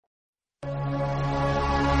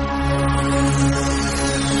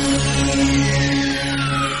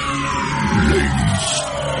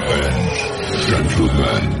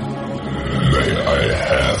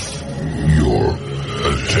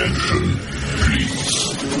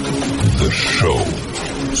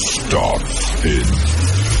starts in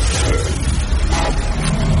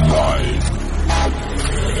 10, 9,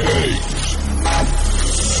 8,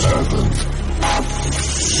 7,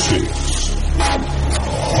 6, 5,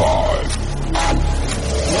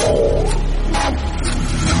 4,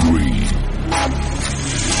 3,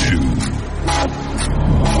 2,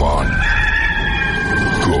 1,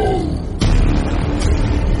 go.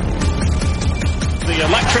 The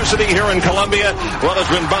electricity here in Columbia, well, has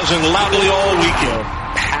been buzzing loudly all weekend.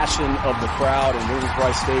 Passion of the crowd in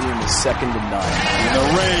Williams-Brice Stadium is second to none. And the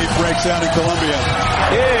rave breaks out in Columbia.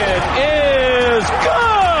 It is good!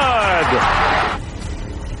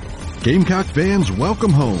 Gamecock fans,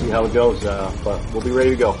 welcome home. See how it goes, but we'll be ready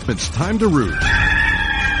to go. It's time to root.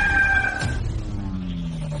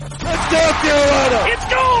 Let's go, Carolina! It's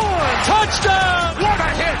gone! Touchdown! What a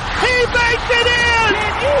hit! He makes it in!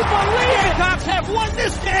 Can you believe it? Gamecocks have won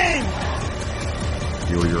this game!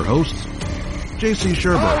 Here are your hosts, J.C.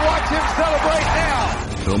 Sherbert. Oh, watch him celebrate now!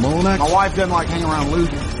 Phil Molinex. My wife doesn't like hanging around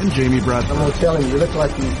losing. And Jamie Bradford. I'm going to tell him, you look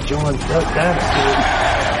like you joined Duck Dynasty.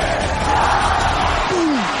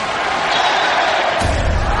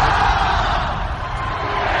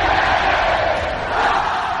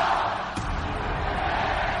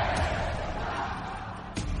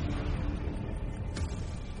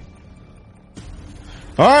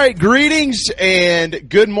 All right, greetings and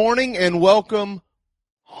good morning and welcome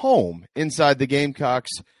home inside the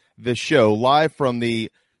Gamecocks, the show, live from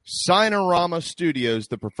the Signorama Studios,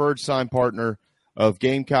 the preferred sign partner of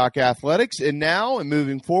Gamecock Athletics, and now and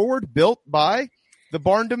moving forward, built by the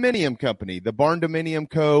Barn Dominium Company, the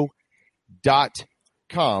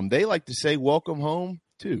barndominiumco.com. They like to say welcome home,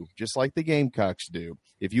 too, just like the Gamecocks do.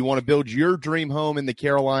 If you want to build your dream home in the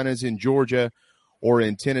Carolinas, in Georgia, or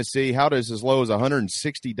in Tennessee, how does as low as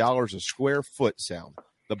 $160 a square foot sound?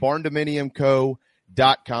 The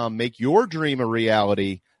barndominiumco.com. Make your dream a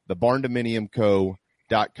reality. The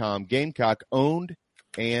barndominiumco.com. Gamecock owned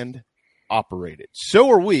and operated. So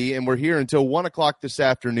are we, and we're here until 1 o'clock this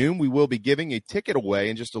afternoon. We will be giving a ticket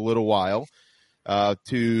away in just a little while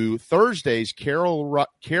to Thursday's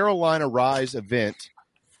Carolina Rise event.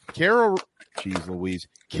 Carolina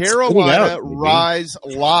Rise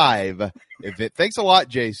Live event. Thanks a lot,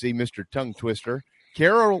 JC, Mr. Tongue Twister.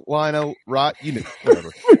 Carolina Rise,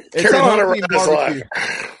 whatever. It's Carolina Rise Live.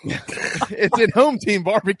 It's at Home Team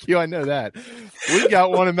Barbecue. I know that. We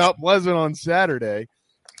got one in Mount Pleasant on Saturday.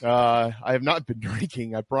 I have not been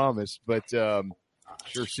drinking, I promise, but sure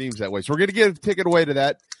seems that way. So we're going to give a ticket away to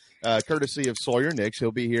that, courtesy of Sawyer Nix.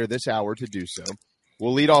 He'll be here this hour to do so.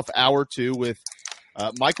 We'll lead off hour two with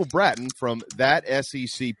Michael Bratton from That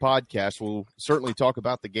SEC Podcast. We'll certainly talk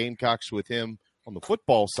about the Gamecocks with him on the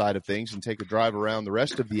football side of things and take a drive around the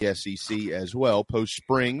rest of the SEC as well.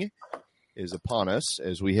 Post-spring is upon us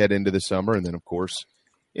as we head into the summer and then, of course,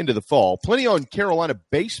 into the fall. Plenty on Carolina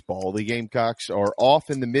baseball. The Gamecocks are off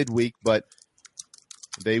in the midweek, but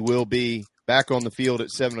they will be back on the field at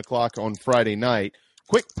 7 o'clock on Friday night.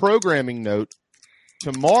 Quick programming note.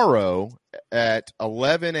 Tomorrow at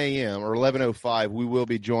 11 a.m. or 11:05, we will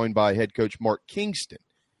be joined by head coach Mark Kingston.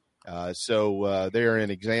 So they're in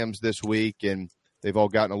exams this week, and they've all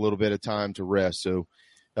gotten a little bit of time to rest. So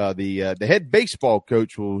the head baseball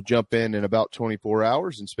coach will jump in about 24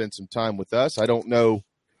 hours and spend some time with us. I don't know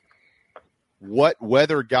what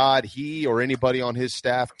weather god he or anybody on his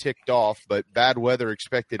staff ticked off, but bad weather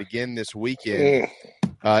expected again this weekend.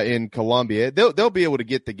 In Columbia. They'll be able to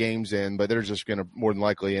get the games in, but they're just going to more than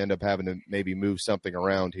likely end up having to maybe move something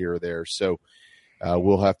around here or there. So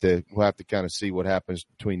we'll have to kind of see what happens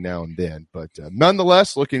between now and then. But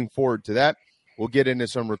nonetheless, looking forward to that. We'll get into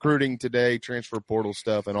some recruiting today, transfer portal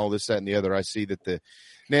stuff, and all this, that, and the other. I see that the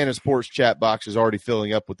Nana Sports chat box is already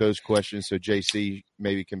filling up with those questions, so JC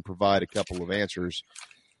maybe can provide a couple of answers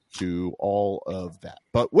to all of that.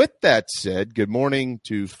 But with that said, good morning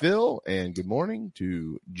to Phil and good morning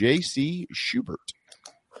to J.C. Schubert.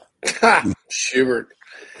 Schubert.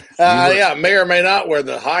 Yeah, may or may not wear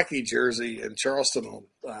the hockey jersey in Charleston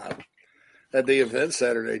at the event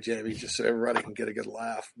Saturday, Jamie, just so everybody can get a good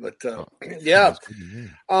laugh. But, yeah,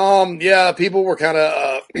 people were kind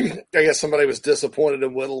of I guess somebody was disappointed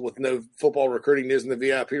in Whittle with no football recruiting news in the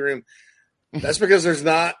VIP room. That's because there's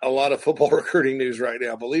not a lot of football recruiting news right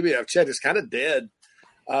now. Believe me, I've checked. It's kind of dead.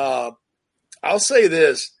 I'll say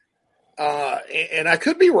this, and I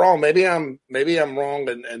could be wrong. Maybe I'm wrong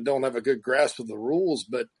and don't have a good grasp of the rules.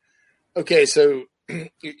 But okay, so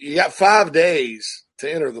you got 5 days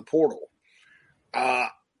to enter the portal. I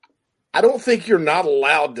don't think you're not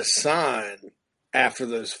allowed to sign after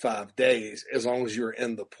those 5 days as long as you're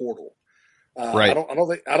in the portal. Right. I don't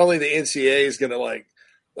think the NCAA is going to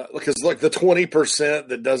because like the 20%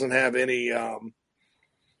 that doesn't have any,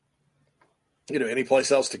 any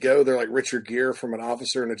place else to go, they're like Richard Gere from An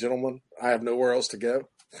Officer and a Gentleman. I have nowhere else to go.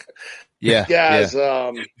 Yeah, guys.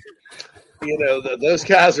 Those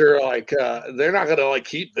guys are like they're not going to like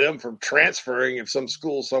keep them from transferring if some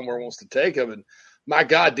school somewhere wants to take them. And my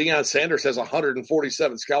God, Deion Sanders has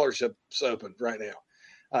 147 scholarships open right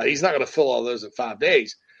now. He's not going to fill all those in 5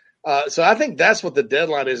 days. So I think that's what the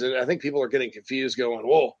deadline is. And I think people are getting confused going,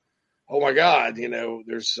 well, oh my God,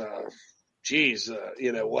 there's,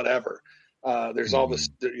 whatever. There's all this,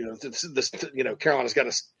 Carolina's got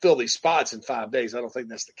to fill these spots in 5 days. I don't think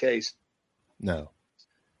that's the case. No,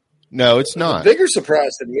 it's not. The bigger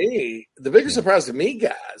surprise to me,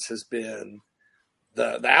 guys, has been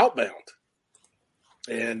the outbound.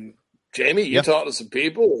 And Jamie, you talked to some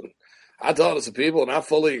people, and I talked to some people, and I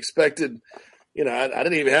fully expected, I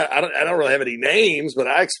don't really have any names, but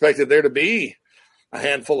I expected there to be a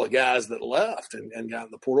handful of guys that left and got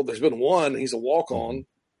in the portal. There's been one. He's a walk-on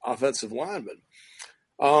offensive lineman.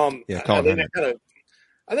 I think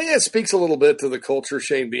that speaks a little bit to the culture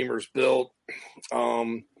Shane Beamer's built.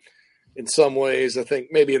 In some ways, I think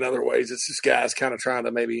maybe in other ways, it's just guys kind of trying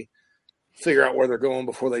to maybe figure out where they're going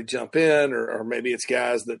before they jump in, or maybe it's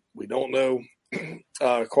guys that we don't know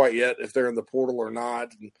quite yet if they're in the portal or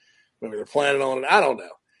not. And maybe they're planning on it. I don't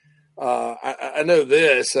know. I know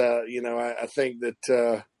this. I think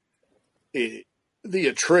that the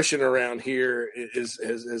attrition around here has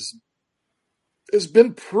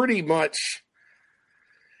been pretty much,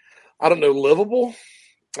 I don't know, livable.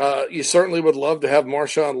 You certainly would love to have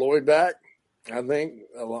Marshawn Lloyd back, I think,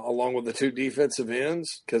 along with the two defensive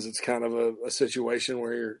ends, because it's kind of a situation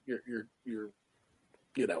where you're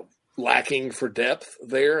lacking for depth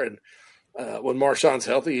there. And when Marshawn's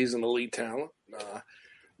healthy, he's an elite talent.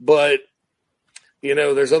 But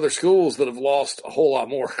there's other schools that have lost a whole lot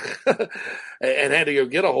more and had to go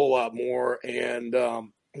get a whole lot more. And I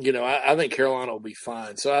think Carolina will be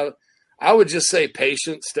fine. So I would just say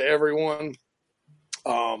patience to everyone.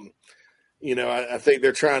 I think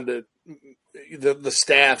they're trying to. The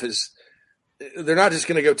staff is, they're not just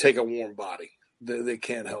going to go take a warm body. They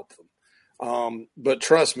can't help them. But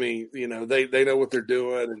trust me, they know what they're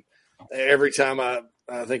doing. And every time I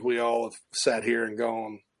think we all have sat here and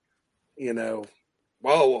gone,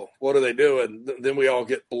 whoa, what are they doing? Then we all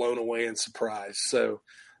get blown away and surprised. So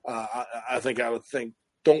I think I would think,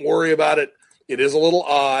 don't worry about it. It is a little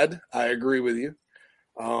odd. I agree with you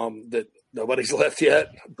that nobody's left yet,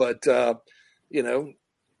 but they're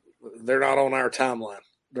not on our timeline.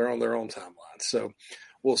 They're on their own timeline. So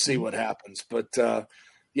we'll see what happens. But Sonder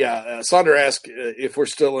asked if we're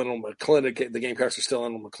still in on McClendon. The Gamecocks are still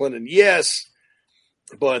in on McClendon. Yes,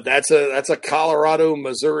 but that's a Colorado,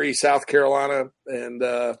 Missouri, South Carolina, and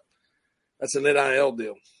that's an NIL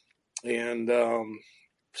deal. And who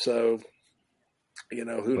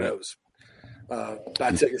knows?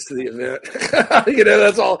 Buy tickets to the event.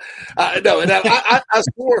 That's all. No, and I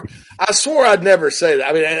swore I'd never say that.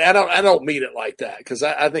 I mean, I don't mean it like that, because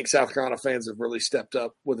I think South Carolina fans have really stepped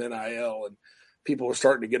up with NIL, and people are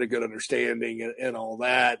starting to get a good understanding and all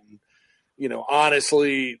that. And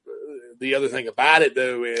honestly, the other thing about it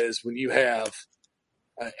though is when you have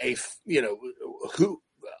a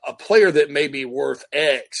player that may be worth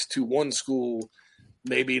X to one school,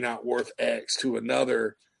 maybe not worth X to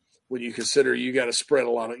another. When you consider you got to spread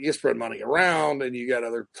money around, and you got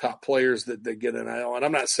other top players that get NIL. And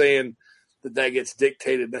I'm not saying that gets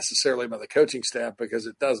dictated necessarily by the coaching staff, because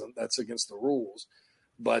it doesn't. That's against the rules.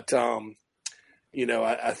 But, I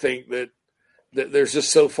think that there's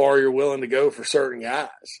just so far you're willing to go for certain guys.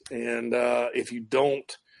 And if you don't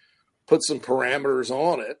put some parameters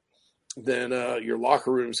on it, then your locker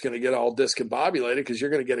room is going to get all discombobulated, because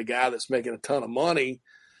you're going to get a guy that's making a ton of money.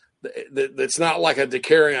 That's not like a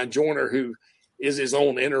DeCarrion Joyner who is his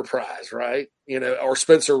own enterprise, right? Or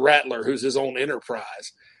Spencer Rattler, who's his own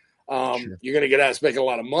enterprise. Sure. You're going to get out that's making a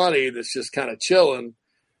lot of money that's just kind of chilling,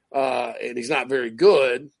 and he's not very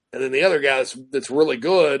good. And then the other guy that's really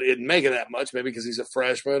good isn't making that much, maybe because he's a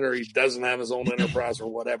freshman or he doesn't have his own enterprise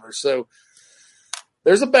or whatever. So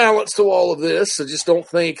there's a balance to all of this. So just don't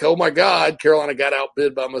think, oh, my God, Carolina got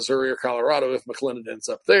outbid by Missouri or Colorado if McClendon ends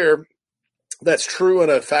up there. That's true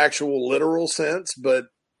in a factual, literal sense, but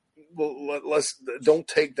let's don't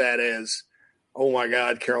take that as, oh my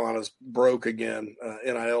God, Carolina's broke again,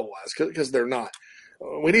 NIL-wise, because they're not.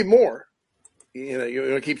 We need more. You want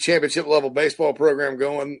to keep championship level baseball program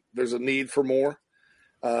going. There's a need for more.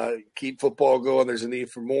 Keep football going. There's a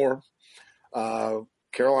need for more.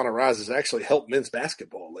 Carolina Rise has actually helped men's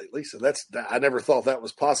basketball lately, so I never thought that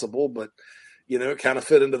was possible, but it kind of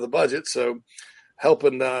fit into the budget. So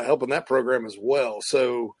helping that program as well.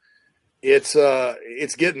 So it's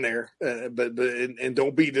getting there, but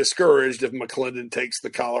don't be discouraged if McClendon takes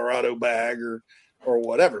the Colorado bag or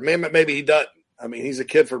whatever. Maybe he doesn't. I mean, he's a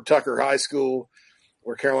kid from Tucker High School,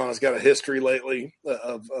 where Carolina's got a history lately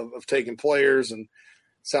of taking players, and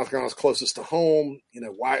South Carolina's closest to home.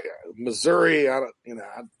 Why Missouri? I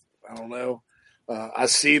don't know. I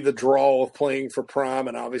see the draw of playing for Prime,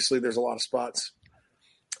 and obviously there's a lot of spots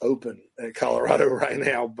open at Colorado right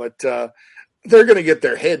now, but they're going to get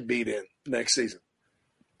their head beat in next season.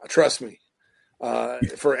 Trust me.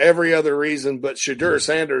 For every other reason, but Shedeur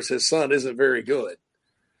Sanders, his son, isn't very good.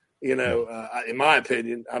 In my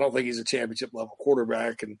opinion, I don't think he's a championship level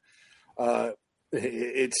quarterback. And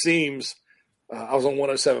it seems I was on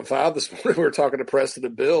 107.5 this morning. We were talking to Preston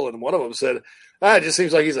and Bill, and one of them said, it just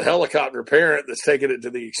seems like he's a helicopter parent that's taking it to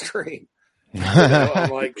the extreme.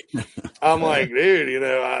 I'm like, dude,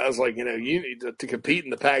 I was like, you need to compete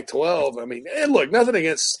in the Pac-12. I mean, and look, nothing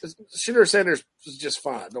against Shedeur Sanders is just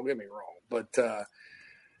fine. Don't get me wrong, but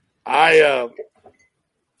I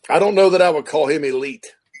don't know that I would call him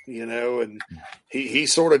elite. And he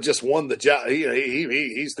sort of just won the job.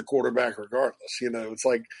 He's the quarterback regardless. It's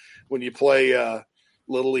like when you play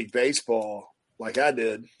Little League Baseball, like I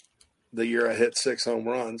did the year I hit 6 home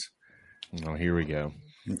runs. Oh, here we go.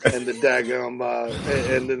 And the daggum,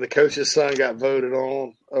 and then the coach's son got voted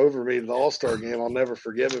on over me to the All-Star game. I'll never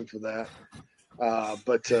forgive him for that.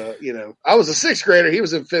 But I was a 6th grader. He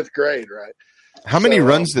was in 5th grade, right? How many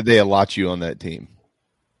runs did they allot you on that team?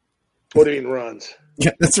 What do you mean runs?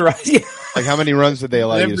 Yeah, that's right. Yeah. Like how many runs did they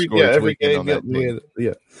allow you to score each weekend on that team?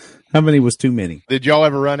 Yeah. How many was too many? Did y'all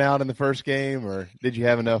ever run out in the first game, or did you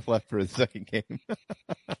have enough left for the second game?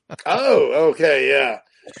 Oh, okay, yeah.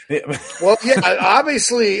 Well, yeah,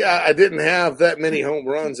 obviously I didn't have that many home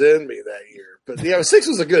runs in me that year. But, 6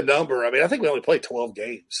 was a good number. I mean, I think we only played 12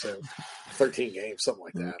 games, so 13 games, something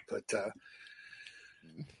like that. But,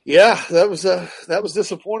 yeah, that was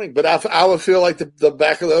disappointing. But I would feel like the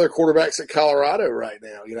back of the other quarterbacks at Colorado right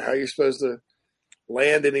now. How are you supposed to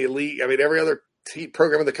land an elite? I mean, every other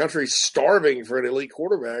program in the country is starving for an elite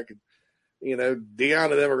quarterback.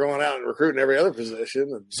 Deion and them are going out and recruiting every other position.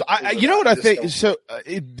 And, so what I think? So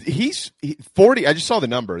he's 40. I just saw the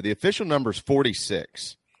number. The official number is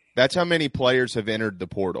 46. That's how many players have entered the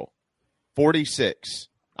portal. 46.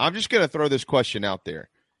 I'm just going to throw this question out there.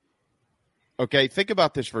 Okay, think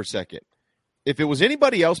about this for a second. If it was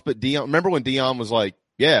anybody else but Deion, remember when Deion was like,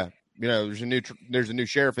 "Yeah, there's a new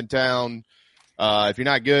sheriff in town. If you're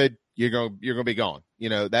not good, you're gonna be gone."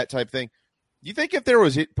 That type of thing. You think if there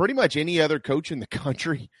was pretty much any other coach in the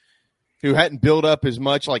country who hadn't built up as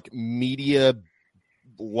much like media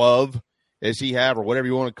love as he had, or whatever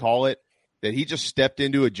you want to call it, that he just stepped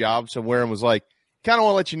into a job somewhere and was like, "Kind of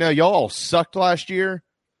want to let you know, y'all all sucked last year,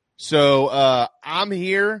 so I'm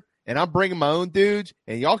here." And I'm bringing my own dudes,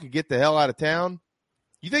 and y'all can get the hell out of town.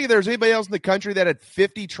 You think if there's anybody else in the country that had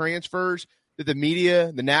 50 transfers that the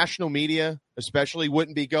media, the national media especially,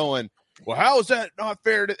 wouldn't be going, well, how's that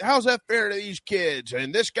fair to these kids?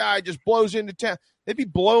 And this guy just blows into town. They'd be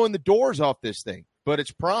blowing the doors off this thing, but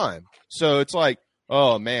it's Prime. So it's like,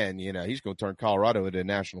 oh, man, he's going to turn Colorado into a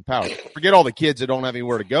national power. Forget all the kids that don't have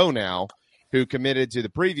anywhere to go now who committed to the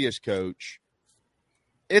previous coach.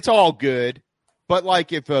 It's all good. But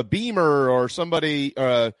like if a Beamer or somebody,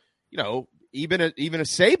 even a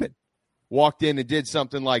Saban walked in and did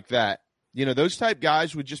something like that, those type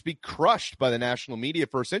guys would just be crushed by the national media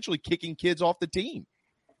for essentially kicking kids off the team.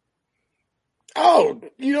 Oh,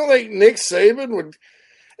 you don't think Nick Saban would,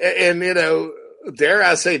 and dare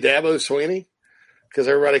I say Dabo Swinney, because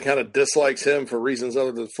everybody kind of dislikes him for reasons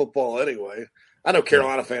other than football anyway. I know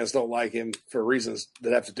Carolina fans don't like him for reasons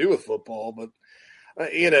that have to do with football, but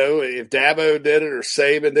if Dabo did it or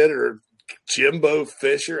Saban did it or Jimbo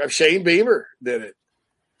Fisher, Shane Beamer did it,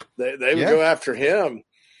 they would go after him.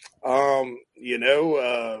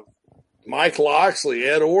 Mike Loxley,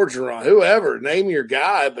 Ed Orgeron, whoever, name your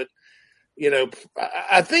guy. But,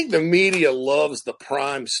 I think the media loves the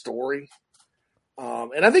Prime story.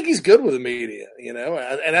 And I think he's good with the media, and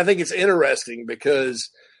I think it's interesting because,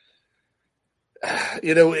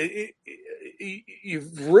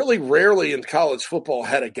 you've really rarely in college football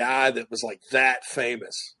had a guy that was like that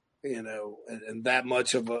famous, and that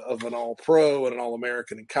much of an all-pro and an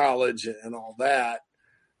all-American in college and all that,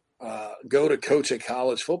 go to coach a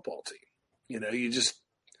college football team. You just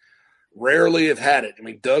rarely have had it. I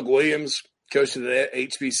mean, Doug Williams coached at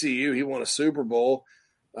HBCU. He won a Super Bowl.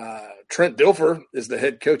 Trent Dilfer is the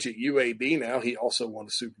head coach at UAB now. He also won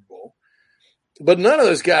a Super Bowl. But none of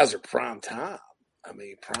those guys are prime time. I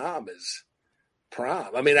mean, Prime is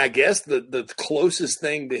prime. I mean, I guess the closest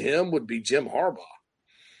thing to him would be Jim Harbaugh.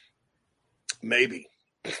 Maybe.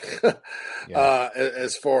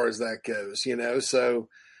 As far as that goes, So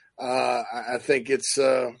I think it's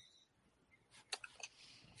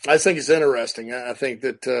interesting. I think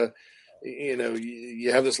that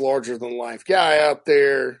you have this larger than life guy out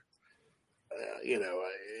there, and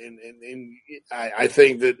I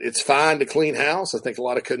think that it's fine to clean house. I think a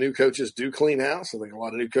lot of new coaches do clean house. I think a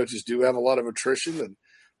lot of new coaches do have a lot of attrition, and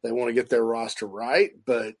they want to get their roster right.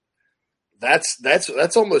 But that's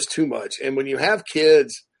almost too much. And when you have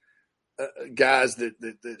kids, guys that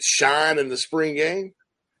shine in the spring game,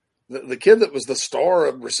 the kid that was the star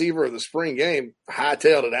of receiver of the spring game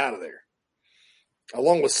hightailed it out of there,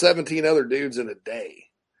 along with 17 other dudes in a day.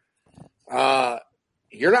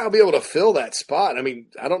 You're not going to be able to fill that spot. I mean,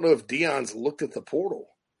 I don't know if Deion's looked at the portal,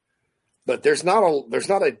 but there's not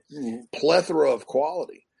a plethora of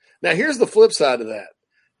quality. Now, here's the flip side of that.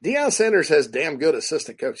 Deion Sanders has damn good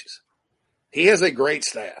assistant coaches. He has a great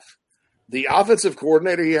staff. The offensive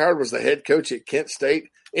coordinator he hired was the head coach at Kent State.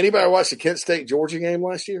 Anybody watch the Kent State-Georgia game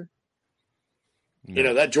last year?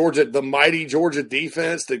 No. The mighty Georgia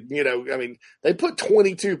defense, they put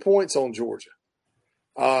 22 points on Georgia.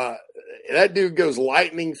 That dude goes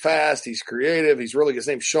lightning fast. He's creative. His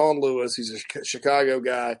name's Sean Lewis. He's a Chicago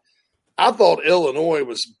guy. I thought Illinois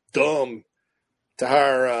was dumb to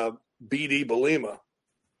hire B.D. Bielema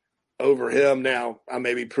over him. Now, I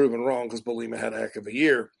may be proven wrong because Bielema had a heck of a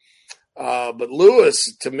year. But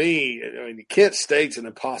Lewis, to me, Kent State's an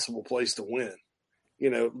impossible place to win.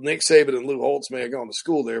 Nick Saban and Lou Holtz may have gone to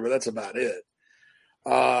school there, but that's about it.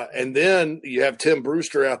 And then you have Tim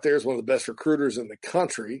Brewster out there as one of the best recruiters in the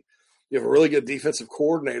country. You have a really good defensive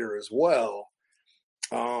coordinator as well.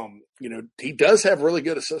 He does have really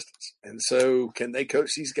good assistants. And so can they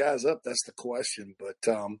coach these guys up? That's the question. But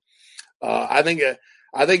I think it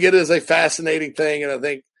is a fascinating thing. And I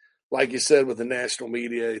think, like you said, with the national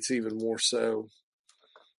media, it's even more so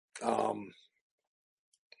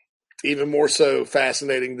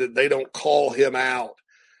fascinating that they don't call him out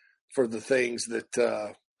for the things that,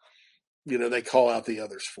 they call out the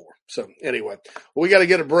others for. So anyway, we got to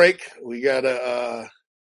get a break. We'll hit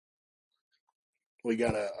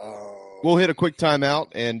a quick timeout,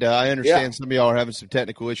 and I understand some of y'all are having some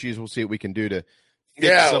technical issues. We'll see what we can do to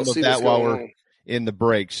fix some of that while we're in the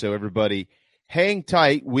break. So everybody hang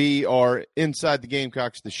tight. We are inside the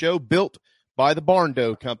Gamecocks, the show built by the Barn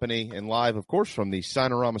Dough Company and live, of course, from the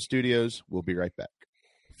Sinorama Studios. We'll be right back.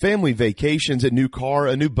 Family vacations, a new car,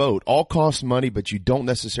 a new boat, all cost money, but you don't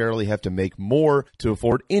necessarily have to make more to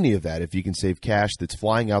afford any of that if you can save cash that's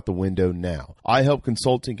flying out the window now. iHelp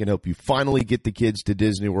Consulting can help you finally get the kids to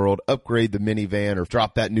Disney World, upgrade the minivan, or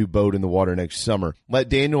drop that new boat in the water next summer. Let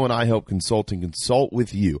Daniel and iHelp Consulting consult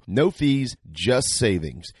with you. No fees, just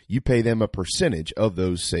savings. You pay them a percentage of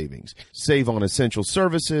those savings. Save on essential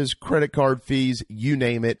services, credit card fees, you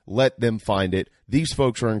name it. Let them find it. These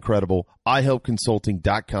folks are incredible.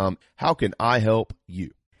 iHelpConsulting.com. How can I help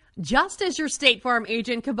you? Just as your State Farm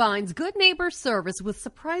agent combines good neighbor service with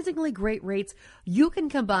surprisingly great rates, you can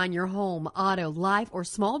combine your home, auto, life, or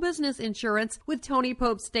small business insurance with Tony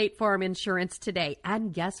Pope State Farm Insurance today.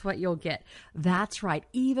 And guess what you'll get? That's right,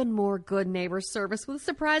 even more good neighbor service with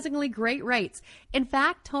surprisingly great rates. In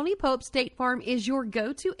fact, Tony Pope State Farm is your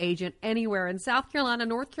go-to agent anywhere in South Carolina,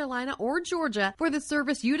 North Carolina, or Georgia for the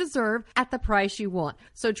service you deserve at the price you want.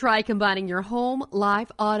 So try combining your home,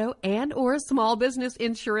 life, auto, and or small business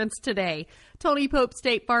insurance today. Tony Pope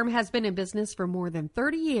State Farm has been in business for more than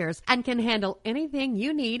 30 years and can handle anything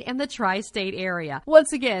you need in the tri-state area.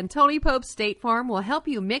 Once again, Tony Pope State Farm will help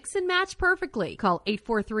you mix and match perfectly. Call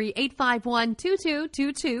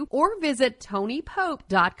 843-851-2222 or visit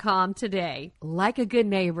TonyPope.com today. Like a good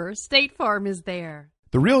neighbor, State Farm is there.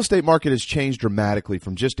 The real estate market has changed dramatically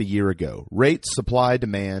from just a year ago. Rates, supply,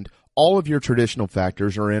 demand, all of your traditional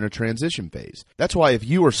factors are in a transition phase. That's why if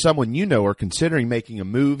you or someone you know are considering making a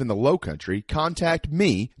move in the Lowcountry, contact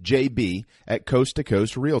me, JB, at Coast to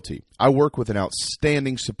Coast Realty. I work with an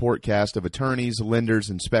outstanding support cast of attorneys, lenders,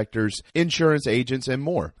 inspectors, insurance agents, and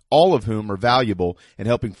more, all of whom are valuable in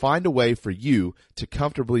helping find a way for you to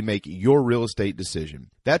comfortably make your real estate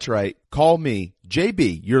decision. That's right. Call me,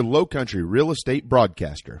 JB, your Lowcountry real estate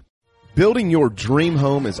broadcaster. Building your dream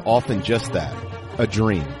home is often just that, a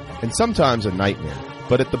dream. And sometimes a nightmare.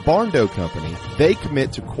 But at the Barn Dough Company, they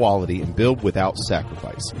commit to quality and build without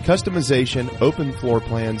sacrifice. Customization, open floor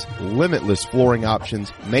plans, limitless flooring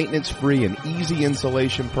options, maintenance-free and easy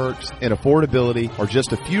installation perks, and affordability are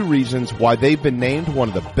just a few reasons why they've been named one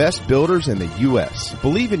of the best builders in the U.S.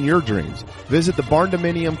 Believe in your dreams. Visit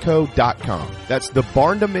thebarndominiumco.com. That's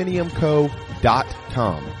thebarndominiumco.com.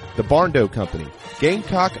 The Barn Dough Company.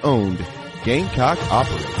 Gamecock owned, Gamecock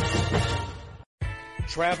operated.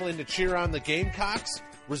 Traveling to cheer on the Gamecocks?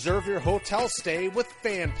 Reserve your hotel stay with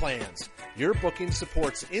Fan Plans. Your booking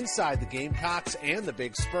supports Inside the Gamecocks and the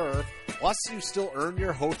Big Spur, plus you still earn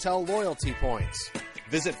your hotel loyalty points.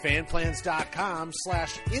 Visit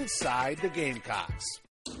fanplans.com/inside the Gamecocks.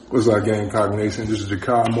 What's up, Gamecock Nation? This is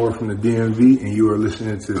Jakar Moore from the DMV, and you are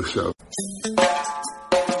listening to the show.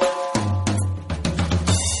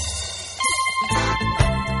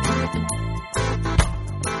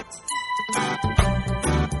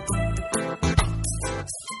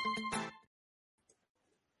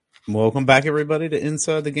 Welcome back, everybody, to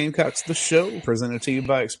Inside the Gamecocks, the show, presented to you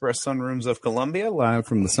by Express Sunrooms of Columbia, live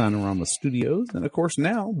from the Sinorama Studios, and, of course,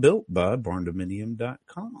 now built by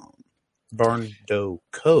BarnDominium.com. Barndo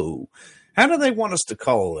Co. How do they want us to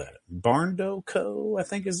call that? Barndo Co., I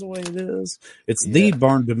think is the way it is. It's the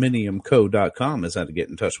BarnDominiumCo.com is how to get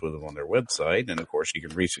in touch with them on their website. And, of course, you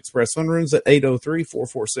can reach Express Sunrooms at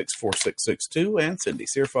 803-446-4662. And Cindy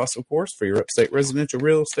Searfoss, of course, for your upstate residential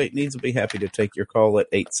real estate needs. We'll be happy to take your call at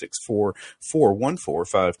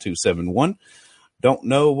 864-414-5271. Don't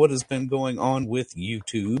know what has been going on with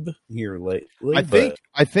YouTube here lately. I think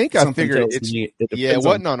I figured it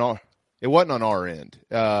wasn't on our. It wasn't on our end.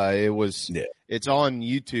 It's on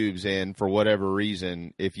YouTube's end for whatever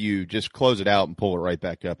reason. If you just close it out and pull it right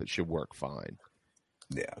back up, it should work fine.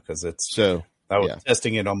 Yeah, because I was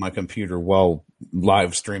testing it on my computer while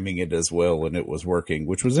live streaming it as well, and it was working,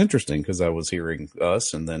 which was interesting because I was hearing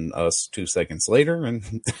us and then us 2 seconds later, and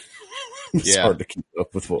it's hard to keep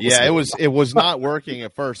up with what was going on. It was not working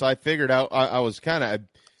at first. I figured out I was kind of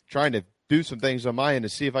trying to do some things on my end to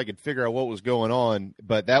see if I could figure out what was going on,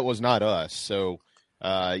 but that was not us. So,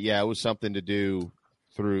 it was something to do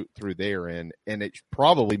through their end, and it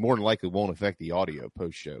probably more than likely won't affect the audio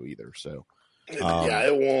post show either. So, it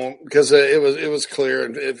won't, because it was clear,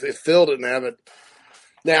 and if Phil didn't have it.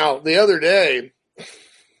 Now, the other day,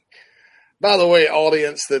 by the way,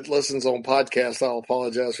 audience that listens on podcast, I'll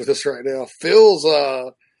apologize for this right now. Phil's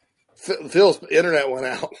internet went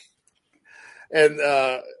out. And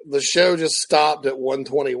the show just stopped at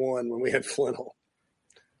 1:21 when we had Flintle.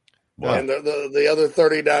 Wow. And the other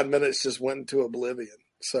 39 minutes just went into oblivion.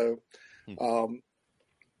 So,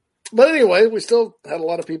 but anyway, we still had a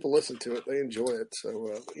lot of people listen to it. They enjoy it.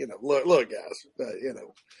 So, look, guys,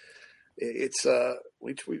 it's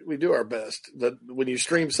we do our best. But when you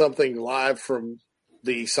stream something live from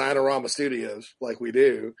the Sinorama Studios like we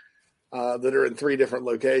do, that are in 3 different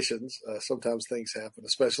locations, sometimes things happen,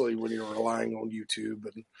 especially when you're relying on YouTube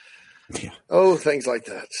and things like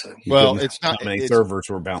that. So, it's not how many servers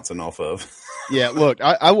we're bouncing off of. Yeah, look,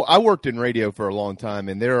 I worked in radio for a long time,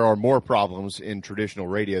 and there are more problems in traditional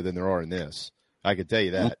radio than there are in this. I can tell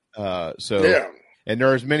you that. And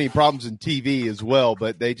there are as many problems in TV as well,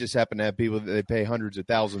 but they just happen to have people that they pay hundreds of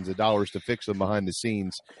thousands of dollars to fix them behind the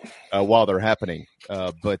scenes while they're happening.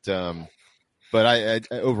 But I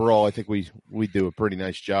overall, I think we do a pretty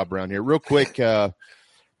nice job around here. Real quick as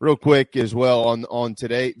well on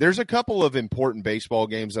today. There's a couple of important baseball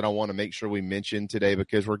games that I want to make sure we mention today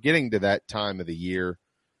because we're getting to that time of the year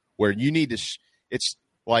where you need to. It's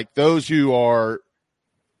like those who are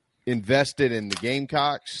invested in the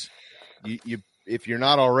Gamecocks. You if you're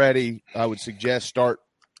not already, I would suggest start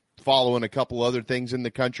following a couple other things in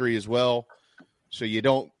the country as well. So you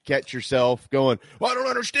don't catch yourself going, well, I don't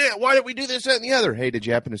understand. Why did we do this, that, and the other? Hey, did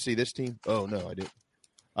you happen to see this team? Oh, no, I didn't.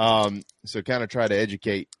 So kind of try to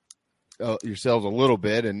educate yourselves a little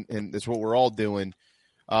bit, and that's what we're all doing.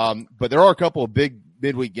 But there are a couple of big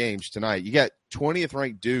midweek games tonight. You got 20th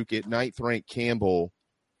ranked Duke at 9th ranked Campbell.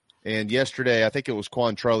 And yesterday, I think it was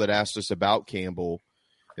Quantrell that asked us about Campbell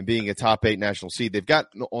and being a top 8 national seed. They've got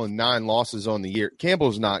on 9 losses on the year.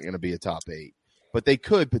 Campbell's not going to be a top 8. But they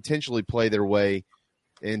could potentially play their way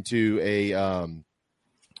into a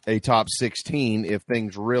top 16 if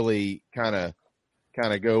things really kind of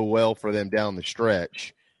go well for them down the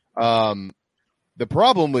stretch. The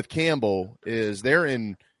problem with Campbell is they're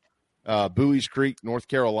in Bowie's Creek, North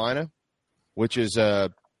Carolina, which is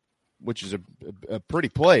a pretty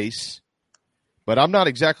place. But I'm not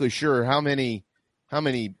exactly sure how many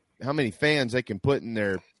fans they can put in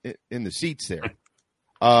the seats there.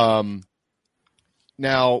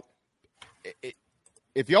 Now,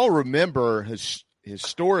 if y'all remember,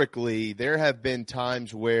 historically, there have been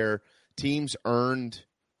times where teams earned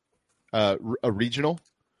a regional,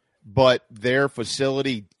 but their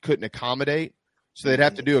facility couldn't accommodate, so they'd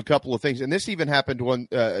have to do a couple of things. And this even happened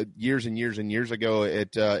years and years and years ago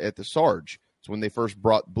at the Sarge. It's when they first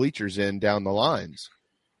brought bleachers in down the lines.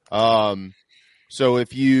 So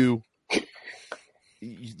if you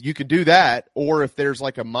you can do that, or if there's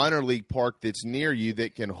like a minor league park that's near you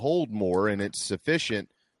that can hold more and it's sufficient,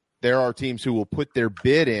 there are teams who will put their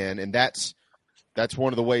bid in, and that's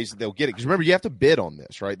one of the ways that they'll get it. Because remember, you have to bid on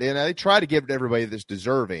this, right? They try to give it to everybody that's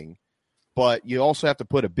deserving, but you also have to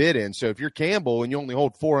put a bid in. So if you're Campbell and you only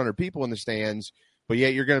hold 400 people in the stands, but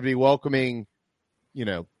yet you're going to be welcoming,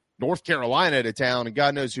 North Carolina to town and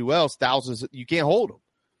God knows who else, thousands, you can't hold them.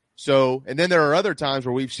 So, and then there are other times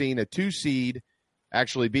where we've seen a 2 seed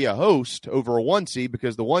actually be a host over a 1 seed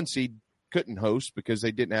because the 1 seed couldn't host because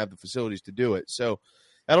they didn't have the facilities to do it. So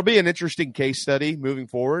that'll be an interesting case study moving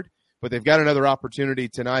forward, but they've got another opportunity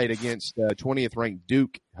tonight against 20th ranked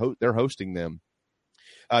Duke. They're hosting them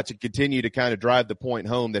to continue to kind of drive the point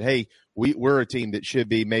home that, hey, we're a team that should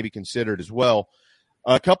be maybe considered as well.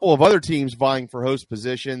 A couple of other teams vying for host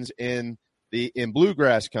positions in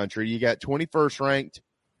Bluegrass country. You got 21st ranked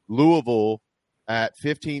Louisville at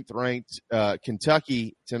 15th ranked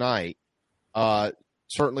Kentucky tonight.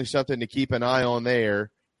 Certainly something to keep an eye on there.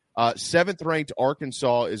 7th ranked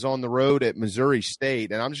Arkansas is on the road at Missouri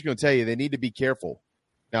State, and I'm just going to tell you they need to be careful.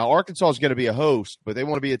 Now, Arkansas is going to be a host, but they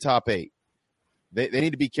want to be a top 8. They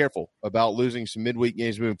need to be careful about losing some midweek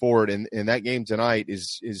games moving forward, and that game tonight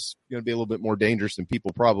is going to be a little bit more dangerous than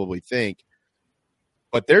people probably think.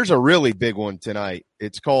 But there's a really big one tonight.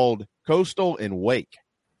 It's called Coastal and Wake.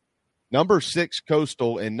 Number 6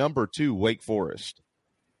 Coastal and number 2 Wake Forest.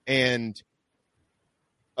 And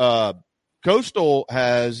Coastal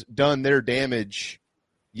has done their damage,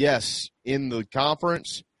 yes, in the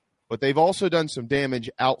conference, but they've also done some damage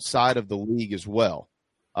outside of the league as well.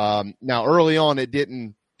 Now, early on, it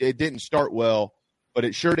didn't start well, but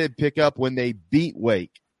it sure did pick up when they beat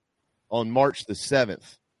Wake on March the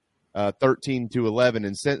 7th, 13-11.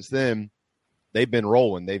 And since then, they've been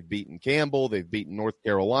rolling. They've beaten Campbell. They've beaten North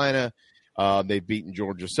Carolina. They've beaten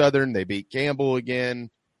Georgia Southern. They beat Campbell again.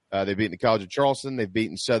 They've beaten the College of Charleston. They've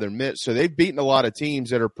beaten Southern Miss. So they've beaten a lot of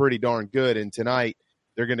teams that are pretty darn good. And tonight,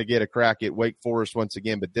 they're going to get a crack at Wake Forest once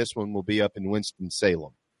again, but this one will be up in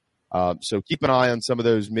Winston-Salem. So keep an eye on some of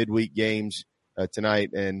those midweek games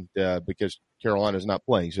tonight, and because Carolina's not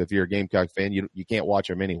playing. So if you're a Gamecock fan, you can't watch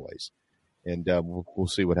them anyways. And we'll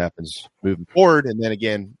see what happens moving forward. And then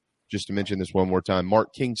again, just to mention this one more time,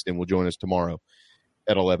 Mark Kingston will join us tomorrow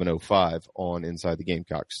at 11:05 on Inside the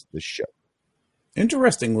Gamecocks, this show.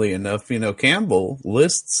 Interestingly enough, Campbell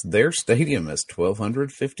lists their stadium as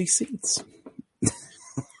 1,250 seats.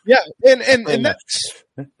 Yeah, and that's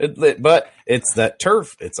but it's that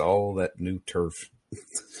turf. It's all that new turf.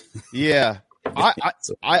 Yeah,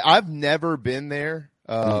 I've never been there.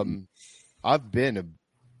 I've been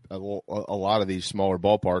a lot of these smaller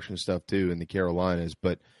ballparks and stuff too in the Carolinas,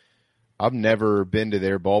 but I've never been to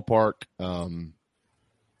their ballpark. I'm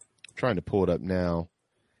trying to pull it up now.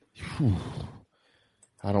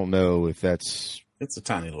 I don't know if it's a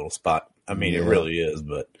tiny little spot. I mean, It really is,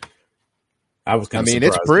 but. I was kind of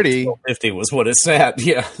surprised. It's pretty. 50 was what it's at.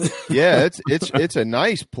 Yeah. Yeah, it's a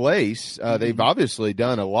nice place. They've obviously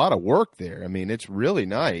done a lot of work there. I mean, it's really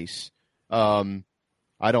nice. I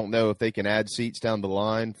don't know if they can add seats down the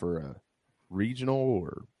line for a regional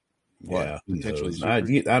or what. Yeah, potentially.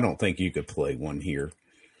 I don't think you could play one here.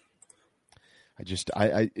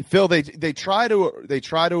 I feel they try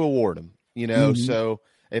to award them, so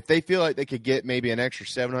if they feel like they could get maybe an extra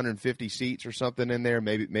 750 seats or something in there,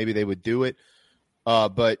 maybe they would do it.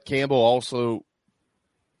 But Campbell also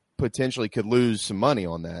potentially could lose some money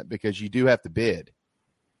on that because you do have to bid,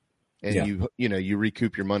 and you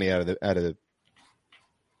recoup your money out of the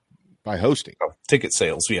by hosting ticket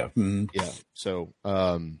sales. Yeah, yeah. So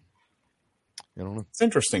I don't know. It's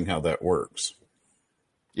interesting how that works.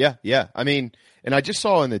 Yeah. I mean, and I just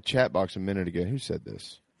saw in the chat box a minute ago. Who said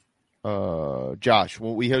this? Josh,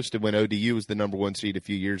 we hosted when ODU was the number 1 seed a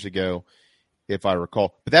few years ago, if I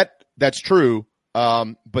recall. But that's true.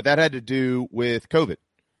 But that had to do with COVID.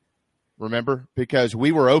 Remember? Because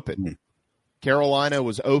we were open. Carolina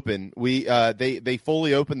was open. They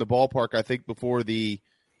fully opened the ballpark, I think, before the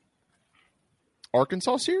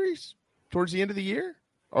Arkansas series towards the end of the year,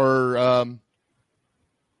 or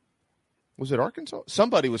was it Arkansas?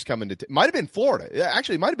 Somebody was coming to might have been Florida.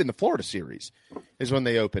 Actually, it might have been the Florida series is when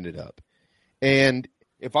they opened it up. And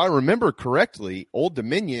if I remember correctly, Old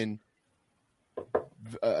Dominion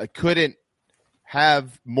couldn't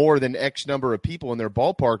have more than X number of people in their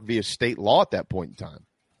ballpark via state law at that point in time.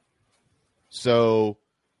 So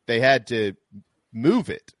they had to move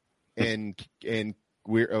it. And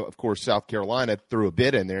we're, of course, South Carolina threw a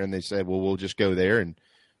bid in there, and they said, well, we'll just go there. And,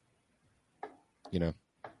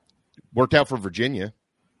 worked out for Virginia.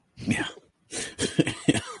 Yeah.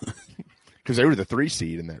 Because they were the 3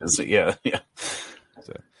 seed in that. Yeah.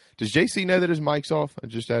 Does JC know that his mic's off?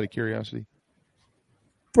 Just out of curiosity.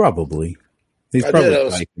 Probably. He's I probably did. I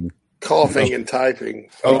was typing. coughing and typing.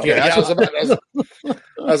 Okay. Yeah, I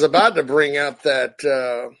was about to bring up that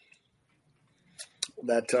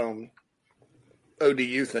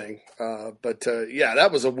ODU thing, but that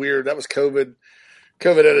was that was COVID.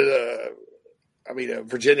 COVID had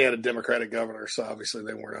Virginia had a Democratic governor, so obviously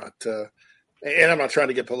they were not. And I'm not trying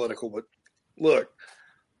to get political, but look,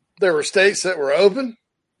 there were states that were open,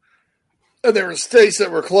 and there were states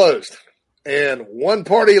that were closed. And one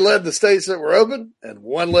party led the states that were open, and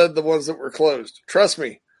one led the ones that were closed. Trust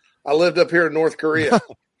me, I lived up here in North Korea.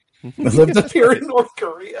 It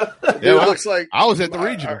looks like I was at the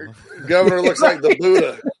regional. Our governor looks like the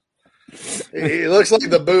Buddha. He looks like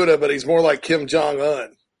the Buddha, but he's more like Kim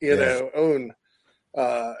Jong-un, and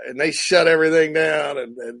they shut everything down.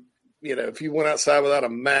 And if you went outside without a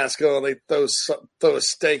mask on, they throw a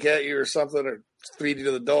steak at you or something, or feed you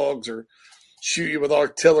to the dogs, or shoot you with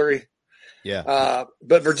artillery. Yeah.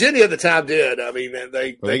 But Virginia at the time did. I mean,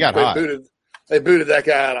 they booted that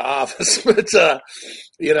guy out of office. But so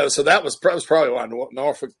that was probably why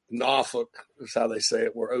Norfolk is how they say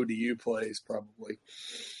it, where ODU plays probably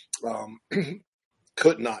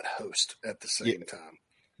could not host at the same time.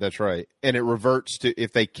 That's right. And it reverts to,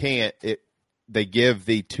 if they can't, they give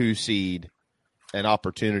the 2 seed an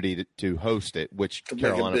opportunity to host it, which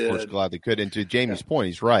Carolina, of course, gladly could. And to Jamie's point,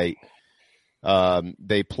 he's right.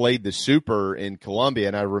 They played the Super in Columbia,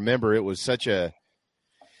 and I remember it was such a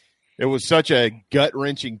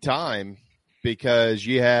gut-wrenching time because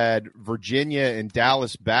you had Virginia and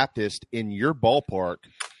Dallas Baptist in your ballpark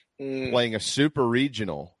playing a Super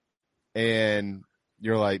Regional, and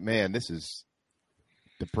you're like, man, this is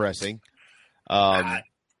depressing.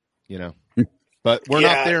 But we're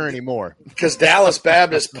not there anymore. Because Dallas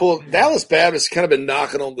Baptist kind of been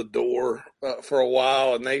knocking on the door for a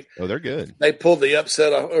while, and they're good. They pulled the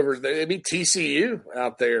upset over. They beat TCU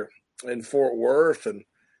out there in Fort Worth, and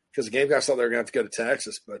because the Gamecocks thought they were going to have to go to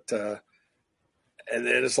Texas, but and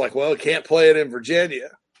then it's like, well, can't play it in Virginia,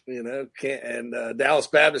 can't. And Dallas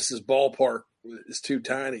Baptist's ballpark is too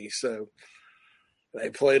tiny, so they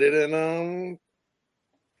played it in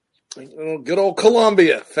good old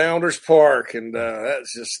Columbia, Founders Park, and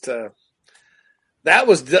that's just that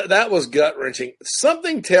was gut wrenching.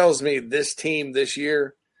 Something tells me this team this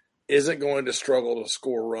year isn't going to struggle to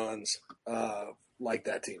score runs like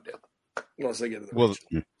that team did once they get to the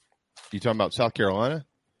regional. You talking about South Carolina?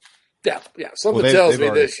 Yeah. Something tells me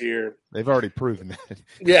this year they've already proven that.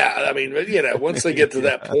 Yeah, I mean, once they get to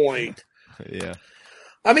that point, yeah.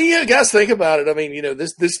 I mean, guys, think about it. I mean,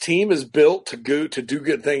 this team is built to do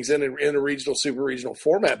good things in a regional, super regional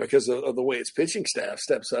format because of the way its pitching staff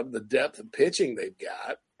steps up, the depth of pitching they've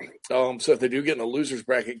got. So if they do get in a losers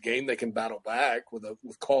bracket game, they can battle back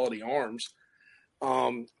with quality arms.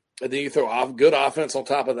 And then you throw good offense on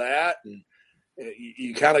top of that, and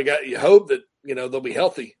you kind of you hope that they'll be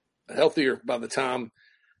healthier by the time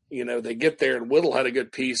they get there. And Whittle had a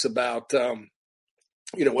good piece about.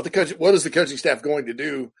 What is the coaching staff going to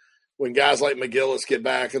do when guys like McGillis get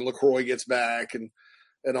back and LaCroix gets back and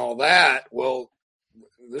all that? Well,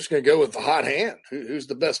 they're just going to go with the hot hand. Who's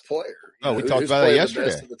the best player? We talked about that yesterday.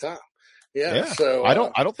 The best at the time. Yeah. So I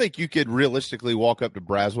don't think you could realistically walk up to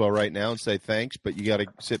Braswell right now and say thanks, but you got to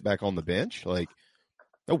sit back on the bench. Like,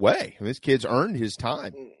 no way. I mean, this kid's earned his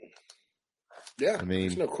time. Yeah, I mean,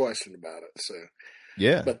 there's no question about it. So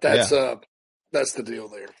yeah, but that's the deal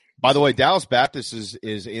there. By the way, Dallas Baptist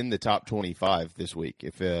is in the top 25 this week.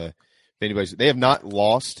 If anybody's, they have not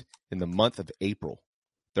lost in the month of April.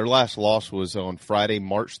 Their last loss was on Friday,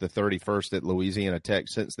 March the 31st at Louisiana Tech.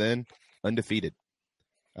 Since then, undefeated.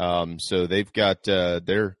 So they've got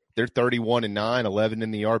they're 31-9, 11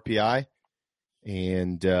 in the RPI,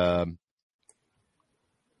 and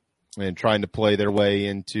trying to play their way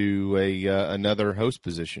into another host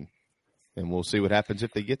position. And we'll see what happens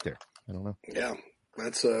if they get there. I don't know. Yeah.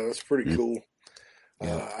 That's pretty cool.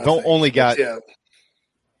 That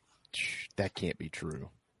can't be true.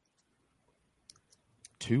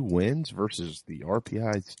 2 wins versus the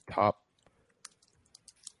RPI's top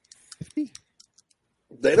 50.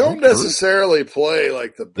 They don't necessarily play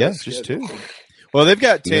like the best. Yeah, just 2. Well, they've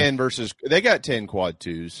got 10 they got 10 quad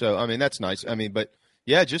 2s. So I mean that's nice. I mean, but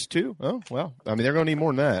yeah, just 2. Oh well. I mean they're going to need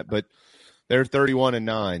more than that, but they're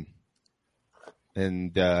 31-9.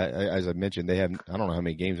 And as I mentioned, they have I don't know how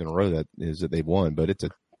many games in a row that they've won, but it's a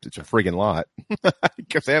friggin' lot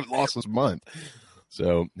because they haven't lost this month.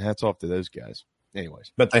 So hats off to those guys.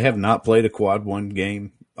 Anyways, but they have not played a quad 1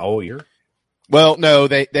 game all year. Well, no,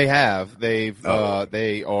 they have. They are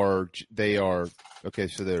okay.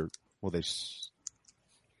 So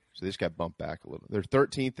So they just got bumped back a little. They're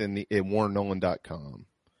 13th in WarrenNolan.com.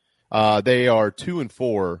 They are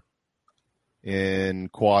 2-4 in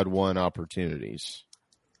quad one opportunities.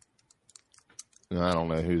 I don't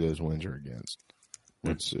know who those wins are against.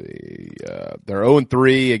 Let's see. They're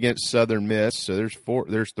 0-3 against Southern Miss, so there's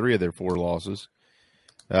 3 of their 4 losses.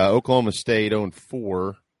 Oklahoma State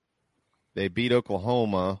 0-4. They beat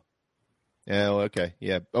Oklahoma. Oh, okay.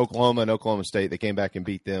 Yeah, Oklahoma and Oklahoma State. They came back and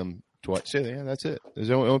beat them twice. So, yeah, that's it.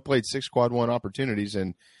 They only played 6 quad one opportunities,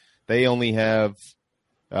 and they only have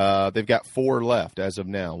they've got 4 left as of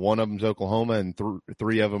now. One of them's Oklahoma, and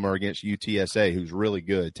 3 of them are against UTSA, who's really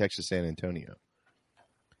good, Texas San Antonio.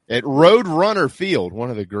 At Roadrunner Field, one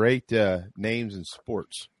of the great names in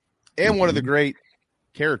sports, and one of the great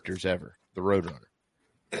characters ever, the Roadrunner.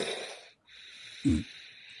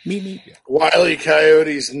 Me. Wile E.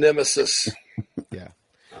 Coyote's nemesis. Yeah.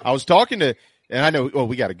 I was talking to, and I know,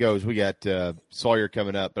 we got to go, we got Sawyer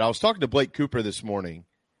coming up, but I was talking to Blake Cooper this morning,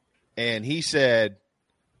 and he said,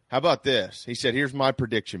 how about this? He said, here's my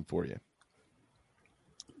prediction for you.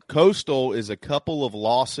 Coastal is a couple of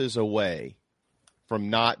losses away from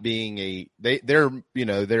not being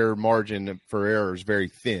their margin for error is very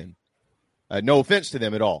thin. No offense to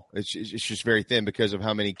them at all. It's just very thin because of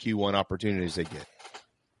how many Q1 opportunities they get.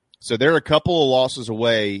 So they're a couple of losses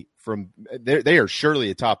away from they are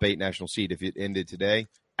surely a top 8 national seed if it ended today.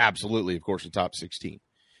 Absolutely, of course, a top 16.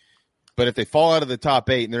 But if they fall out of the top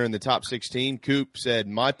 8 and they're in the top 16, Coop said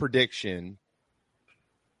my prediction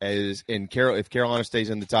is if Carolina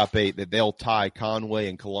stays in the top 8 that they'll tie Conway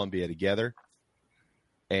and Columbia together.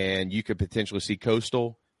 And you could potentially see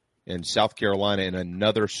Coastal and South Carolina in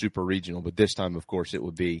another super regional, but this time, of course, it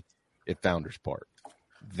would be at Founders Park.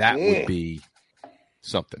 That would be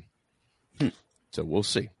something. So we'll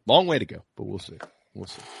see. Long way to go, but we'll see.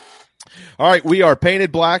 All right, we are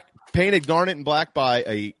painted garnet and black by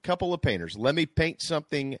a couple of painters.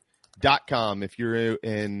 LetMePaintSomething.com. If you're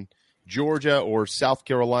in Georgia or South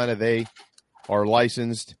Carolina, they are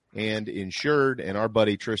licensed and insured. And our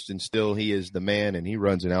buddy Tristan Still, he is the man, and he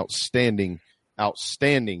runs an outstanding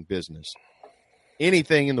business.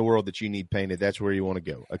 Anything in the world that you need painted, that's where you want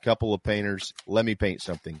to go. A couple of painters,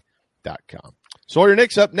 LetMePaintSomething.com. Sawyer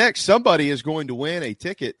Nick's up next. Somebody is going to win a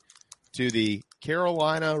ticket to the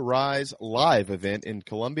Carolina Rise Live event in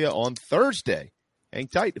Columbia on Thursday. Hang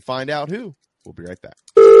tight to find out who. We'll be right back.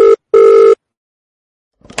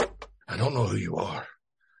 I don't know who you are.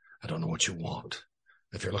 I don't know what you want.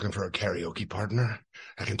 If you're looking for a karaoke partner,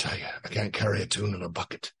 I can tell you, I can't carry a tune in a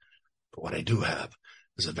bucket. But what I do have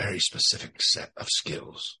is a very specific set of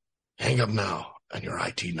skills. Hang up now, and your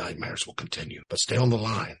IT nightmares will continue. But stay on the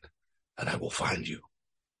line, and I will find you.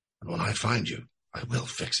 And when I find you, I will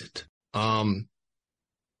fix it.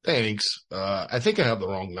 Thanks. I think I have the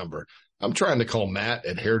wrong number. I'm trying to call Matt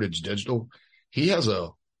at Heritage Digital. He has a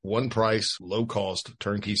one-price, low-cost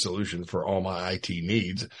turnkey solution for all my IT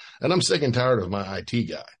needs, and I'm sick and tired of my IT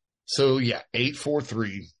guy. So, yeah,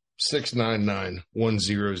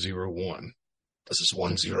 843-699-1001. This is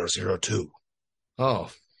 1002. Oh,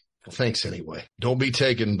 well, thanks anyway. Don't be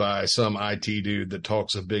taken by some IT dude that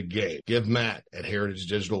talks a big game. Give Matt at Heritage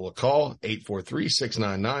Digital a call,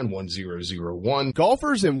 843-699-1001.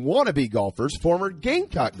 Golfers and wannabe golfers, former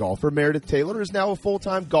Gamecock golfer Meredith Taylor is now a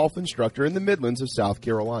full-time golf instructor in the Midlands of South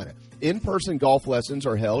Carolina. In-person golf lessons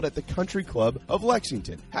are held at the Country Club of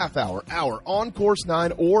Lexington. Half-hour, hour, on course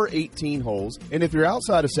 9 or 18 holes. And if you're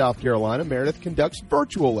outside of South Carolina, Meredith conducts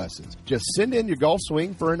virtual lessons. Just send in your golf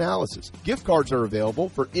swing for analysis. Gift cards are available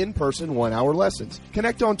for in-person 1-hour lessons.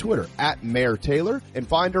 Connect on Twitter at Mayor Taylor and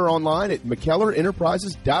find her online at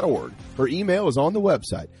McKellarEnterprises.org. Her email is on the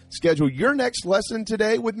website. Schedule your next lesson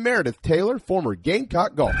today with Meredith Taylor, former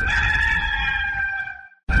Gamecock golfer.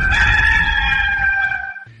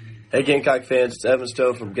 Hey Gamecock fans, it's Evan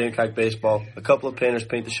Stowe from Gamecock Baseball. A couple of painters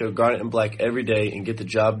paint the show garnet and black every day and get the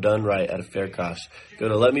job done right at a fair cost. Go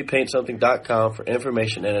to LetMePaintSomething.com for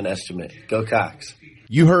information and an estimate. Go Cox.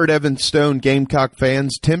 You heard Evan Stone, Gamecock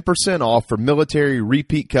fans. 10% off for military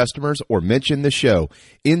repeat customers or mention the show.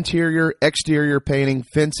 Interior, exterior painting,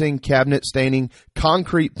 fencing, cabinet staining,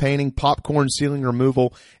 concrete painting, popcorn ceiling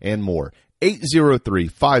removal, and more.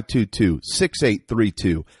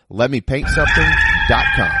 803-522-6832.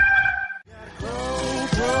 LetMePaintSomething.com.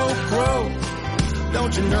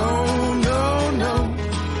 Don't you know, no.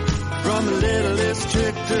 From the littlest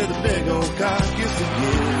chick to the big old cock, used to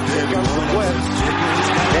give. Here comes the West.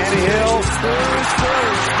 Danny Hill.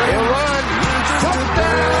 He'll run.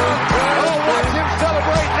 Touchdown. Oh, watch him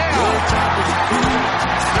celebrate now.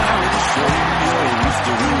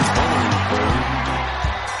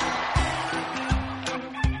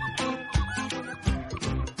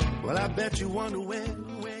 Well, I bet you wonder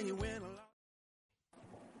when you win a lot.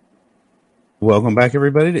 Welcome back,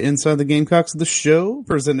 everybody, to Inside the Gamecocks, the show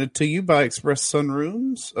presented to you by Express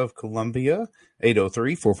Sunrooms of Columbia.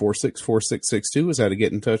 803-446-4662 is how to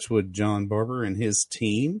get in touch with John Barber and his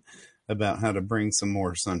team about how to bring some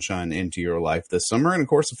more sunshine into your life this summer. And, of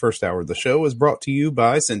course, the first hour of the show is brought to you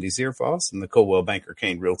by Cindy Searfoss and the Coldwell Banker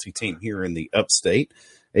Kane Realty team here in the upstate.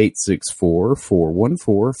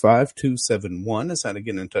 864-414-5271 is how to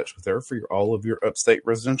get in touch with her for all of your upstate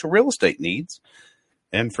residential real estate needs.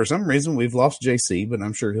 And for some reason, we've lost JC, but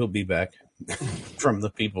I'm sure he'll be back from the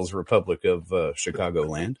People's Republic of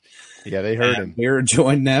Chicagoland. Yeah, they heard him. We're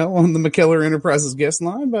joined now on the McKellar Enterprises guest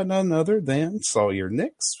line by none other than Sawyer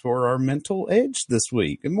Nix for our Mental Edge this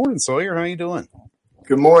week. Good morning, Sawyer. How you doing?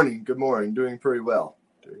 Good morning. Good morning. Doing pretty well.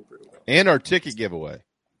 And our ticket giveaway.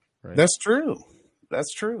 Right? That's true.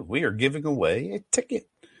 That's true. We are giving away a ticket.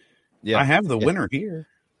 Yeah, I have the winner here.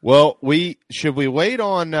 Well, should we wait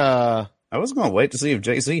on I was going to wait to see if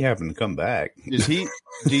JC happened to come back. Do you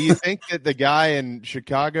think that the guy in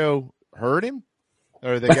Chicago heard him?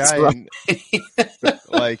 Or the guy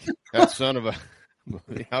like that son of a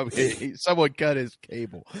someone cut his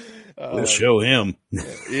cable. We'll show him.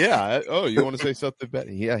 Yeah. Oh, you want to say something better?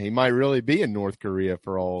 Yeah, he might really be in North Korea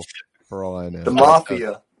for all I know. The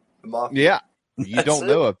mafia. Yeah. You don't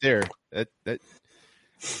know up there. That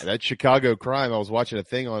Chicago crime, I was watching a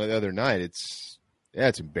thing on it the other night. It's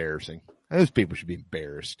embarrassing. Those people should be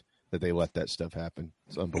embarrassed that they let that stuff happen.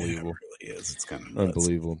 It's unbelievable. It really is. It's kind of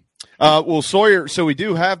unbelievable. Well, Sawyer, so we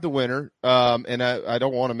do have the winner, and I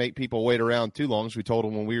don't want to make people wait around too long. So we told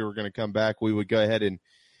them when we were going to come back, we would go ahead and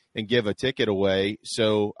give a ticket away.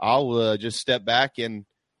 So I'll just step back and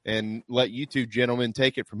let you two gentlemen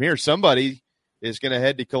take it from here. Somebody is going to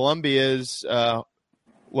head to Columbia's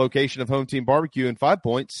location of Home Team Barbecue in 5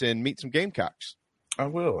 Points and meet some Gamecocks. I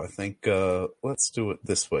will. I think let's do it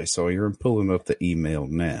this way. So you're pulling up the email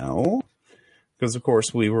now because, of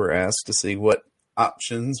course, we were asked to see what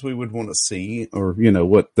options we would want to see or,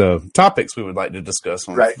 what the topics we would like to discuss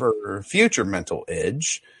on for future Mental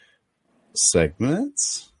Edge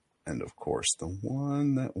segments. And, of course, the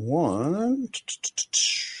one that won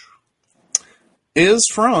is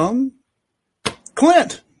from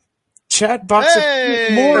Clint. Chatbox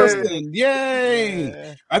of Morrison.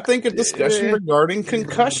 Yay! I think a discussion regarding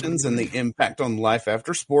concussions and the impact on life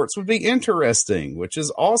after sports would be interesting, which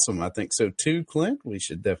is awesome. I think so too, Clint. We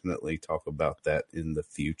should definitely talk about that in the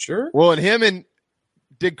future. Well,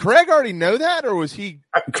 did Craig already know that, or was he?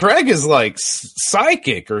 Craig is like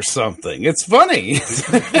psychic or something. It's funny.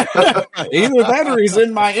 Either that or he's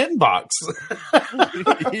in my inbox.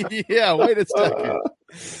 Yeah, wait a second.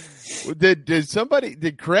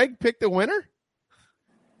 Did Craig pick the winner?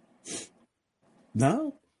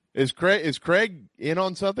 No. Is Craig in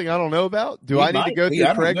on something I don't know about? Do I need to go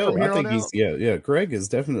through Craig from here on out? Yeah. Craig has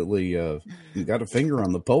definitely got a finger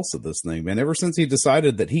on the pulse of this thing, man. Ever since he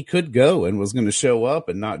decided that he could go and was going to show up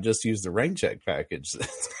and not just use the rain check package.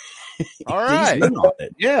 All right. He's in on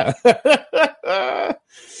it. Yeah. There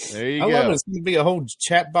you go. Love it. It's going to be a whole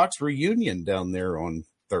chat box reunion down there on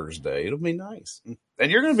Thursday. It'll be nice. And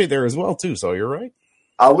you're going to be there as well, too, so you're right.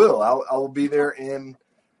 I will. I will be there in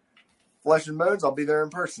flesh and bones. I'll be there in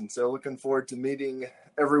person. So looking forward to meeting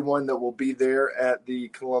everyone that will be there at the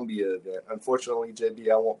Columbia event. Unfortunately, JB,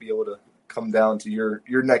 I won't be able to come down to your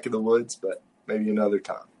neck of the woods, but maybe another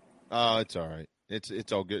time. Oh, it's all right.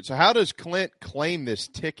 It's all good. So how does Clint claim this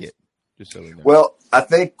ticket? Just so we know. Well, I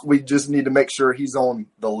think we just need to make sure he's on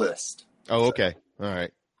the list. Oh, okay. All right.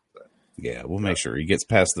 Yeah, we'll make sure he gets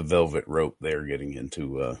past the velvet rope there getting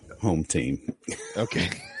into Home Team. Okay.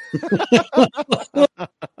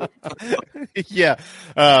 Yeah.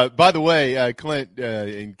 By the way, Clint,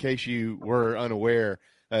 in case you were unaware,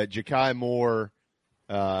 Ja'Kai Moore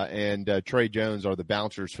and Trey Jones are the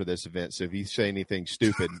bouncers for this event. So if you say anything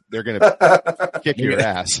stupid, they're going to kick your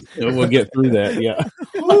ass. We'll get through that. Yeah.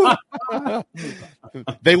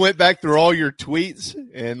 They went back through all your tweets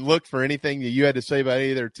and looked for anything that you had to say about any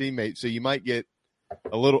of their teammates. So you might get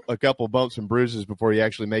a couple bumps and bruises before you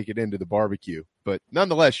actually make it into the barbecue. But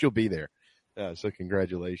nonetheless, you'll be there. So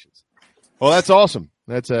congratulations. Well, that's awesome.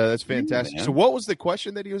 That's fantastic. So what was the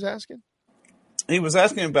question that he was asking? He was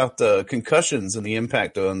asking about the concussions and the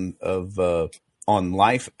impact on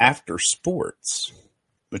life after sports,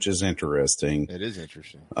 which is interesting. It is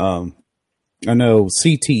interesting. I know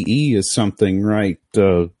CTE is something, right,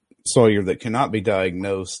 Sawyer, that cannot be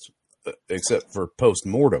diagnosed except for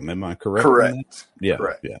post-mortem. Am I correct? Correct. Yeah.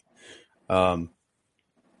 Correct. Yeah.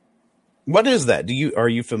 What is that? Are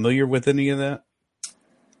you familiar with any of that?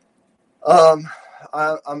 I'm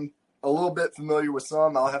a little bit familiar with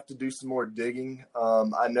some. I'll have to do some more digging.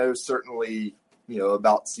 I know certainly,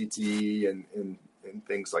 about CTE and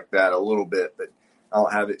things like that a little bit, but I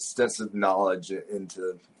don't have extensive knowledge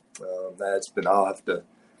into that. I'll have to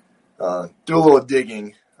do a little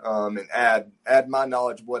digging and add my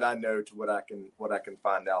knowledge, what I know, to what I can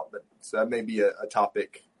find out. But so that may be a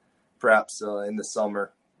topic, perhaps in the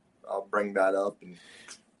summer. I'll bring that up and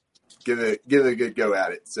give it a good go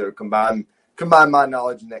at it. So combine my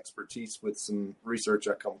knowledge and expertise with some research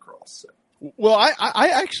I come across. So. Well,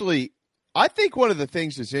 I think one of the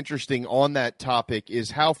things that's interesting on that topic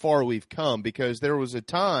is how far we've come, because there was a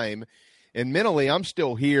time, and mentally I'm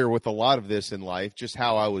still here with a lot of this in life, just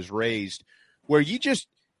how I was raised, where you just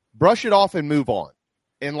brush it off and move on.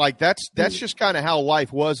 And like that's just kind of how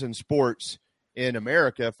life was in sports in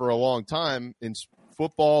America for a long time, in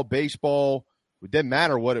football, baseball. It didn't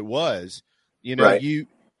matter what it was. Right.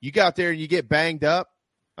 You got there and you get banged up.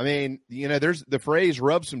 I mean, there's the phrase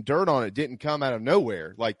 "rub some dirt on it" didn't come out of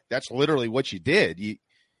nowhere. Like, that's literally what you did. You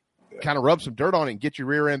kind of rub some dirt on it and get your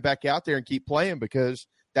rear end back out there and keep playing, because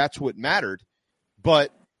that's what mattered.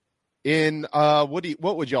 But in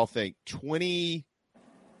what would y'all think? The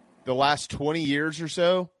last 20 years or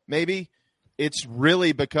so, maybe, it's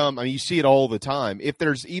really become, I mean, you see it all the time. If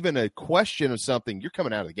there's even a question of something, you're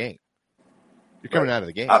coming out of the game. You're coming out of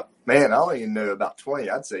the game. Man, I don't even know about 20.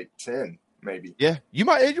 I'd say 10. Maybe. Yeah,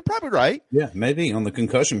 you're probably right. Yeah, maybe on the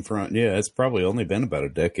concussion front. Yeah, it's probably only been about a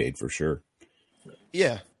decade for sure.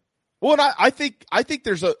 Yeah. Well, and I think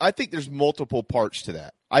there's multiple parts to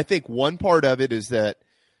that. I think one part of it is that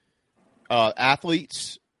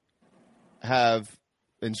athletes have,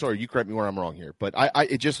 and sorry, you correct me where I'm wrong here, but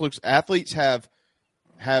it just looks, athletes have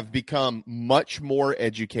become much more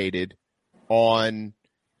educated on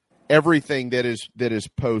everything that is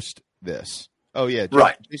post this. Oh, yeah.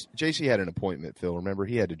 Right. JC had an appointment, Phil. Remember,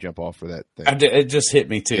 he had to jump off for that thing. It just hit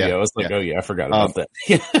me, too. Yeah, I was like, I forgot about that.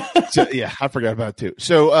 I forgot about it, too.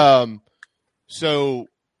 So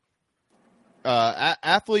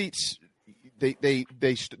athletes,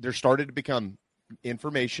 they're started to become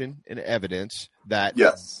information and evidence that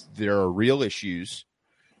there are real issues.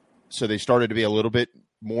 So they started to be a little bit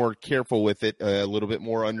more careful with it, a little bit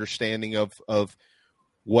more understanding of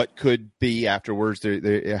what could be afterwards,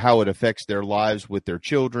 how it affects their lives with their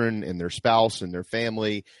children and their spouse and their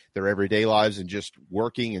family, their everyday lives, and just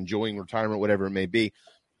working, enjoying retirement, whatever it may be.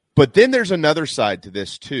 But then there's another side to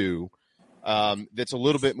this too, that's a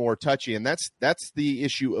little bit more touchy, and that's the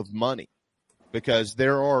issue of money, because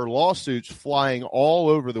there are lawsuits flying all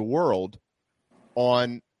over the world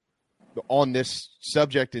on this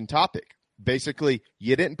subject and topic. Basically,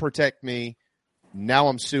 you didn't protect me, now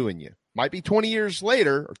I'm suing you. Might be 20 years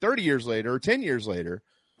later or 30 years later or 10 years later,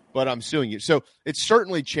 but I'm suing you. So it's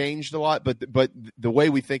certainly changed a lot, but the way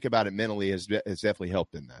we think about it mentally has definitely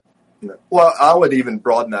helped in that. Well, I would even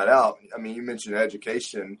broaden that out. I mean, you mentioned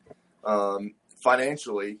education.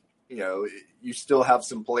 Financially, you still have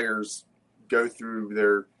some players go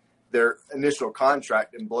through their initial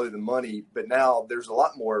contract and blow the money, but now there's a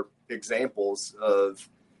lot more examples of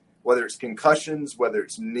whether it's concussions, whether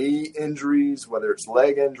it's knee injuries, whether it's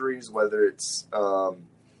leg injuries, whether it's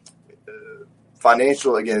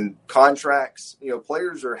financial, again, contracts.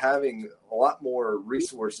 Players are having a lot more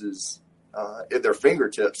resources at their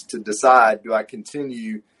fingertips to decide, do I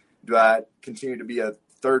continue to be a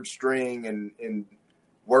third string and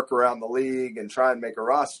work around the league and try and make a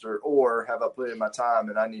roster, or have I put in my time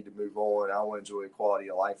and I need to move on, I want to enjoy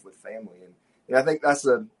quality of life with family. And I think that's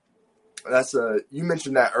you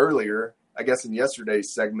mentioned that earlier, I guess, in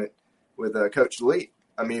yesterday's segment with Coach Lee.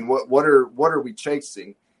 I mean, what are we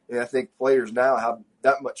chasing? And I think players now have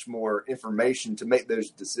that much more information to make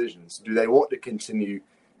those decisions. Do they want to continue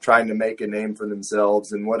trying to make a name for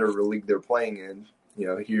themselves in whatever league they're playing in?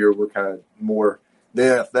 Here we're kind of more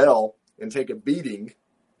the NFL and take a beating,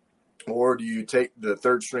 or do you take the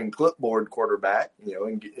third string clipboard quarterback,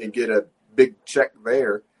 and get a big check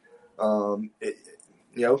there? A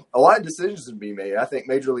lot of decisions to be made. I think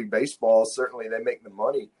Major League Baseball, certainly they make the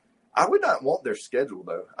money. I would not want their schedule,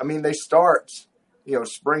 though. I mean, they start,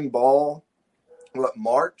 spring ball,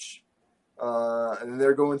 March, and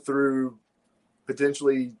they're going through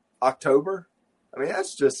potentially October. I mean,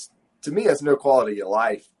 that's just, to me, that's no quality of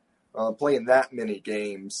life, playing that many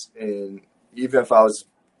games. And even if I was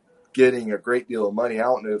getting a great deal of money, I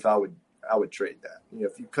don't know if I would trade that.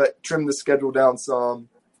 If you trim the schedule down some,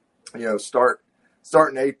 start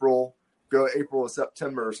in April, go April to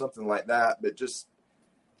September or something like that. But just,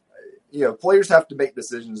 players have to make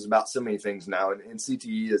decisions about so many things now, and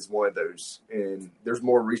CTE is one of those. And there's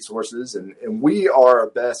more resources, and we are our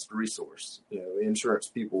best resource. Insurance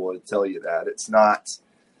people will tell you that. It's not,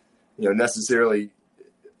 necessarily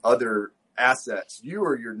other assets. You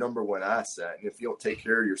are your number one asset, and if you don't take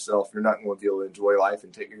care of yourself, you're not going to be able to enjoy life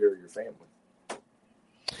and take care of your family.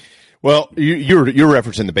 Well, you're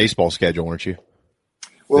referencing the baseball schedule, weren't you?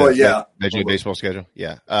 Well, yeah, Major League Baseball schedule.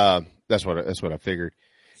 Yeah, that's what I figured.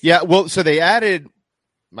 Yeah, well, so they added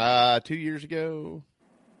 2 years ago,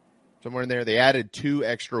 somewhere in there, they added 2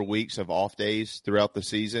 extra weeks of off days throughout the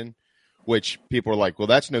season, which people are like, well,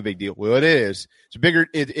 that's no big deal. Well, it is. It's bigger.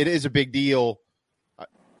 It is a big deal.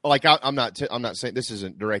 Like I'm not saying this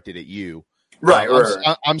isn't directed at you. Right.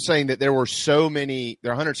 I'm saying that there were so many.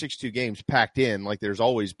 There are 162 games packed in, like there's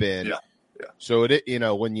always been. Yeah. So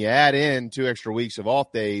when you add in 2 extra weeks of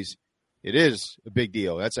off days, it is a big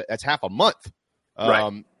deal. That's half a month.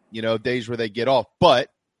 Right. Days where they get off, but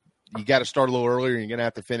you got to start a little earlier. And you're going to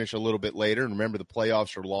have to finish a little bit later. And remember, the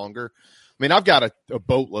playoffs are longer. I mean, I've got a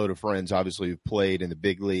boatload of friends, obviously, who've played in the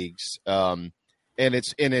big leagues. And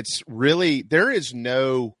it's really, there's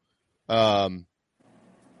no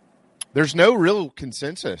real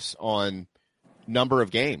consensus on number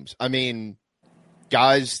of games. I mean,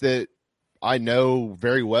 guys that I know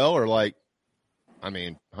very well are like,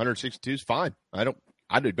 162 is fine. It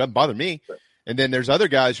doesn't bother me. And then there's other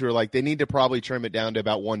guys who are like, they need to probably trim it down to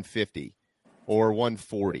about 150 or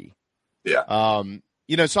 140. Yeah.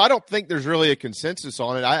 So I don't think there's really a consensus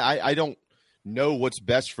on it. I don't know what's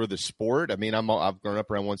best for the sport. I mean, I've grown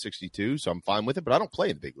up around 162, so I'm fine with it, but I don't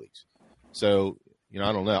play in the big leagues. So,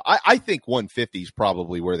 I don't know. I think 150 is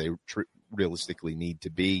probably where they realistically need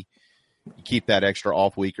to be. You keep that extra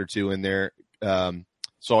off week or two in there,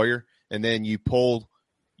 Sawyer, and then you pull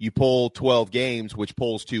 12 games, which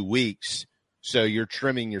pulls 2 weeks. So you're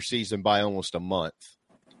trimming your season by almost a month.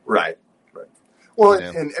 Right. Well,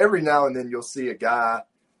 and every now and then you'll see a guy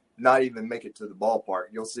not even make it to the ballpark.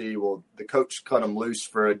 You'll see, the coach cut them loose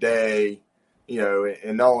for a day,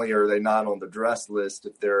 and not only are they not on the dress list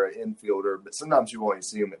if they're an infielder, but sometimes you won't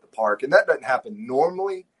see them at the park. And that doesn't happen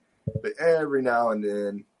normally, but every now and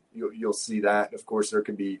then you'll see that. And of course, there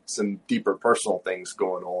could be some deeper personal things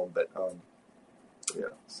going on, but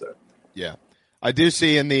Yeah. I do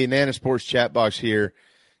see in the Nana Sports chat box here,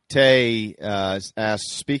 Tay asked,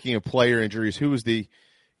 speaking of player injuries, who was the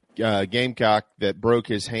Gamecock that broke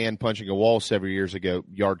his hand punching a wall several years ago?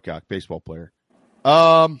 Yardcock, baseball player.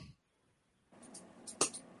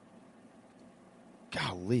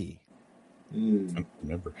 Golly. I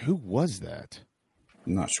remember. Who was that?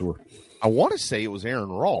 I'm not sure. I want to say it was Aaron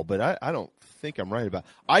Rawl, but I don't think I'm right about it.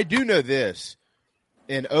 I do know this.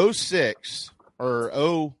 In 06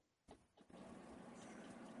 or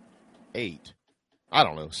 08, I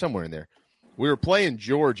don't know, somewhere in there, we were playing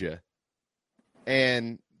Georgia,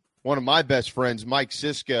 and one of my best friends, Mike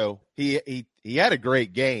Cisco, he had a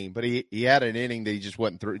great game, but he had an inning that he just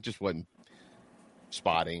wasn't through, just wasn't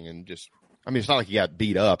spotting, and it's not like he got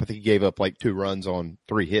beat up. I think he gave up like 2 runs on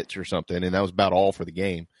 3 hits or something, and that was about all for the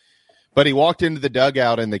game. But he walked into the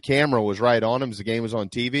dugout, and the camera was right on him as the game was on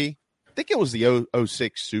TV. I think it was the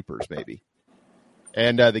 06 Supers, maybe.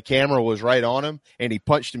 And the camera was right on him, and he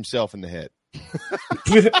punched himself in the head.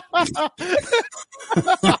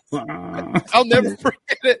 I'll never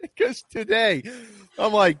forget it, because today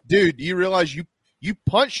I'm like, dude, do you realize you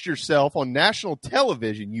punched yourself on national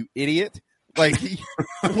television, you idiot? Like,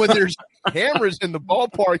 when there's cameras in the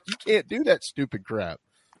ballpark, you can't do that stupid crap.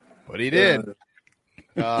 But he did.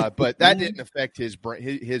 But that didn't affect his brain.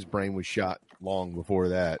 His brain was shot long before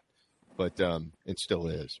that. But it still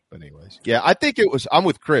is. But anyways, yeah, I think it was. I'm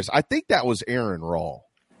with Chris. I think that was Aaron Rawl,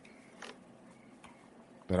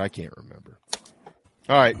 but I can't remember.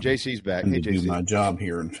 All right, JC's back. Hey, JC. Do my job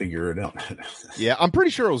here and figure it out. Yeah, I'm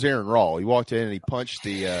pretty sure it was Aaron Rawl. He walked in and he punched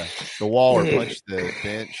the wall or punched the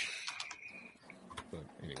bench. But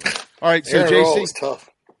anyway. All right, so Aaron JC Rawl was tough.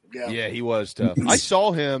 Yeah, he was tough. I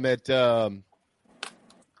saw him at.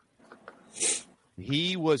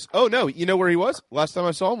 He was. Oh no! You know where he was? Last time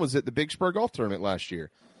I saw him was at the Big Spur Golf Tournament last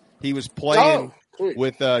year. He was playing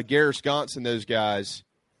with Garrett Sconce and those guys,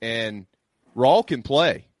 and Rawl can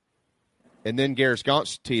play. And then Garrett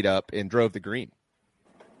Sconce teed up and drove the green.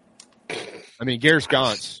 I mean, Garrett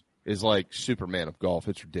Sconce is like Superman of golf.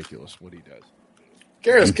 It's ridiculous what he does.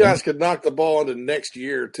 Garrett Sconce could knock the ball into next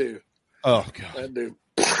year too. Oh God, that dude.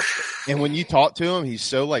 And when you talk to him, he's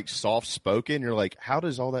so like soft spoken. You're like, how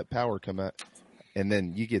does all that power come out? And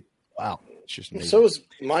then you get, wow, it's just amazing. So is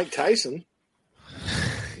Mike Tyson.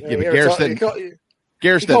 Yeah, but Garrett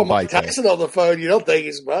Garrett doesn't bite that. Tyson on the phone, you don't think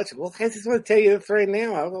as much. Well, I just want to tell you this right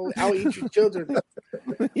now. I'll eat your children.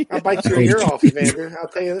 I'll bite your ear off, Evander. I'll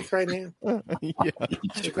tell you this right now. Yeah.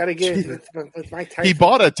 You got to get it with my Tyson. He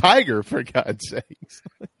bought a tiger, for God's sakes.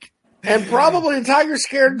 And probably the tiger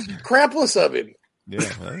scared crapless of him. Yeah.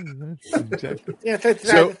 Exactly. Yeah,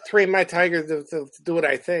 I train my tiger to do what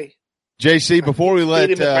I say. JC, before we let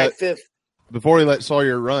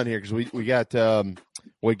Sawyer run here, because we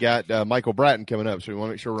got Michael Bratton coming up, so we want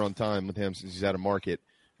to make sure we're on time with him since he's out of market.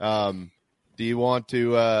 Do you want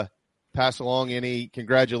to pass along any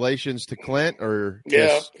congratulations to Clint? Or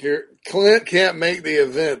Clint can't make the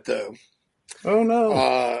event though. Oh no!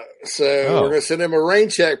 We're going to send him a rain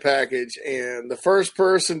check package, and the first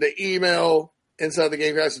person to email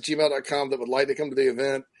InsideTheGameCocks@gmail.com that would like to come to the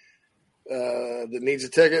event that needs a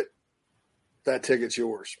ticket, that ticket's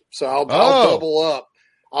yours. So I'll double up.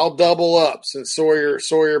 I'll double up since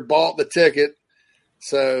Sawyer bought the ticket,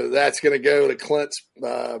 so that's going to go to Clint's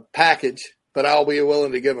package. But I'll be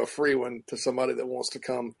willing to give a free one to somebody that wants to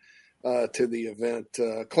come to the event.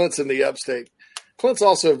 Clint's in the upstate. Clint's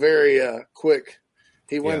also very quick.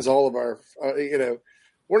 He wins all of our.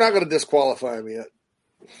 We're not going to disqualify him yet.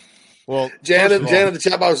 Well, Janet, the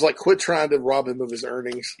chat box was like, quit trying to rob him of his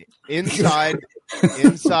earnings. Inside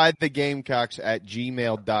the Gamecocks at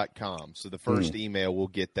gmail.com. So the first email will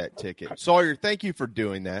get that ticket. Sawyer, thank you for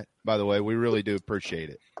doing that, by the way. We really do appreciate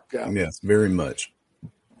it. Yeah. Yes, very much.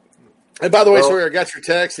 And by the way, Sawyer, I got your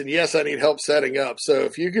text, and yes, I need help setting up. So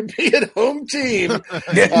if you could be at home team,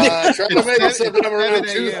 try to make it something around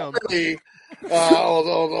 2:30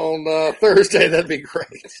 on Thursday, that'd be great.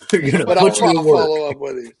 But I'll try to follow up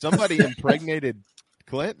with you. Somebody impregnated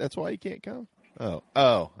Clint. That's why he can't come. Oh!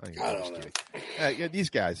 I don't know.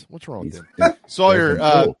 These guys, what's wrong with them?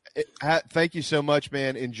 Sawyer, thank you so much,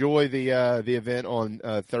 man. Enjoy the event on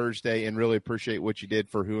Thursday, and really appreciate what you did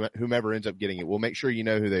for whomever ends up getting it. We'll make sure you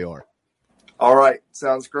know who they are. All right,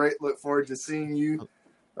 sounds great. Look forward to seeing you.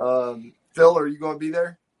 Phil, are you going to be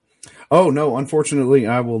there? Oh, no, unfortunately,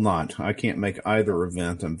 I will not. I can't make either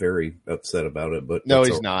event. I'm very upset about it. But no,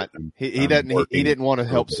 he's not. He didn't want to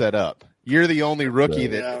help set up. You're the only rookie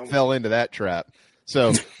that fell into that trap.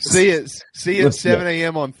 So see you at 7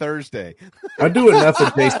 a.m. on Thursday. I do enough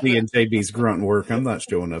of JC and JB's grunt work. I'm not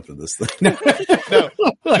showing up to this thing.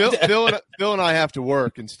 No, Phil and I have to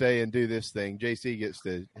work and stay and do this thing. JC gets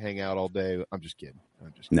to hang out all day. I'm just kidding.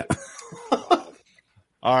 No.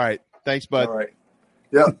 All right. Thanks, bud. All right.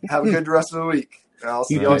 Yep. Have a good rest of the week. I'll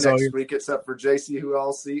see y'all next week, except for JC, who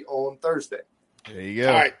I'll see on Thursday. There you go.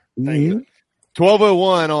 All right. Thank you.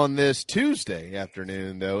 12:01 on this Tuesday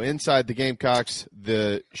afternoon, though. Inside the Gamecocks,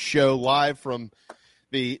 the show live from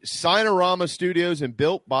the Sinorama Studios and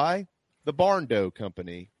built by the Barn Dough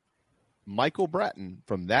Company. Michael Bratton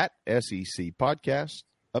from That SEC Podcast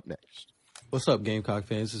up next. What's up, Gamecock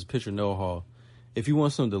fans? This is pitcher Noah Hall. If you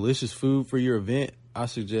want some delicious food for your event, I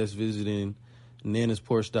suggest visiting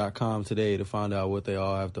nanasporch.com today to find out what they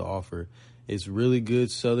all have to offer. It's really good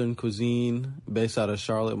Southern cuisine based out of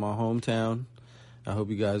Charlotte, my hometown. I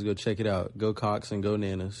hope you guys go check it out. Go Cox and go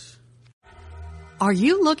Nanas. Are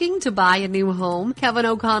you looking to buy a new home? Kevin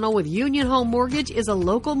O'Connell with Union Home Mortgage is a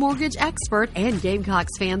local mortgage expert and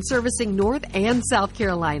Gamecocks fan servicing North and South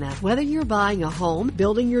Carolina. Whether you're buying a home,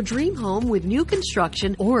 building your dream home with new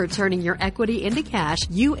construction, or turning your equity into cash,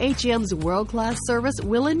 UHM's world-class service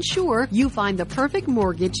will ensure you find the perfect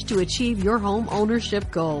mortgage to achieve your home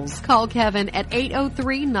ownership goals. Call Kevin at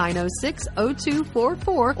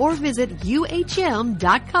 803-906-0244 or visit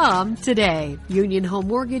UHM.com today. Union Home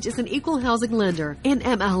Mortgage is an equal housing lender.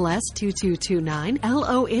 NMLS 2229,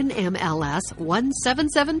 LONMLS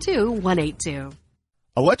 1772182.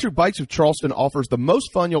 Electric Bikes of Charleston offers the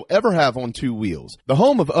most fun you'll ever have on two wheels. The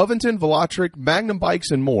home of Oventon, Velotric, Magnum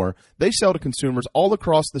Bikes, and more, they sell to consumers all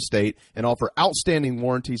across the state and offer outstanding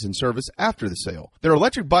warranties and service after the sale. Their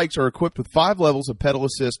electric bikes are equipped with 5 levels of pedal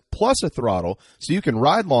assist plus a throttle, so you can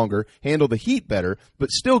ride longer, handle the heat better,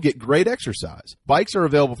 but still get great exercise. Bikes are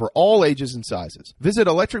available for all ages and sizes. Visit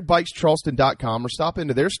electricbikescharleston.com or stop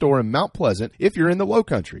into their store in Mount Pleasant if you're in the Low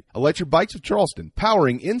Country. Electric Bikes of Charleston,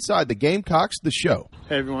 powering Inside the Gamecocks, the show.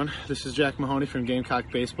 Hey everyone, this is Jack Mahoney from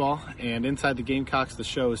Gamecock Baseball, and Inside the Gamecocks, the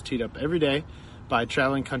show is teed up every day by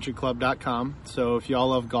TravelingCountryClub.com. So if y'all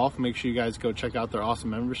love golf, make sure you guys go check out their awesome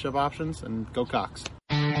membership options, and go Cox.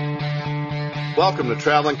 Welcome to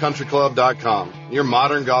TravelingCountryClub.com, your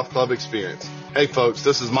modern golf club experience. Hey folks,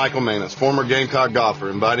 this is Michael Manus, former Gamecock golfer,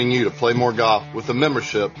 inviting you to play more golf with a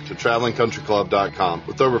membership to TravelingCountryClub.com.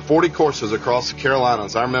 With over 40 courses across the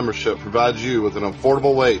Carolinas, our membership provides you with an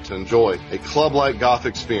affordable way to enjoy a club-like golf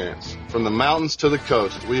experience. From the mountains to the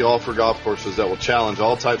coast, we offer golf courses that will challenge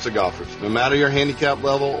all types of golfers, no matter your handicap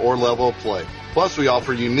level or level of play. Plus, we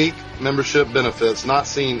offer unique membership benefits not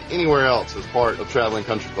seen anywhere else as part of Traveling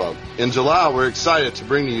Country Club. In July, we're excited to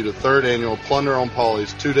bring to you the 3rd annual Plunder on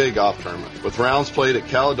Pawleys 2-day golf tournament, with rounds played at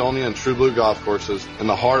Caledonia and True Blue golf courses in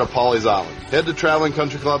the heart of Pawleys Island. Head to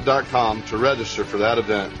TravelingCountryClub.com to register for that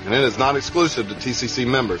event, and it is not exclusive to TCC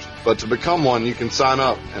members, but to become one, you can sign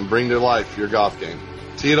up and bring to life your golf game.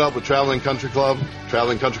 Tee it up with Traveling Country Club,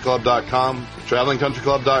 TravelingCountryClub.com,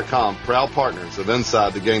 TravelingCountryClub.com, proud partners of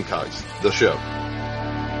Inside the Gamecocks, the show.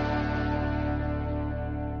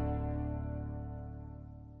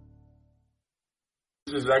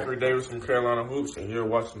 This is Zachary Davis from Carolina Hoops, and you're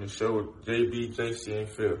watching the show with JB, JC, and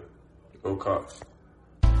Phil. Go Cox.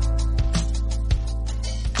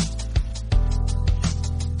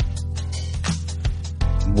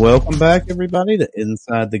 Welcome back, everybody, to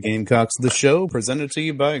Inside the Gamecocks, the show, presented to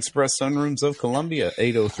you by Express Sunrooms of Columbia.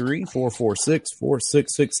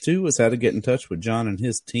 803-446-4662 is how to get in touch with John and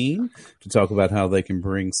his team to talk about how they can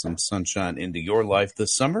bring some sunshine into your life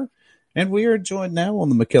this summer. And we are joined now on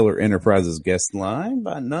the McKellar Enterprises guest line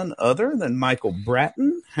by none other than Michael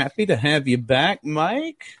Bratton. Happy to have you back,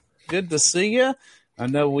 Mike. Good to see you. I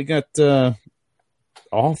know we got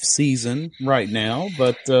off season right now,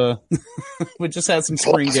 but we just had some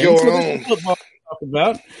spring games. Football to talk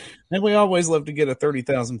about, and we always love to get a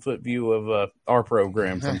 30,000-foot view of our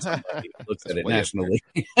program from somebody who looks at it nationally.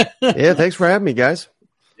 Yeah, thanks for having me, guys.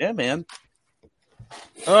 Yeah, man.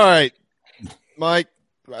 All right, Mike.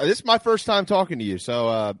 This is my first time talking to you,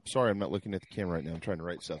 so sorry I'm not looking at the camera right now. I'm trying to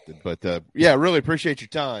write something. But, yeah, really appreciate your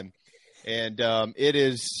time. And it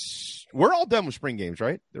is – we're all done with spring games,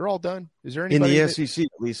 right? They're all done? Is there anybody – in the SEC,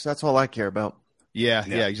 at least. That's all I care about. Yeah,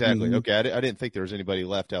 exactly. Mm-hmm. Okay, I didn't think there was anybody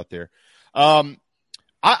left out there. I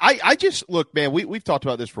just – look, man, we've talked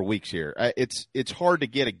about this for weeks here. It's hard to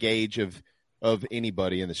get a gauge of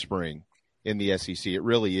anybody in the spring in the SEC. It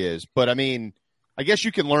really is. But, I mean – I guess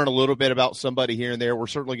you can learn a little bit about somebody here and there. We're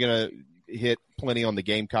certainly going to hit plenty on the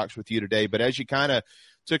Gamecocks with you today. But as you kind of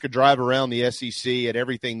took a drive around the SEC and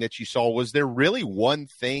everything that you saw, was there really one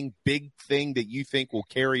big thing that you think will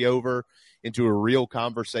carry over into a real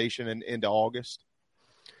conversation into August?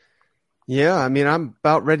 Yeah, I mean, I'm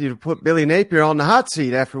about ready to put Billy Napier on the hot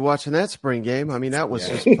seat after watching that spring game. I mean, that was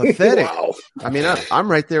just pathetic. Wow. I mean,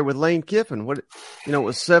 I'm right there with Lane Kiffin. It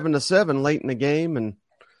was 7-7 late in the game, and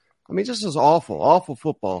I mean, just was awful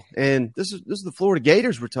football. And this is the Florida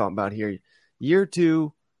Gators we're talking about here. Year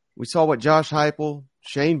 2, we saw what Josh Heupel,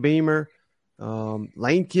 Shane Beamer,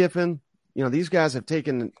 Lane Kiffin, these guys have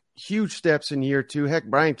taken huge steps in year 2. Heck,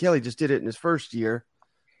 Brian Kelly just did it in his first year.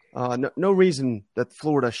 No reason that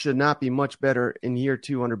Florida should not be much better in year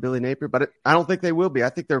 2 under Billy Napier, but I don't think they will be. I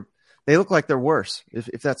think they look like they're worse,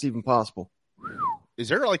 if that's even possible. Is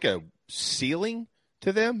there like a ceiling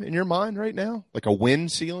to them in your mind right now? Like a win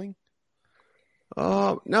ceiling?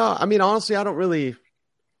 No, I mean, honestly, I'm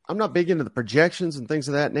not big into the projections and things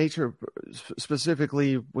of that nature,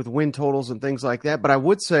 specifically with win totals and things like that. But I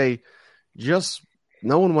would say, just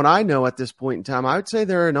knowing what I know at this point in time, I would say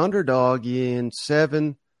they're an underdog in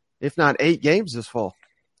 7, if not 8 games this fall.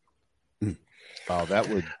 Oh, that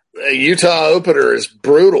would. The Utah opener is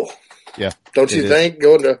brutal. Yeah. Don't you think?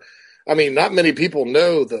 Not many people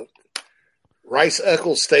know the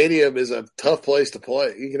Rice-Eccles Stadium is a tough place to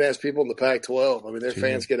play. You can ask people in the Pac-12. I mean, their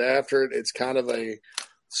fans get after it. It's kind of a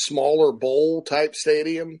smaller bowl-type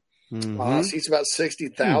stadium. Mm-hmm. Seats about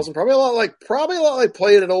 60,000. Probably a lot like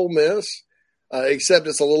playing at Ole Miss, except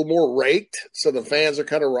it's a little more raked, so the fans are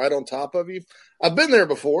kind of right on top of you. I've been there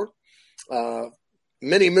before.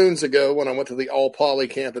 Many moons ago when I went to the all-poly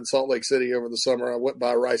camp in Salt Lake City over the summer, I went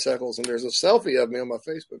by Rice-Eccles, and there's a selfie of me on my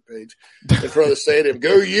Facebook page in front of the stadium.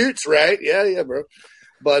 Go Utes, right? Yeah, bro.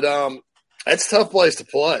 But that's a tough place to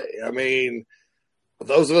play. I mean,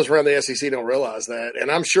 those of us around the SEC don't realize that. And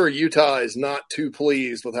I'm sure Utah is not too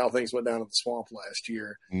pleased with how things went down at the Swamp last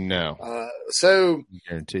year. No. I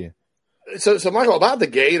guarantee you. So, Michael, about the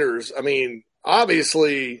Gators, I mean,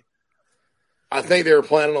 obviously – I think they were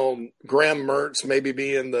planning on Graham Mertz maybe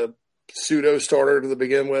being the pseudo starter to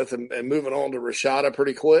begin with and moving on to Rashada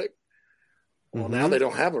pretty quick. Well, now they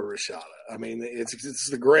don't have a Rashada. I mean, it's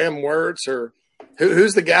the Graham Mertz or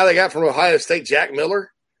who's the guy they got from Ohio State, Jack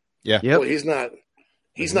Miller? Yeah. Well, he's not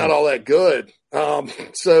all that good.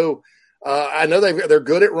 So I know they're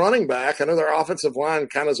good at running back. I know their offensive line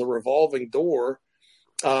kind of is a revolving door.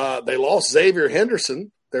 They lost Xavier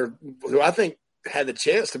Henderson, who I think had the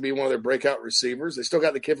chance to be one of their breakout receivers. They still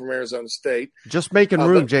got the kid from Arizona State. Just making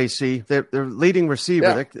room, JC. They're leading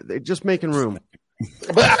receiver. Yeah. They're just making room.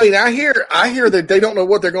 But I mean, I hear that they don't know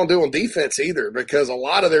what they're going to do on defense either, because a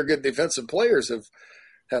lot of their good defensive players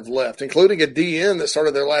have left, including a DN that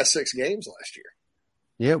started their last 6 games last year.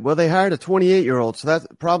 Yeah, well, they hired a 28-year-old, so that's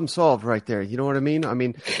problem solved right there. You know what I mean? I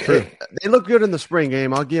mean, they look good in the spring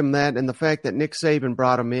game. I'll give them that, and the fact that Nick Saban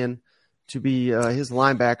brought him in to be his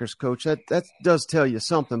linebackers coach, that does tell you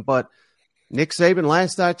something. But Nick Saban,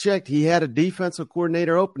 last I checked, he had a defensive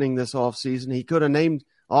coordinator opening this offseason. He could have named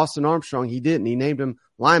Austin Armstrong. He didn't. He named him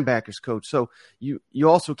linebackers coach. So you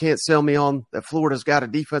also can't sell me on that Florida's got a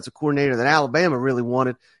defensive coordinator that Alabama really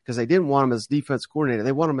wanted, because they didn't want him as defensive coordinator.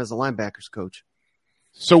 They want him as a linebackers coach.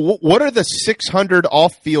 So what are the 600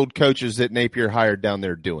 off-field coaches that Napier hired down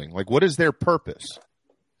there doing? Like, what is their purpose?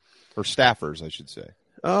 Or staffers, I should say.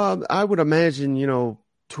 I would imagine,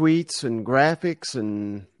 tweets and graphics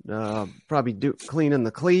and probably cleaning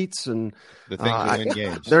the cleats and the things that win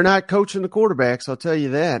games. They're not coaching the quarterbacks, I'll tell you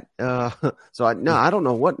that. I don't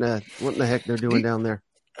know what in the heck they're doing down there.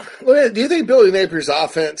 Well, do you think Billy Napier's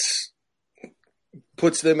offense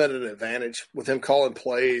puts them at an advantage with him calling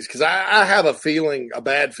plays? Because I have a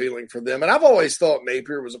bad feeling for them, and I've always thought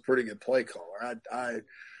Napier was a pretty good play caller.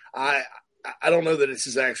 I don't know that it's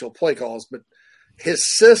his actual play calls, but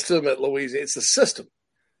his system at Louisiana, it's the system.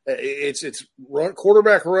 It's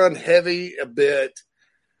quarterback run heavy a bit.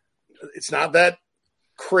 It's not that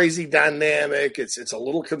crazy dynamic. It's a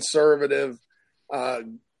little conservative.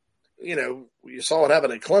 You saw what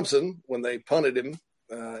happened at Clemson when they punted him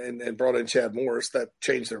and brought in Chad Morris. That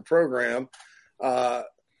changed their program. I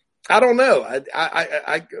don't know.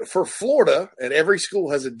 I for Florida, and every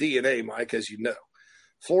school has a DNA, Mike, as you know.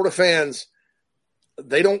 Florida fans,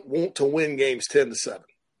 they don't want to win games 10-7.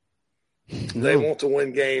 They want to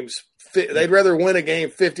win games. They'd rather win a game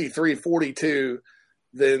 53-42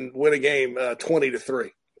 than win a game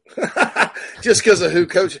 20-3. Just because of who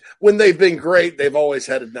coaches. When they've been great, they've always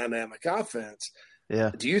had a dynamic offense.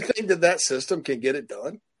 Yeah. Do you think that system can get it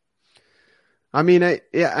done? I mean,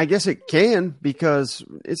 I guess it can, because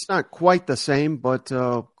it's not quite the same, but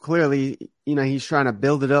clearly, he's trying to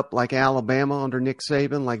build it up like Alabama under Nick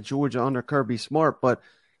Saban, like Georgia under Kirby Smart. But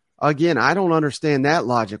again, I don't understand that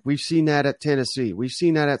logic. We've seen that at Tennessee. We've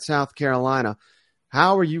seen that at South Carolina.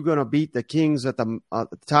 How are you going to beat the Kings at the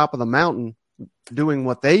top of the mountain doing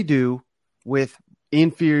what they do with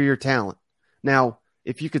inferior talent? Now,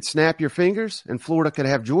 if you could snap your fingers and Florida could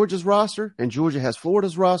have Georgia's roster and Georgia has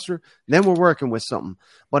Florida's roster, then we're working with something.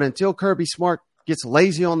 But until Kirby Smart gets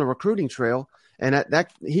lazy on the recruiting trail, and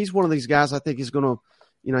that he's one of these guys I think is going to,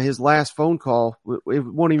 his last phone call, it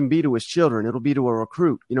won't even be to his children. It'll be to a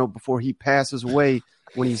recruit, before he passes away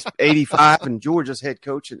when he's 85 and Georgia's head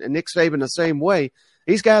coach. And Nick Saban the same way.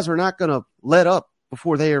 These guys are not going to let up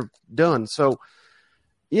before they are done. So,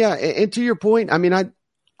 yeah, and to your point, I mean,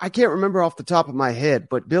 I can't remember off the top of my head,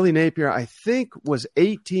 but Billy Napier, I think, was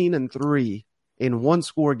 18-3 in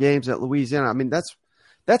one-score games at Louisiana. I mean,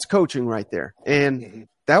 that's coaching right there. And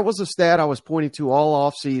that was a stat I was pointing to all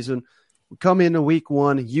offseason. We come into week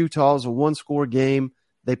 1, Utah's a one-score game.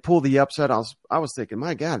 They pull the upset. I was thinking,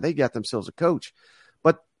 my God, they got themselves a coach.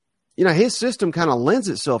 But, his system kind of lends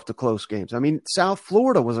itself to close games. I mean, South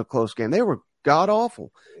Florida was a close game. They were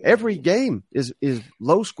god-awful. Every game is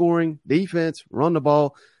low-scoring, defense, run the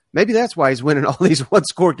ball. Maybe that's why he's winning all these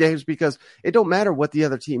one-score games, because it don't matter what the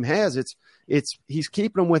other team has. He's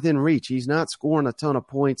keeping them within reach. He's not scoring a ton of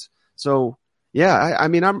points. So, yeah, I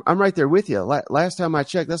mean, I'm right there with you. Last time I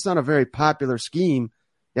checked, that's not a very popular scheme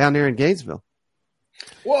down there in Gainesville.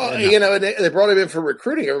 Well, they brought him in for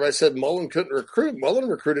recruiting. Everybody said Mullen couldn't recruit. Mullen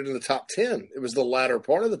recruited in the top 10. It was the latter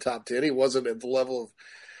part of the top 10. He wasn't at the level of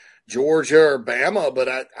Georgia or Bama, but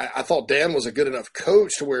I thought Dan was a good enough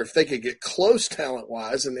coach to where if they could get close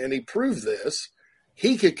talent-wise, and he proved this,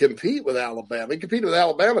 he could compete with Alabama. He competed with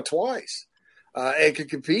Alabama twice and could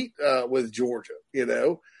compete with Georgia,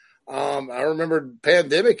 I remember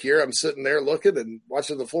pandemic year, I'm sitting there looking and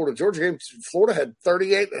watching the Florida-Georgia game. Florida had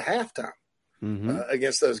 38 at halftime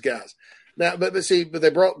against those guys. Now, but they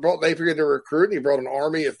brought Napier in to recruit, and he brought an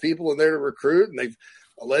army of people in there to recruit, and they've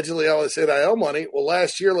allegedly all this NIL money. Well,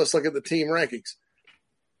 last year, let's look at the team rankings.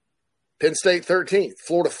 Penn State 13th,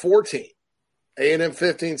 Florida 14th, A&M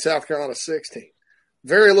 15th, South Carolina 16th.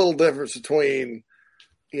 Very little difference between,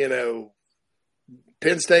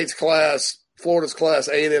 Penn State's class, Florida's class,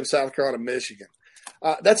 A&M, South Carolina, Michigan.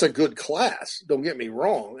 That's a good class. Don't get me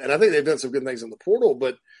wrong. And I think they've done some good things in the portal,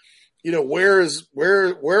 but where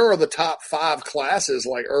are the top 5 classes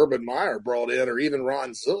like Urban Meyer brought in, or even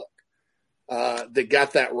Ron Zook, that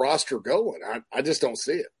got that roster going? I just don't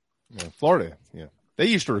see it. Yeah, Florida, yeah, they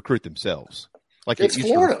used to recruit themselves. Like it's it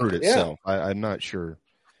used Florida, to recruit itself. Yeah. I'm not sure.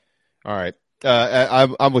 All right,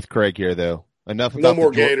 I'm with Craig here though. Enough about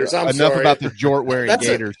more Gators. Enough sorry. about the jort wearing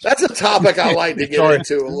Gators. That's a topic I like to get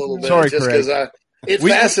into a little bit, just because it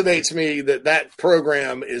fascinates me that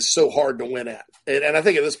program is so hard to win at, and I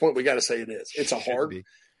think at this point we got to say it is. It's a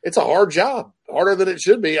hard job, harder than it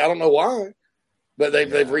should be. I don't know why, but they've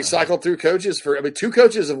recycled through coaches 2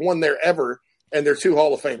 coaches have won there ever, and they're 2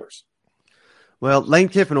 Hall of Famers. Well, Lane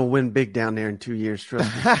Kiffin will win big down there in 2 years.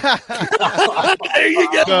 Trust me. There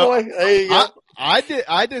you go, boy. There you go.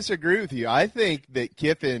 I disagree with you. I think that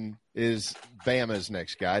Kiffin is Bama's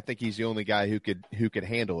next guy. I think he's the only guy who could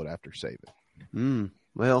handle it after Saban.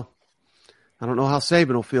 Well, I don't know how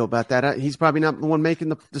Saban will feel about that. He's probably not the one making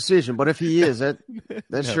the decision, but if he is, that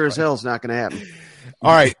sure as hell is not going to happen.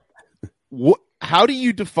 All right. How do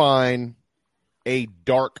you define a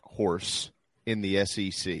dark horse in the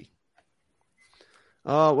SEC?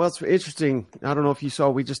 Well, it's interesting. I don't know if you saw,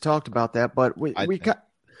 we just talked about that, but we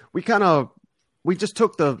just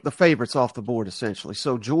took the favorites off the board essentially.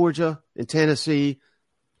 So Georgia and Tennessee,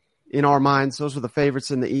 in our minds, those are the favorites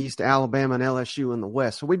in the East, Alabama and LSU in the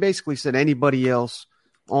West. So we basically said anybody else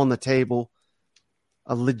on the table,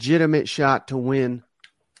 a legitimate shot to win,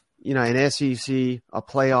 an SEC, a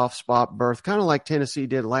playoff spot berth, kind of like Tennessee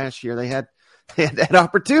did last year. They had that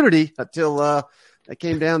opportunity until they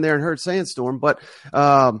came down there and heard Sandstorm. But,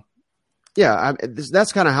 that's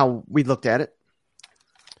kind of how we looked at it.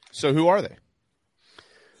 So who are they?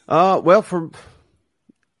 Well,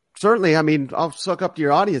 certainly, I'll suck up to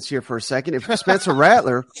your audience here for a second. If Spencer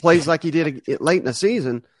Rattler plays like he did late in the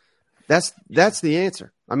season, that's the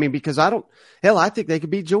answer. Because I think they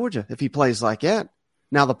could beat Georgia if he plays like that.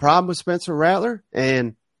 Now, the problem with Spencer Rattler,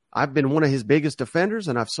 and I've been one of his biggest defenders,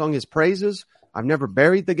 and I've sung his praises. I've never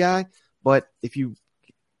buried the guy. But if you're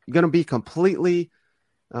going to be completely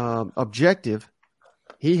objective,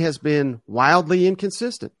 he has been wildly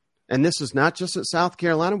inconsistent. And this is not just at South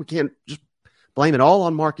Carolina. We can't just blame it all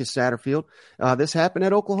on Marcus Satterfield. This happened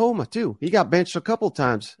at Oklahoma, too. He got benched a couple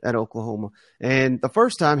times at Oklahoma. And the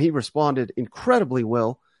first time he responded incredibly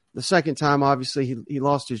well. The second time, obviously, he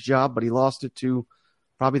lost his job, but he lost it to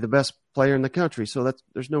probably the best player in the country. So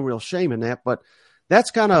there's no real shame in that. But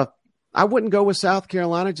that's kind of – I wouldn't go with South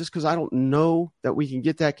Carolina just because I don't know that we can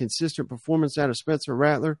get that consistent performance out of Spencer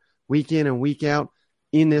Rattler week in and week out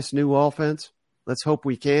in this new offense. Let's hope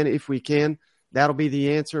we can. If we can, that'll be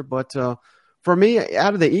the answer. But for me,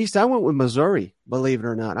 out of the East, I went with Missouri, believe it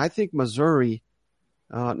or not. I think Missouri,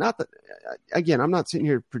 I'm not sitting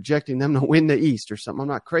here projecting them to win the East or something. I'm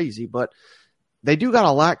not crazy, but they do got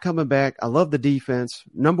a lot coming back. I love the defense.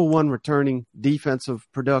 Number 1 returning defensive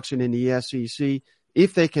production in the SEC.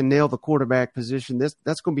 If they can nail the quarterback position,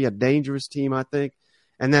 that's going to be a dangerous team, I think.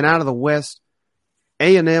 And then out of the West,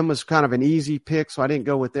 A&M was kind of an easy pick, so I didn't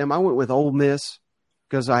go with them. I went with Ole Miss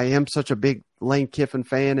because I am such a big Lane Kiffin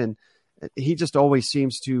fan, and he just always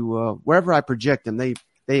seems to, wherever I project him, they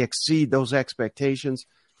exceed those expectations.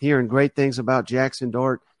 Hearing great things about Jackson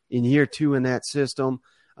Dart in year 2 in that system.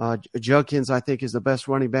 Judkins, I think, is the best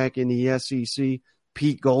running back in the SEC.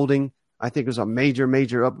 Pete Golding, I think, was a major,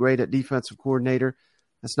 major upgrade at defensive coordinator.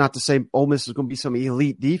 That's not to say Ole Miss is going to be some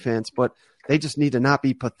elite defense, but they just need to not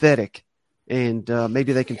be pathetic. And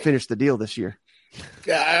maybe they can finish the deal this year.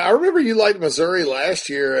 Yeah, I remember you liked Missouri last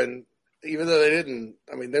year, and even though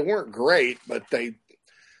they weren't great, but they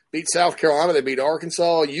beat South Carolina, they beat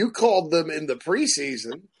Arkansas. You called them in the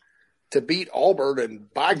preseason to beat Auburn,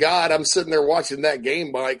 and by God, I'm sitting there watching that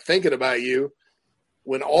game, Mike, thinking about you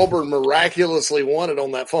when Auburn miraculously won it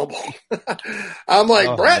on that fumble. I'm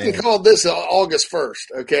like, Bratton called this August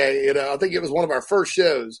 1st, okay? I think it was one of our first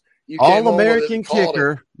shows. All-American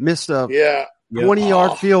kicker missed a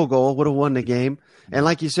 20-yard field goal, would have won the game. And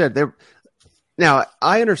like you said, now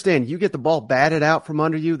I understand you get the ball batted out from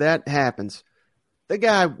under you. That happens. The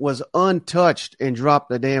guy was untouched and dropped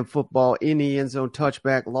the damn football in the end zone,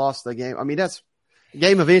 touchback, lost the game. That's a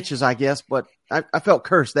game of inches, I guess, but I felt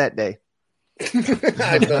cursed that day.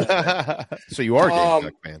 So you are a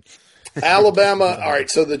Gamecock fan. Alabama. All right.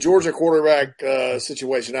 So the Georgia quarterback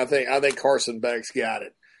situation, I think Carson Beck's got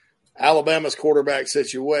it. Alabama's quarterback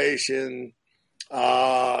situation.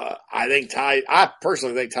 I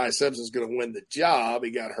personally think Ty Simpson's going to win the job.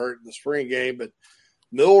 He got hurt in the spring game, but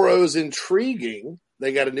Milrose intriguing.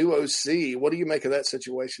 They got a new OC. What do you make of that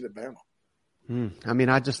situation at Bama? I mean,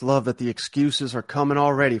 I just love that the excuses are coming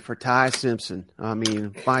already for Ty Simpson. I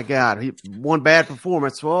mean, my God, one bad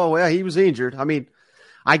performance. Oh, well, he was injured. I mean,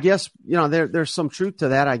 I guess, there's some truth to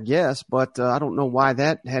that, I guess, but I don't know why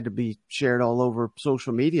that had to be shared all over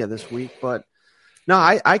social media this week. But no,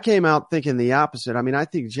 I came out thinking the opposite. I mean, I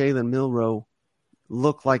think Jalen Milroe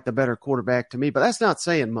looked like the better quarterback to me, but that's not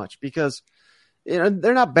saying much because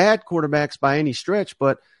they're not bad quarterbacks by any stretch,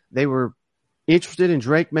 but they were interested in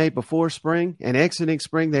Drake May before spring, and exiting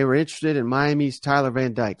spring, they were interested in Miami's Tyler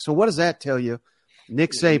Van Dyke. So what does that tell you?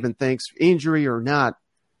 Nick Saban thinks, injury or not,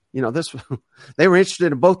 they were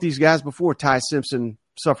interested in both these guys before Ty Simpson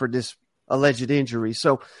suffered this alleged injury.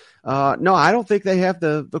 So, no, I don't think they have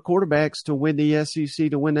the quarterbacks to win the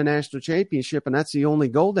SEC, to win the national championship, and that's the only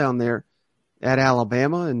goal down there at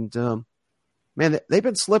Alabama. And, man, they've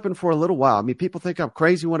been slipping for a little while. I mean, people think I'm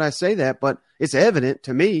crazy when I say that, but it's evident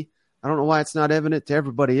to me. I don't know why it's not evident to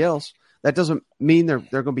everybody else. That doesn't mean they're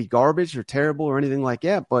going to be garbage or terrible or anything like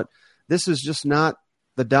that, but this is just not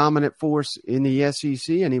the dominant force in the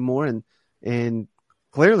SEC anymore, and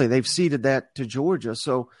clearly they've ceded that to Georgia.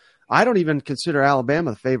 So I don't even consider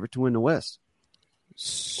Alabama the favorite to win the West.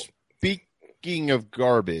 Speaking of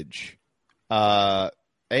garbage,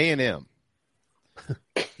 A&M.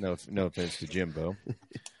 No offense to Jimbo,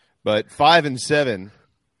 but 5-7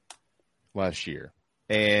 last year,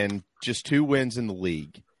 and just 2 wins in the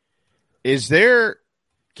league.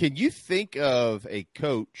 Can you think of a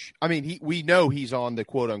coach? I mean, we know he's on the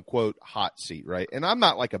quote unquote hot seat, right? And I'm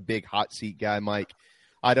not like a big hot seat guy, Mike.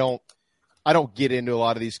 I don't get into a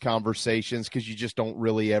lot of these conversations because you just don't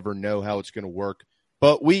really ever know how it's going to work.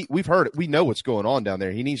 But we've heard it. We know what's going on down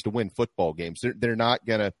there. He needs to win football games. They're not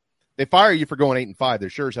gonna. They fire you for going 8-5. They're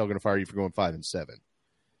sure as hell going to fire you for going 5-7.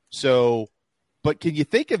 So, but can you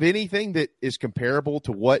think of anything that is comparable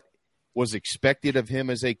to what was expected of him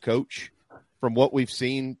as a coach from what we've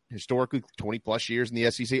seen historically, 20-plus years in the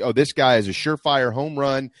SEC? Oh, this guy is a surefire home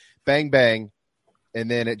run, bang, bang, and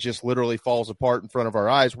then it just literally falls apart in front of our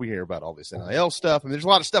eyes. We hear about all this NIL stuff. I mean, there's a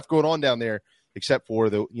lot of stuff going on down there except for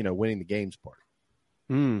the winning the games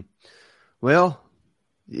part. Well,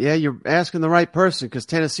 yeah, you're asking the right person because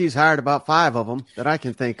Tennessee's hired about 5 of them that I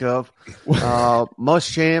can think of.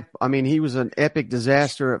 Muschamp, I mean, he was an epic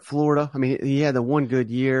disaster at Florida. I mean, he had the one good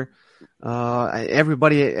year.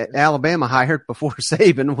 Everybody at Alabama hired before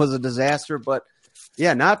Saban was a disaster, but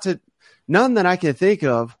yeah, none that I can think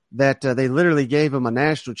of that they literally gave him a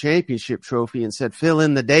national championship trophy and said, fill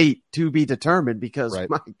in the date to be determined because right.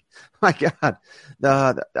 my God,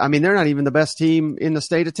 I mean, they're not even the best team in the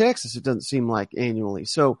state of Texas. It doesn't seem like annually.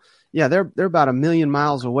 So yeah, they're about a million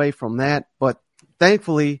miles away from that, but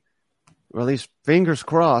thankfully, or at least fingers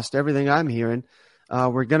crossed, everything I'm hearing,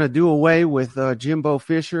 we're going to do away with Jimbo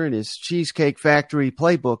Fisher and his Cheesecake Factory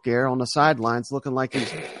playbook there on the sidelines looking like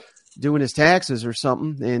he's doing his taxes or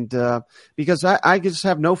something. And because I just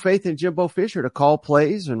have no faith in Jimbo Fisher to call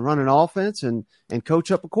plays and run an offense and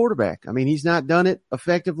coach up a quarterback. I mean, he's not done it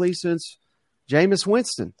effectively since Jameis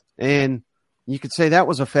Winston. And you could say that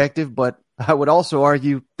was effective, but I would also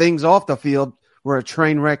argue things off the field were a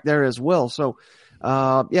train wreck there as well. So,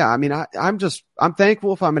 yeah, I mean, I'm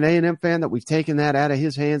thankful if I'm an A&M fan that we've taken that out of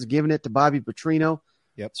his hands, given it to Bobby Petrino.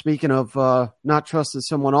 Yep. Speaking of not trusting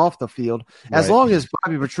someone off the field, as long as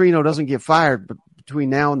Bobby Petrino doesn't get fired between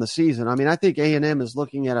now and the season, I mean, I think A&M is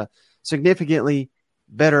looking at a significantly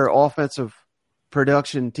better offensive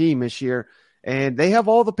production team this year, and they have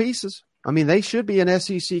all the pieces. I mean, they should be an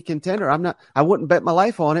SEC contender. I wouldn't bet my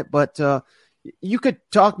life on it, but you could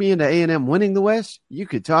talk me into A&M winning the West. You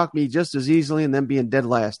could talk me just as easily and then being dead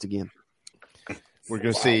last again. We're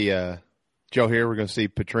going to see Joe here. We're going to see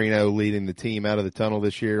Petrino leading the team out of the tunnel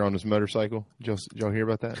this year on his motorcycle. Did y'all hear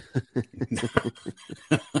about that?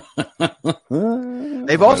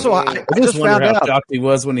 They've also. I just found how out. shocked he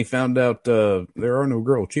was when he found out there are no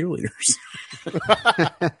girl cheerleaders.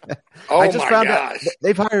 I just found out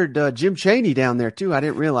they've hired Jim Chaney down there too. I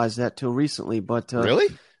didn't realize that till recently, but really.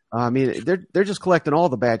 I mean, they're just collecting all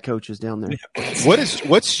the bad coaches down there.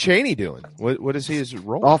 What's Chaney doing? What is his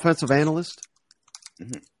role? Offensive analyst.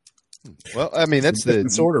 Mm-hmm. Well, I mean, that's the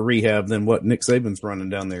sort of rehab than what Nick Saban's running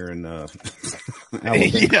down there in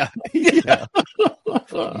Alabama. Yeah.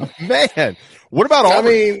 Man, what about Auburn? I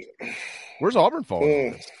mean, where's Auburn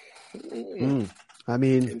falling? I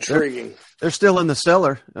mean, intriguing. They're still in the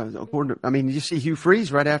cellar. I mean, you see Hugh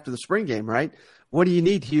Freeze right after the spring game, right? What do you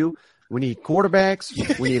need, Hugh? We need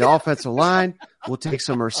quarterbacks. We need offensive line. We'll take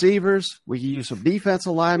some receivers. We can use some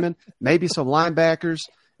defensive linemen, maybe some linebackers.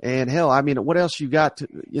 And hell, I mean, what else you got to,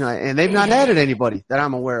 and they've not added anybody that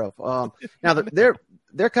I'm aware of. Now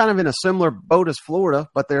they're kind of in a similar boat as Florida,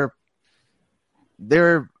 but they're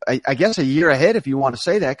they're, I guess, a year ahead if you want to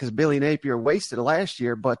say that, because Billy Napier wasted last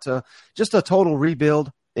year. But just a total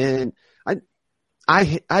rebuild, and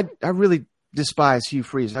I really despise Hugh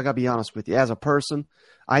Freeze. I got to be honest with you, as a person.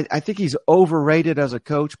 I think he's overrated as a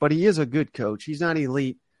coach, but he is a good coach. He's not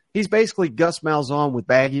elite. He's basically Gus Malzahn with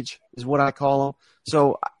baggage, is what I call him.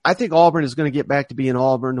 So I think Auburn is going to get back to being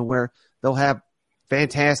Auburn, to where they'll have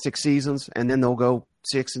fantastic seasons, and then they'll go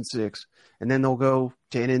 6-6, and then they'll go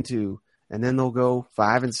 10-2, and then they'll go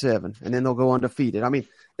 5-7, and then they'll go undefeated. I mean,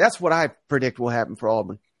 that's what I predict will happen for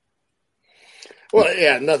Auburn. Well,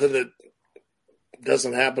 yeah, nothing that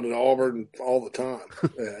doesn't happen at Auburn all the time,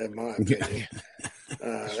 in my opinion.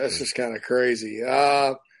 That's just kind of crazy.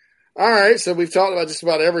 All right, so we've talked about just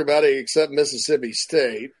about everybody except Mississippi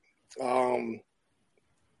State.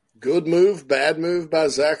 Good move, bad move by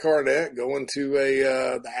Zach Arnett going to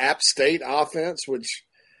the App State offense, which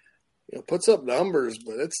puts up numbers,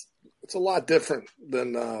 but it's a lot different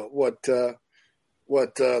than what the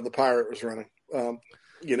Pirate was running.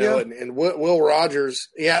 And Will Rogers.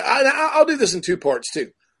 Yeah, I'll do this in two parts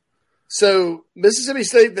too. So Mississippi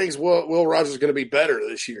State thinks Will Rogers is going to be better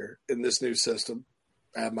this year in this new system.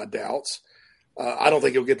 I have my doubts. I don't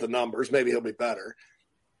think he'll get the numbers. Maybe he'll be better.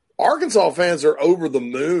 Arkansas fans are over the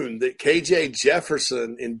moon that KJ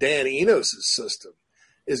Jefferson in Dan Enos' system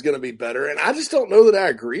is going to be better. And I just don't know that I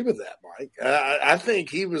agree with that, Mike. I think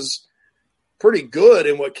he was pretty good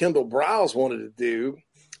in what Kendall Briles wanted to do.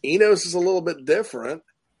 Enos is a little bit different.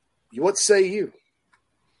 What say you?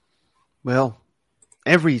 Well,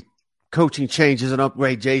 every coaching change is an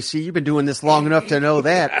upgrade, JC. You've been doing this long enough to know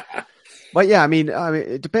that. But, yeah, I mean,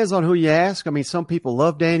 it depends on who you ask. I mean, some people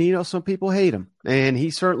love Dan Enos, some people hate him. And he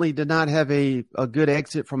certainly did not have a good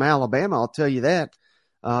exit from Alabama, I'll tell you that.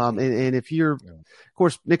 And if you're – of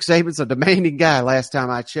course, Nick Saban's a demanding guy last time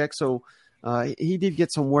I checked. So he did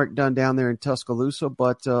get some work done down there in Tuscaloosa.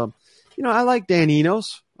 But, I like Dan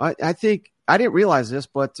Enos. I think – I didn't realize this,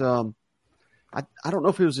 but I don't know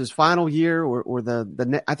if it was his final year or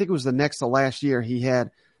I think it was the next to last year he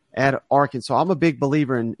had at Arkansas. I'm a big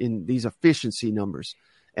believer in these efficiency numbers.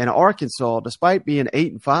 And Arkansas, despite being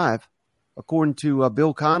 8-5, according to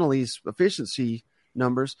Bill Connolly's efficiency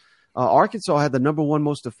numbers, Arkansas had the number one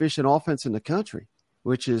most efficient offense in the country,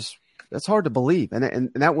 that's hard to believe.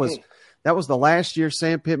 And that was the last year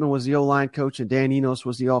Sam Pittman was the O-line coach and Dan Enos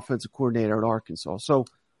was the offensive coordinator at Arkansas. So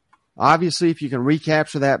obviously, if you can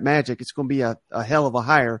recapture that magic, it's going to be a hell of a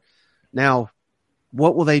hire. Now,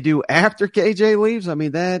 what will they do after KJ leaves? I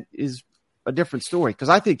mean, that is a different story, because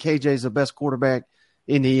I think KJ is the best quarterback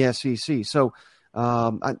in the SEC. So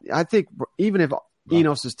I think even if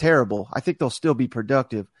Enos is terrible, I think they'll still be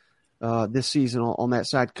productive this season on that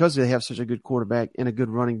side, because they have such a good quarterback and a good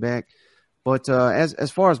running back. But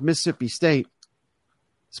as far as Mississippi State,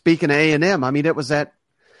 speaking of A&M, I mean, it was that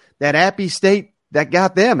Appy State that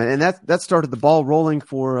got them, and that started the ball rolling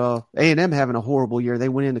for A&M having a horrible year. They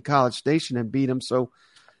went into College Station and beat them. So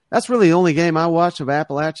that's really the only game I watched of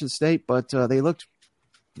Appalachian State, but they looked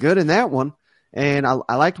good in that one. And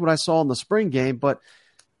I liked what I saw in the spring game.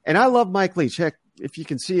 And I love Mike Leach. Heck, if you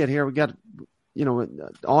can see it here, we got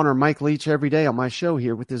honor Mike Leach every day on my show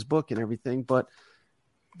here with his book and everything. But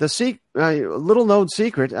the little known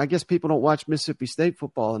secret, I guess people don't watch Mississippi State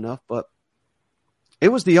football enough, but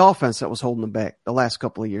it was the offense that was holding them back the last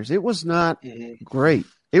couple of years. It was not great.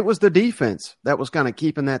 It was the defense that was kind of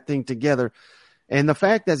keeping that thing together. And the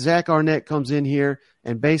fact that Zach Arnett comes in here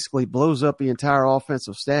and basically blows up the entire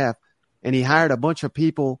offensive staff, and he hired a bunch of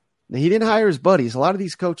people. Now, he didn't hire his buddies. A lot of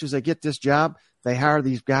these coaches that get this job, they hire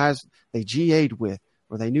these guys they GA'd with,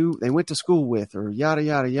 or they went to school with, or yada,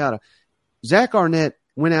 yada, yada. Zach Arnett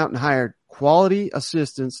went out and hired quality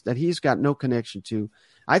assistants that he's got no connection to.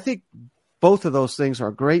 I think both of those things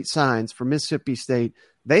are great signs for Mississippi State.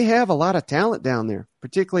 They have a lot of talent down there,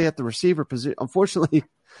 particularly at the receiver position. Unfortunately,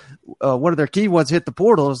 one of their key ones hit the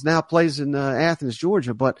portal, is now plays in Athens,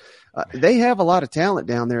 Georgia. But they have a lot of talent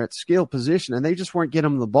down there at skill position, and they just weren't getting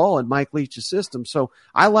them the ball in Mike Leach's system. So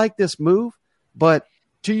I like this move. But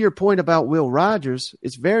to your point about Will Rogers,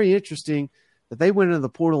 it's very interesting that they went into the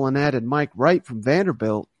portal and added Mike Wright from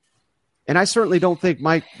Vanderbilt. And I certainly don't think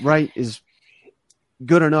Mike Wright is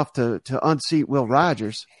good enough to unseat Will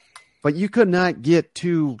Rogers, but you could not get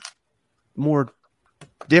two more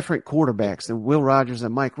different quarterbacks than Will Rogers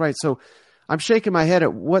and Mike Wright. So I'm shaking my head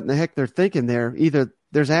at what in the heck they're thinking there. Either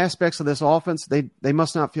there's aspects of this offense they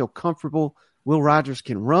must not feel comfortable Will Rogers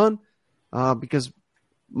can run, because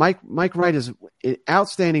Mike Wright is an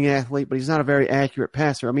outstanding athlete, but he's not a very accurate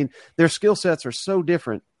passer. I mean, their skill sets are so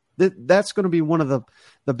different that's going to be one of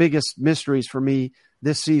the biggest mysteries for me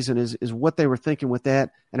this season is what they were thinking with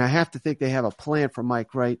that. And I have to think they have a plan for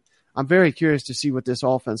Mike Wright. I'm very curious to see what this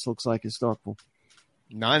offense looks like in Starkville.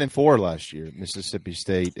 9-4 last year at Mississippi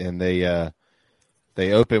State, and they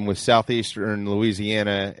opened with Southeastern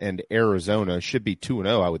Louisiana and Arizona. Should be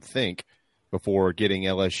 2-0, I would think, before getting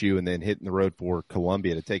LSU and then hitting the road for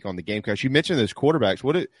Columbia to take on the Gamecocks. You mentioned those quarterbacks.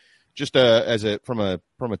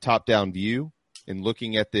 From a top down view and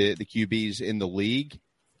looking at the QBs in the league,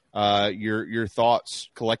 your thoughts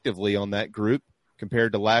collectively on that group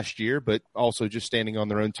compared to last year, but also just standing on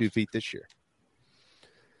their own 2 feet this year.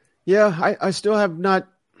 Yeah, I still have not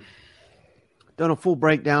done a full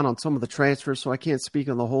breakdown on some of the transfers, so I can't speak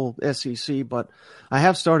on the whole SEC, but I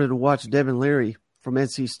have started to watch Devin Leary from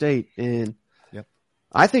NC State, and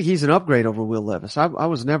I think he's an upgrade over Will Levis. I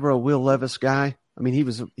was never a Will Levis guy. I mean, he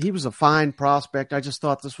was a fine prospect. I just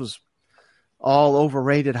thought this was all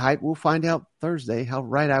overrated hype. We'll find out Thursday how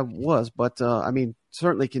right I was, but I mean,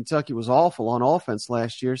 certainly Kentucky was awful on offense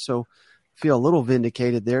last year, so I feel a little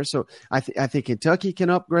vindicated there. So I think Kentucky can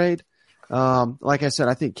upgrade. Like I said,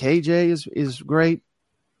 I think KJ is great.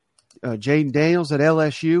 Jaden Daniels at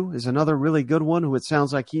LSU is another really good one who it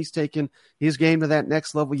sounds like he's taken his game to that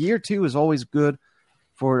next level. Year 2 is always good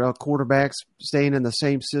for quarterbacks staying in the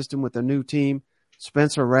same system with a new team.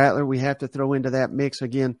 Spencer Rattler, we have to throw into that mix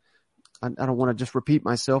again. I don't want to just repeat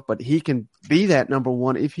myself, but he can be that number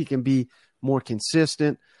one if he can be more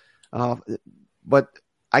consistent. But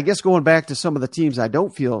I guess going back to some of the teams I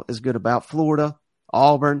don't feel as good about, Florida,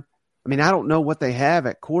 Auburn. I mean, I don't know what they have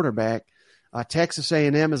at quarterback. Texas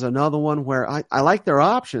A&M is another one where I like their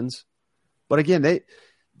options, but again,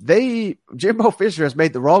 Jimbo Fisher has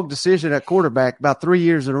made the wrong decision at quarterback about 3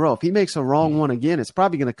 years in a row. If he makes a wrong one again, it's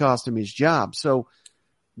probably going to cost him his job. So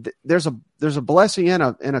there's a blessing and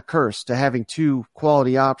a curse to having 2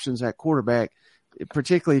 quality options at quarterback,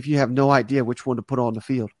 particularly if you have no idea which one to put on the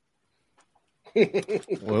field.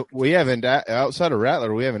 Well, we haven't, outside of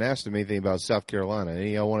Rattler, we haven't asked him anything about South Carolina. Any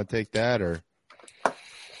of y'all want to take that or?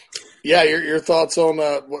 Yeah, your thoughts on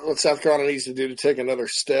what South Carolina needs to do to take another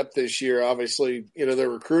step this year. Obviously, they're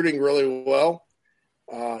recruiting really well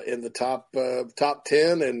in the top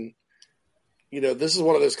 10, and this is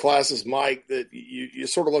one of those classes, Mike, that you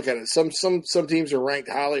sort of look at it. Some teams are ranked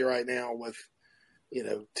highly right now with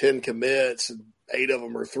 10 commits, and 8 of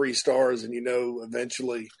them are 3 stars, and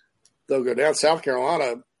eventually they'll go down. South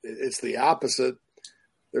Carolina, it's the opposite.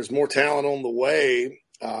 There's more talent on the way.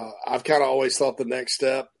 I've kind of always thought the next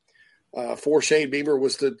step for Shane Beamer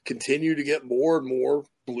was to continue to get more and more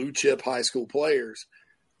blue chip high school players.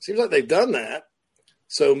 Seems like they've done that.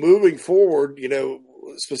 So moving forward,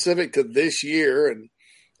 specific to this year and,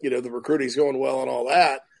 the recruiting's going well and all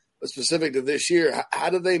that, but specific to this year, how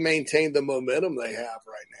do they maintain the momentum they have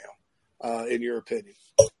right now, in your opinion?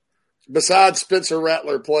 Besides Spencer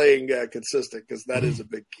Rattler playing consistent, because that is a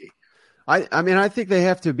big key. I mean, I think they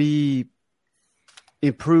have to be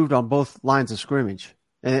improved on both lines of scrimmage.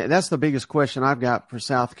 And that's the biggest question I've got for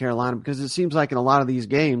South Carolina, because it seems like in a lot of these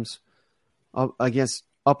games against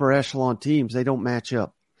upper echelon teams, they don't match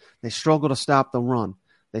up. They struggle to stop the run.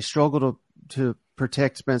 They struggle to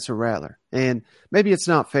protect Spencer Rattler. And maybe it's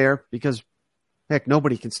not fair because, heck,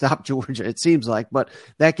 nobody can stop Georgia, it seems like. But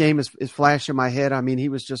that game is flashing in my head. I mean, he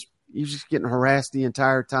was just getting harassed the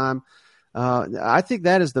entire time. I think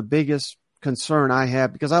that is the biggest concern I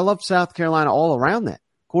have, because I love South Carolina all around that.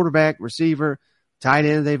 Quarterback, receiver, tight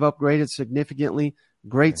end, they've upgraded significantly.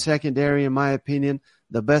 Great secondary, in my opinion.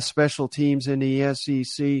 The best special teams in the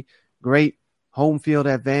SEC. Great home field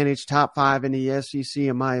advantage. Top 5 in the SEC,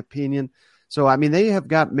 in my opinion. So, I mean, they have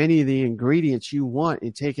got many of the ingredients you want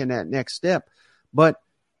in taking that next step. But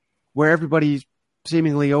where everybody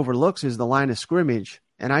seemingly overlooks is the line of scrimmage.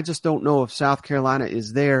 And I just don't know if South Carolina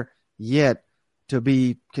is there yet to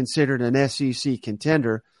be considered an SEC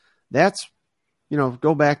contender. That's,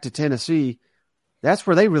 go back to Tennessee. That's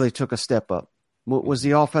where they really took a step up, was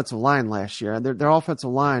the offensive line last year. And their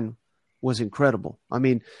offensive line was incredible. I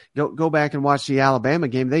mean, go back and watch the Alabama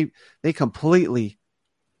game. They completely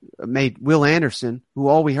made Will Anderson, who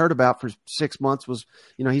all we heard about for 6 months was,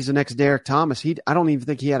 he's the next Derek Thomas. I don't even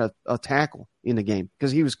think he had a tackle in the game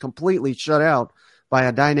because he was completely shut out by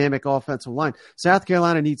a dynamic offensive line. South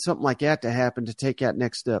Carolina needs something like that to happen to take that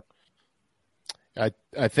next step.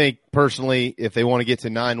 I think personally, if they want to get to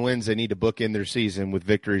 9 wins, they need to book in their season with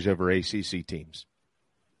victories over ACC teams.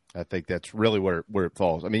 I think that's really where it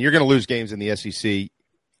falls. I mean, you're going to lose games in the SEC.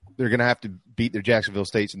 They're going to have to beat their Jacksonville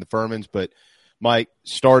States and the Furmans. But, Mike,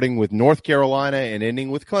 starting with North Carolina and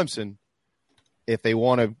ending with Clemson, if they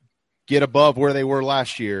want to get above where they were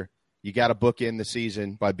last year, you got to bookend the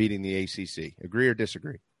season by beating the ACC. Agree or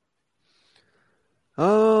disagree?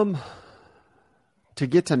 To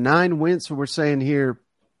get to 9 wins, so we're saying here,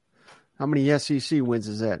 how many SEC wins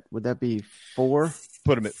is that? Would that be 4?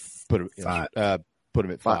 Put them at 5. Put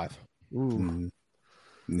them at 5. Ooh.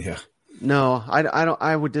 Yeah. No, I don't.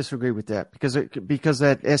 I would disagree with that because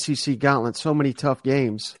that SEC gauntlet, so many tough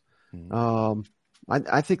games.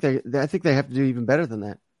 I think they have to do even better than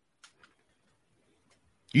that.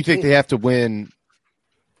 You think they have to win?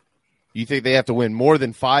 You think they have to win more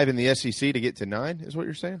than 5 in the SEC to get to 9? Is what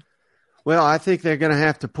you're saying? Well, I think they're going to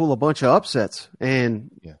have to pull a bunch of upsets.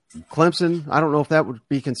 And Clemson, I don't know if that would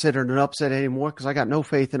be considered an upset anymore because I got no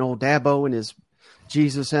faith in old Dabo and his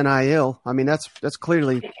Jesus NIL. I mean, that's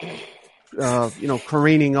clearly,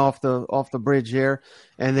 careening off the bridge there.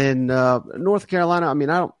 And then North Carolina, I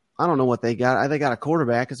mean, I don't know what they got. They got a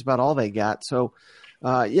quarterback. It's about all they got. So,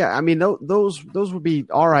 I mean, those would be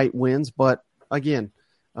all right wins. But again,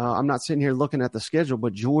 I'm not sitting here looking at the schedule,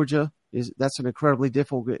 but Georgia that's an incredibly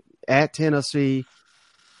difficult at Tennessee,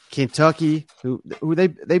 Kentucky, who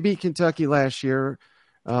they beat Kentucky last year,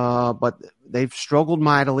 but they've struggled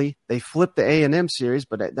mightily. They flipped the A&M series,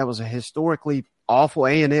 but that was a historically awful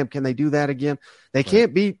A&M. Can they do that again? They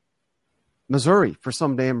can't beat Missouri for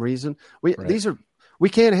some damn reason. We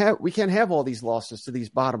can't have all these losses to these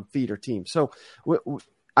bottom feeder teams. So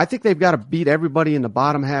I think they've got to beat everybody in the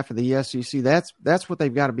bottom half of the SEC. That's what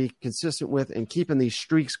they've got to be consistent with and keeping these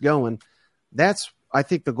streaks going. That's, I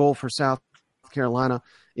think, the goal for South Carolina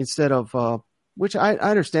instead of which I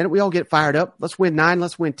understand it. We all get fired up. Let's win 9.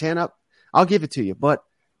 Let's win 10 up. I'll give it to you. But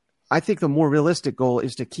I think the more realistic goal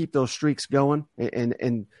is to keep those streaks going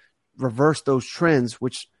and reverse those trends,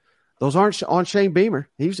 which those aren't on Shane Beamer.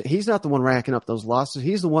 He's not the one racking up those losses.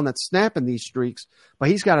 He's the one that's snapping these streaks, but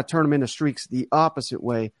he's got to turn them into streaks the opposite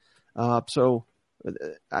way. So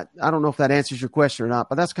I don't know if that answers your question or not,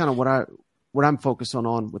 but that's kind of what I'm focused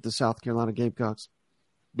on with the South Carolina Gamecocks.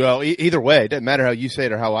 Well, either way, it doesn't matter how you say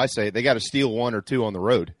it or how I say it. They got to steal 1 or 2 on the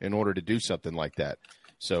road in order to do something like that.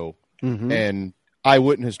 So, and I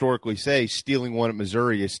wouldn't historically say stealing 1 at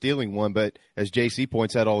Missouri is stealing 1, but as JC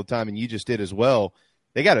points out all the time, and you just did as well,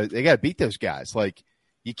 they got to beat those guys. Like,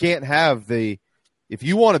 you can't have if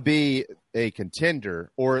you want to be a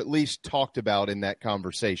contender, or at least talked about in that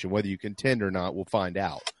conversation, whether you contend or not, we'll find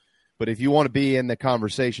out. But if you want to be in the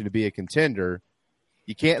conversation to be a contender,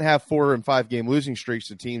 you can't have 4 and 5 game losing streaks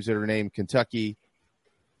to teams that are named Kentucky,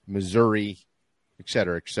 Missouri, et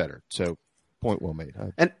cetera, et cetera. So, point well made.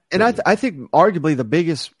 I think arguably the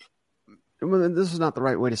biggest. Well, this is not the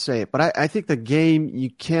right way to say it, but I think the game you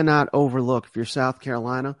cannot overlook if you're South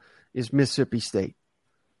Carolina is Mississippi State,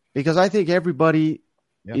 because I think everybody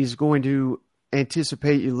is going to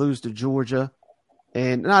anticipate you lose to Georgia,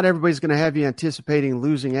 and not everybody's going to have you anticipating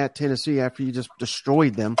losing at Tennessee after you just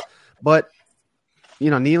destroyed them. But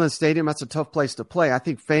Neyland Stadium, that's a tough place to play. I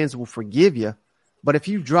think fans will forgive you, but if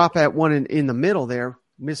you drop at one in the middle there,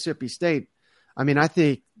 Mississippi State, I mean, I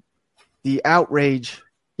think the outrage.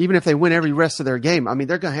 Even if they win every rest of their game, I mean,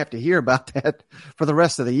 they're going to have to hear about that for the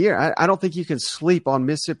rest of the year. I don't think you can sleep on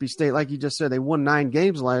Mississippi State. Like you just said, they won 9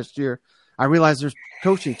 games last year. I realize there's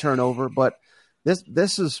coaching turnover, but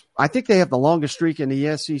this is – I think they have the longest streak in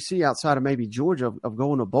the SEC outside of maybe Georgia of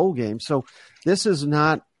going to bowl games. So this is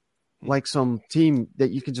not like some team that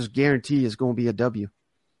you can just guarantee is going to be a W.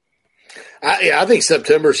 I think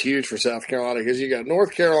September is huge for South Carolina because you got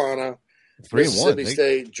North Carolina, Mississippi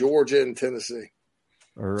State, Georgia, and Tennessee.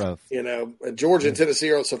 Georgia and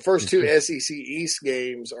Tennessee are so first 2 SEC East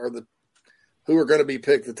games are who are going to be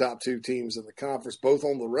picked the top 2 teams in the conference, both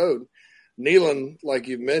on the road. Neyland, like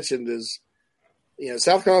you've mentioned, is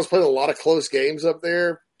South Carolina's played a lot of close games up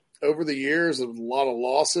there over the years, a lot of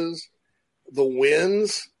losses. The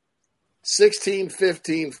wins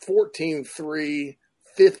 16-15, 14-3,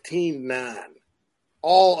 15-9,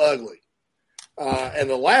 all ugly, and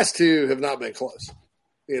the last 2 have not been close.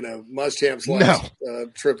 Muschamp's last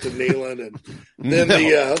trip to Neyland, and then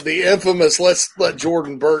the infamous let's let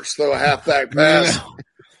Jordan Birch throw a halfback pass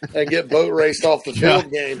and get boat raced off the field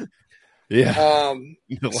game. Yeah.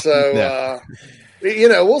 We'll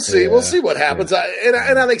see. We'll see what happens.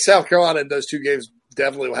 I think South Carolina in those 2 games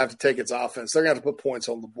definitely will have to take its offense. They're going to have to put points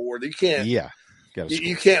on the board. You can't.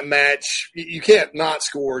 You can't match. You can't not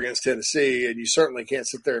score against Tennessee, and you certainly can't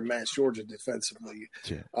sit there and match Georgia defensively.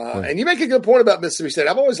 And you make a good point about Mississippi State.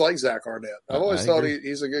 I've always liked Zach Arnett. I've always thought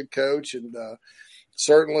he's a good coach, and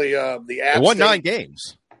certainly the App State. Won 9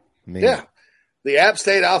 games. The App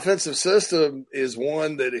State offensive system is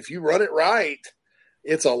one that if you run it right,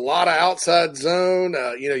 it's a lot of outside zone.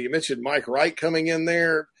 You mentioned Mike Wright coming in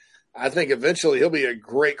there. I think eventually he'll be a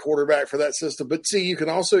great quarterback for that system. But see, you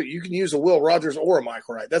can use a Will Rogers or a Mike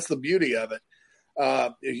Wright. That's the beauty of it.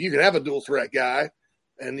 You can have a dual threat guy,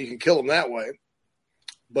 and you can kill him that way.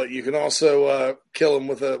 But you can also kill him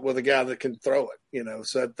with a guy that can throw it.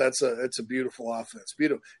 So it's a beautiful offense.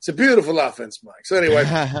 It's a beautiful offense, Mike. So anyway,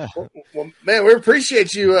 well, man, we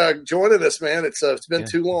appreciate you joining us, man. It's been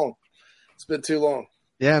too long. It's been too long.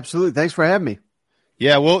 Yeah, absolutely. Thanks for having me.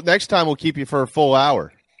 Yeah, well, next time we'll keep you for a full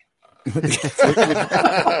hour. with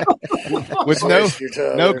no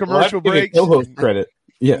commercial breaks, co-host credit.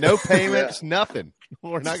 Yeah, no payments, nothing.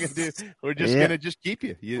 We're not going to do. We're just going to just keep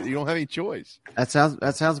you. You don't have any choice. That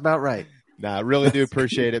sounds about right. Nah, I really do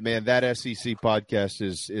appreciate it, man. That SEC podcast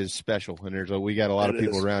is special, and we got a lot of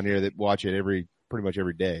people around here that watch it pretty much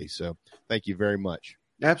every day. So thank you very much.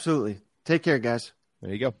 Absolutely. Take care, guys.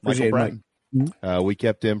 There you go, Michael Bratton. We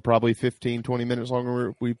kept him probably 15, 20 minutes longer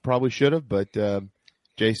than we probably should have, but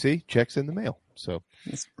JC, checks in the mail. So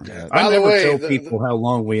I never tell people how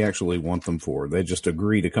long we actually want them for. They just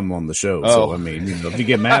agree to come on the show. So, I mean, if you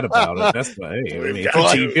get mad about it, that's fine. Hey, I mean,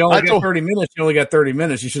 if you only got 30 minutes, you only got 30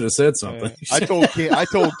 minutes. You should have said something. I told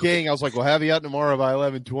King, I was like, we'll have you out tomorrow by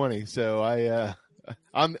 11:20. So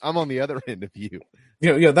I'm on the other end of you.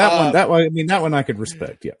 Yeah, that one. I mean, that one I could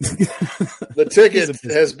respect. Yeah. The ticket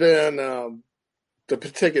has been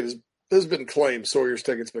has been claimed. Sawyer's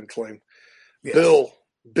ticket's been claimed. Yes.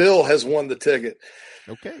 Bill has won the ticket.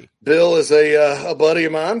 Okay. Bill is a buddy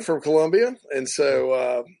of mine from Columbia, and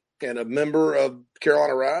so and a member of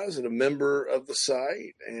Carolina Rise and a member of the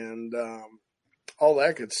site and all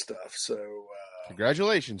that good stuff. So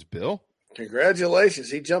congratulations, Bill.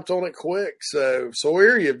 Congratulations. He jumped on it quick. So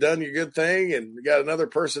Sawyer, you've done your good thing, and we got another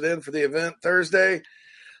person in for the event Thursday.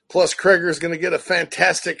 Plus Kreger's going to get a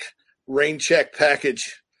fantastic rain check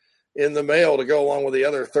package in the mail to go along with the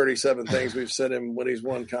other 37 things we've sent him when he's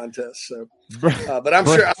won contests. So, but I'm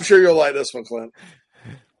sure you'll like this one, Clint.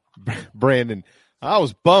 Brandon, I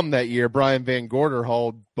was bummed that year Brian Van Gorder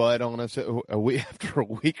hauled butt on us after a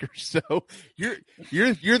week or so. You're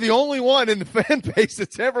the only one in the fan base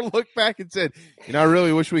that's ever looked back and said, I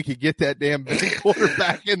really wish we could get that damn Van Gorder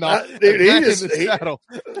back in the saddle.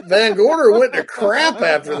 Van Gorder went to crap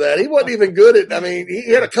after that. He wasn't even good at.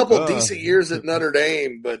 He had a couple of decent years at Notre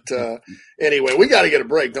Dame, but anyway, we got to get a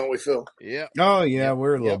break, don't we, Phil? Yeah. Oh yeah,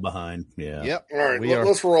 we're a little behind. Yeah. Yep. All right,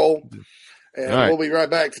 let's roll. And we'll be right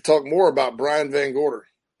back to talk more about Brian Van Gorder.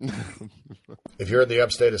 If you're in the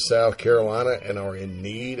upstate of South Carolina and are in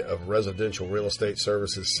need of residential real estate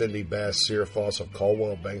services, Cindy Bass Searfoss of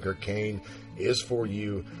Caldwell Banker Kane is for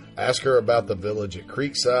you. Ask her about the village at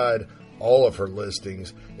Creekside, all of her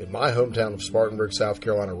listings. In my hometown of Spartanburg, South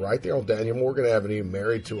Carolina, right there on Daniel Morgan Avenue,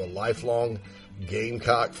 married to a lifelong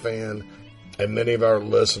Gamecock fan. And many of our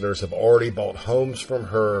listeners have already bought homes from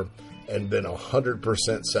her and been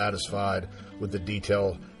 100% satisfied with the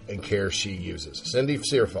detail and care she uses. Cindy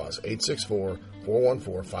Searfoss,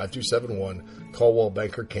 864-414-5271, Caldwell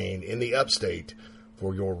Banker Kane in the upstate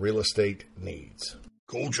for your real estate needs.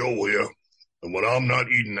 Coach O here, and when I'm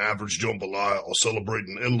not eating average jambalaya or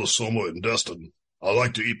celebrating endless summer in Destin, I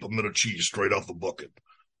like to eat pimento cheese straight off the bucket.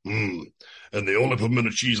 And the only pimento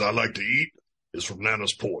cheese I like to eat is from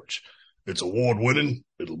Nana's Porch. It's award-winning,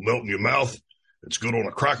 it'll melt in your mouth, it's good on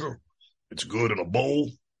a cracker, it's good in a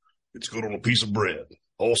bowl. It's good on a piece of bread.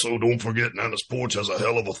 Also, don't forget Nana's Porch has a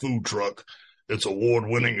hell of a food truck. It's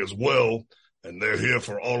award-winning as well, and they're here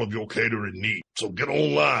for all of your catering needs. So get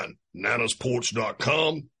online,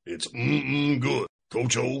 nanasporch.com. It's good.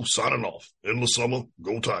 Coach O signing off. Endless summer,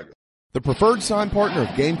 go Tiger. The preferred sign partner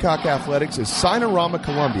of Gamecock Athletics is Signorama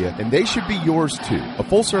Columbia, and they should be yours too. A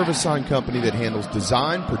full-service sign company that handles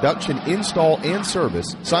design, production, install, and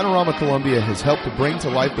service, Signorama Columbia has helped to bring to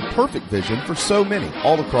life the perfect vision for so many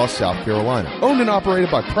all across South Carolina. Owned and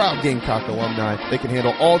operated by proud Gamecock alumni, they can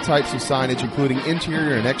handle all types of signage, including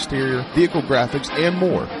interior and exterior, vehicle graphics, and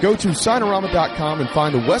more. Go to Signorama.com and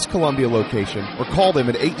find a West Columbia location, or call them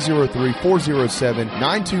at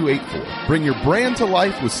 803-407-9284. Bring your brand to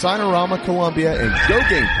life with Signorama Columbia, and go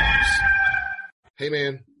Gamecocks. Hey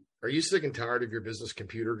man, are you sick and tired of your business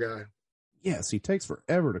computer guy? Yes, he takes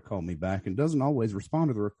forever to call me back and doesn't always respond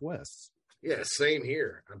to the requests. Yeah, same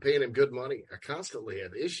here. I'm paying him good money. I constantly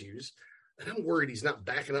have issues, and I'm worried he's not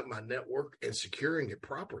backing up my network and securing it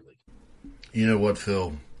properly. You know what,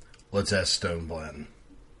 Phil? Let's ask Stone Blanton.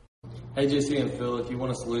 Hey, JC and Phil, if you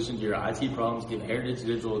want a solution to your IT problems, give Heritage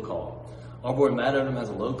Digital a call. Our boy Matt Odom has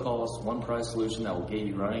a low-cost, one-price solution that will get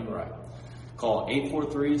you running right. Call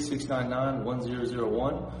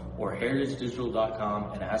 843-699-1001 or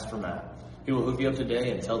heritagedigital.com and ask for Matt. He will hook you up today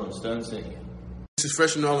and tell them Stone sent you. This is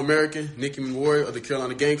freshman All-American Nicky Memorial of the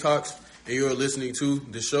Carolina Gamecocks, and you're listening to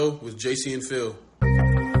The Show with JC and Phil.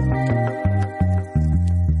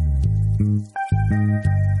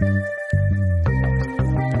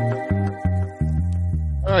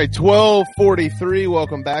 All right, 12:43.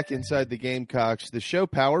 Welcome back inside the Gamecocks. The show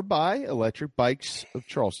powered by Electric Bikes of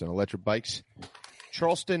Charleston. Electric Bikes,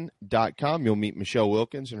 Charleston.com. You'll meet Michelle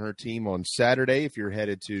Wilkins and her team on Saturday if you're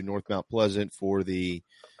headed to North Mount Pleasant for the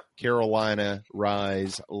Carolina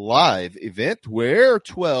Rise Live event, where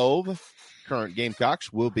 12 current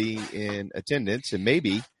Gamecocks will be in attendance, and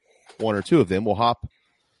maybe one or two of them will hop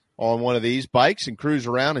on one of these bikes and cruise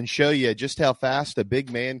around and show you just how fast a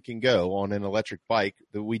big man can go on an electric bike.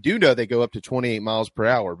 We do know they go up to 28 miles per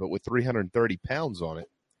hour, but with 330 pounds on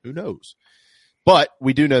it, who knows? But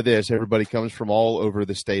we do know this. Everybody comes from all over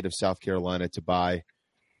the state of South Carolina to buy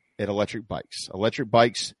at Electric Bikes. Electric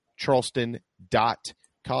Bikes,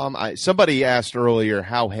 Charleston.com. Somebody asked earlier,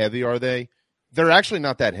 how heavy are they? They're actually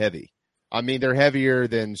not that heavy. I mean, they're heavier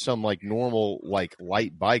than some like normal, like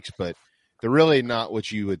light bikes, but they're really not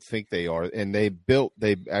what you would think they are. And they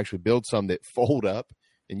actually build some that fold up,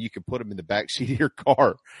 and you can put them in the back seat of your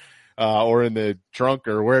car or in the trunk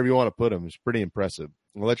or wherever you want to put them. It's pretty impressive.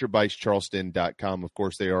 ElectricBikesCharleston.com. Of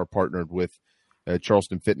course, they are partnered with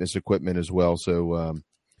Charleston Fitness Equipment as well. So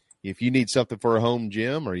if you need something for a home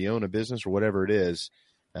gym or you own a business or whatever it is,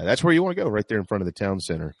 that's where you want to go, right there in front of the town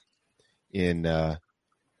center in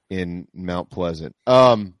Mount Pleasant.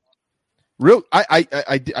 I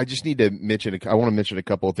just need to mention. I want to mention a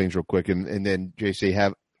couple of things real quick, and then JC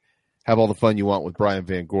have all the fun you want with Brian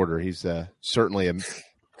Van Gorder. He's certainly a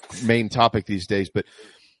main topic these days. But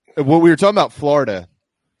when we were talking about Florida,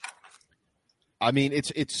 I mean,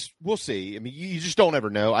 it's we'll see. I mean, you just don't ever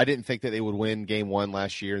know. I didn't think that they would win Game 1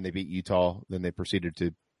 last year, and they beat Utah. Then they proceeded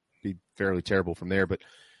to be fairly terrible from there, but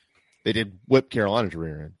they did whip Carolina's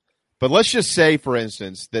rear end. But let's just say, for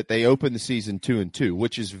instance, that they open the season 2-2,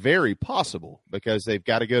 which is very possible because they've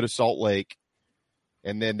got to go to Salt Lake,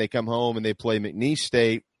 and then they come home and they play McNeese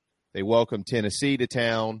State. They welcome Tennessee to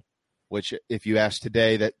town, which, if you ask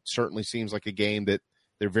today, that certainly seems like a game that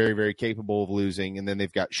they're very, very capable of losing. And then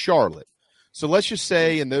they've got Charlotte. So let's just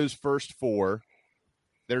say in those first four,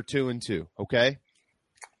 they're 2-2, okay?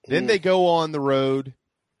 Then they go on the road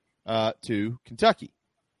to Kentucky,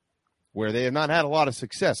 where they have not had a lot of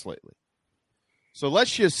success lately. So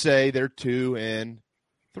let's just say they're 2-3.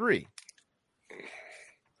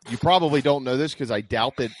 You probably don't know this because I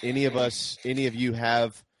doubt that any of you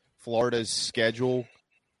have Florida's schedule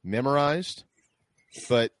memorized.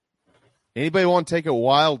 But anybody want to take a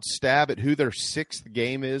wild stab at who their sixth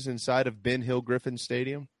game is inside of Ben Hill Griffin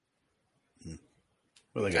Stadium?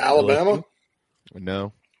 Alabama?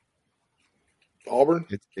 No. Auburn?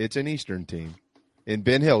 It's an Eastern team. In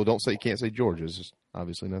Ben Hill, you can't say Georgia. It's just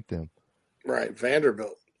obviously not them. Right,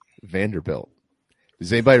 Vanderbilt.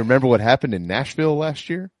 Does anybody remember what happened in Nashville last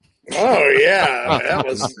year? Oh yeah, that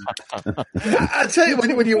was. I tell you,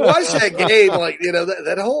 when you watch that game, like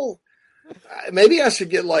that whole. Maybe I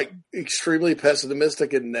should get like extremely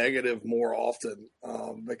pessimistic and negative more often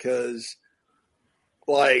because,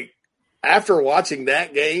 like, after watching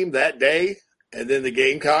that game that day, and then the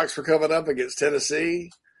Gamecocks were coming up against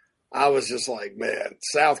Tennessee. I was just like, man,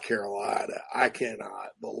 South Carolina, I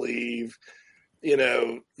cannot believe,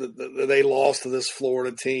 they lost to this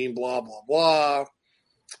Florida team, blah, blah, blah.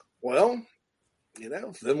 Well,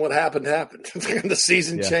 then what happened. The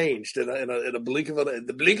season changed in a blink of an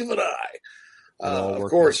eye. Of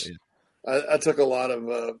course, I took a lot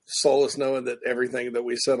of solace knowing that everything that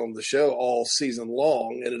we said on the show all season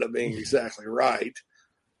long ended up being exactly right.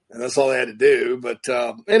 And that's all they had to do. But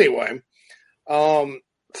anyway,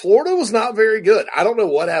 Florida was not very good. I don't know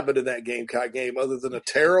what happened in that Gamecock game other than a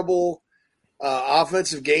terrible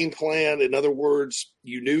offensive game plan. In other words,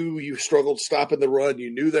 you knew you struggled stopping the run. You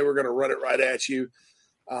knew they were going to run it right at you.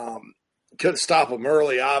 Couldn't stop them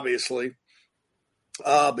early, obviously.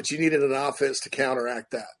 But you needed an offense to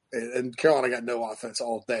counteract that. And Carolina got no offense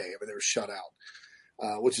all day. I mean, they were shut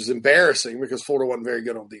out, which is embarrassing because Florida wasn't very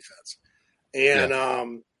good on defense. And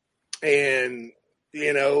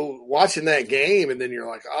watching that game, and then you're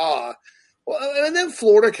like, well, and then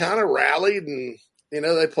Florida kind of rallied, and,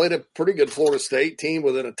 they played a pretty good Florida State team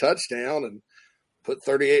within a touchdown and put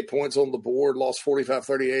 38 points on the board, lost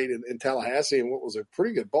 45-38 in Tallahassee in what was a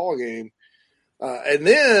pretty good ball game. And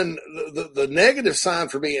then the negative sign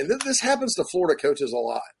for me, and this happens to Florida coaches a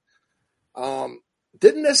lot,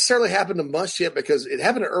 didn't necessarily happen to Muschamp because it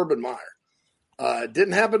happened to Urban Meyer. It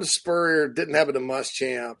didn't happen to Spurrier, didn't happen to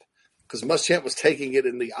Muschamp because Muschamp was taking it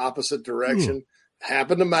in the opposite direction.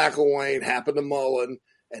 Happened to McElwain, happened to Mullen,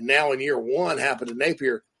 and now in year one happened to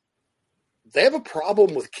Napier, they have a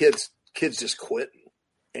problem with kids just quitting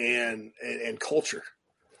and culture,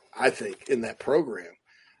 I think, in that program.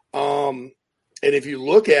 And if you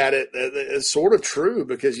look at it, it's sort of true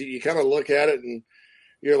because you kind of look at it and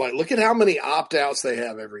you're like, look at how many opt-outs they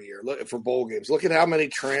have every year. Look for bowl games. Look at how many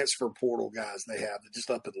transfer portal guys they have that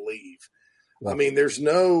just up and leave. I mean, there's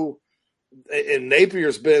no – and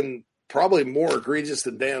Napier's been probably more egregious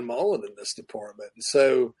than Dan Mullen in this department. And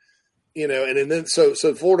so, and then so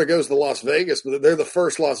Florida goes to Las Vegas, but they're the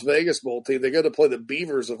first Las Vegas Bowl team. They go to play the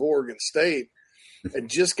Beavers of Oregon State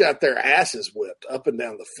and just got their asses whipped up and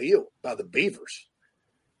down the field by the Beavers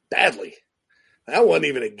badly. That wasn't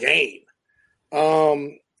even a game.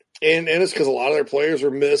 And it's because a lot of their players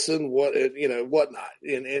are missing whatnot.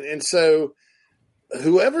 And so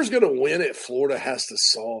whoever's going to win at Florida has to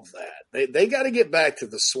solve that. They got to get back to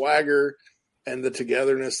the swagger and the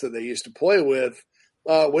togetherness that they used to play with.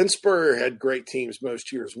 When Spurrier had great teams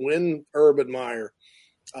most years, when Urban Meyer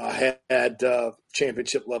had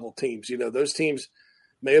championship level teams, those teams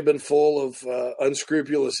may have been full of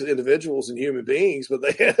unscrupulous individuals and human beings, but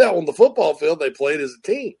they had on the football field, they played as a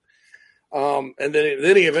team. And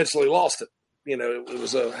then he eventually lost it. It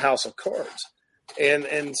was a house of cards.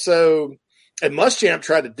 And so Muschamp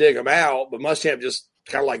tried to dig him out, but Muschamp just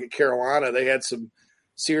kind of like at Carolina, they had some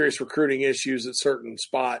serious recruiting issues at certain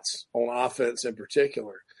spots on offense in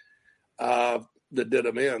particular that did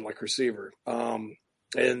him in, like receiver. And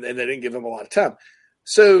they didn't give him a lot of time.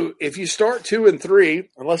 So if you start 2-3,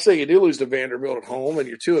 and let's say you do lose to Vanderbilt at home and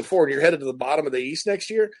you're 2-4 and you're headed to the bottom of the East next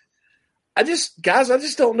year, I just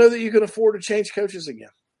don't know that you can afford to change coaches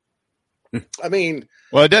again. I mean,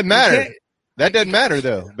 well, it doesn't matter. That doesn't matter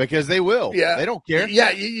though, because they will. Yeah, they don't care. Yeah,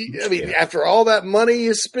 I mean, after all that money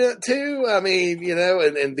you spent too, I mean,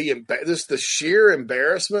 and the sheer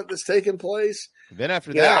embarrassment that's taken place. Then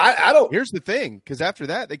after that, I don't. Here's the thing, because after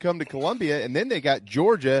that they come to Columbia, and then they got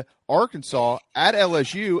Georgia, Arkansas, at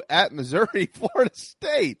LSU, at Missouri, Florida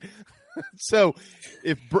State. So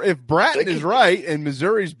if Bratton is right and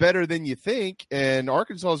Missouri's better than you think, and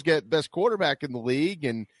Arkansas's got best quarterback in the league,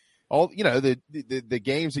 and all the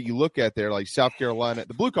games that you look at there, like South Carolina,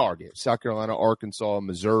 the blue collar games, South Carolina, Arkansas,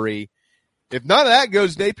 Missouri. If none of that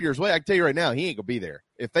goes Napier's way, I can tell you right now, he ain't gonna be there.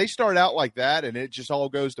 If they start out like that and it just all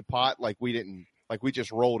goes to pot like we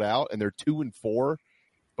just rolled out, and they're 2-4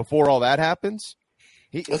 before all that happens.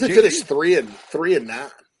 They finished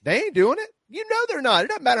 3-9. They ain't doing it. They're not. It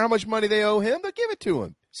doesn't matter how much money they owe him. They'll give it to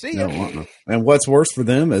him. See ya. And what's worse for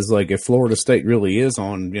them is, like, if Florida State really is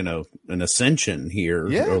on, an ascension here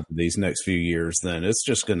over these next few years, then it's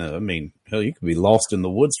just going to, hell, you could be lost in the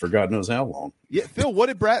woods for God knows how long. Yeah, Phil, what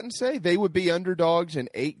did Bratton say? They would be underdogs in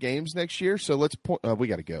 8 games next year. So let's point. We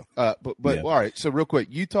got to go. But all right. So real quick,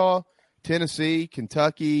 Utah, Tennessee,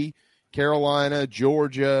 Kentucky, Carolina,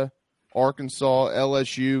 Georgia, Arkansas,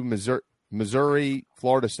 LSU, Missouri,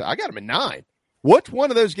 Florida State. I got them at 9. What one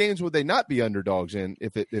of those games would they not be underdogs in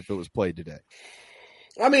if it was played today?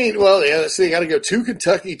 I mean, well, yeah. So you got to go 2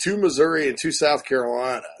 Kentucky, 2 Missouri, and 2 South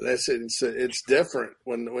Carolina. That's it. It's different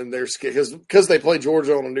when they're because they play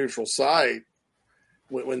Georgia on a neutral site.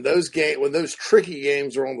 When those tricky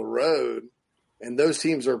games are on the road, and those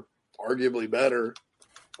teams are arguably better,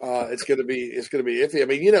 it's going to be iffy. I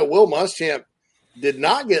mean, Will Muschamp did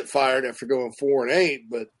not get fired after going 4-8,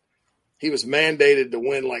 but he was mandated to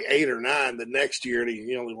win like 8 or 9 the next year, and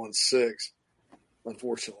he only won 6.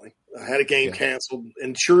 Unfortunately, I had a game canceled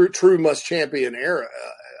in true Muschampian era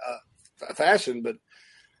fashion. But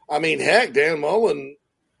I mean, heck, Dan Mullen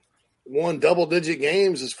won double-digit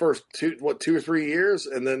games his first 2 or 3 years,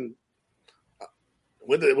 and then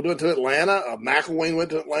went to Atlanta. McElwain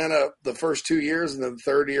went to Atlanta the first 2 years, and then the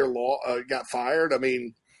third year got fired. I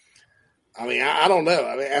mean, I don't know.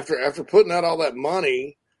 I mean, after putting out all that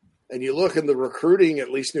money. And you look, and the recruiting,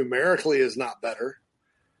 at least numerically, is not better.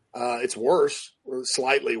 It's worse, or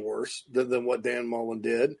slightly worse than what Dan Mullen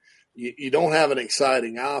did. You don't have an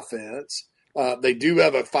exciting offense. They do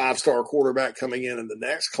have a 5-star quarterback coming in the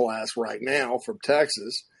next class right now from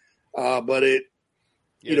Texas. But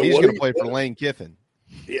he's going to play for Lane Kiffin.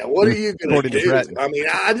 Yeah, what are you going to do? I mean,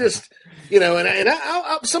 I just,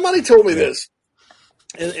 I somebody told me this.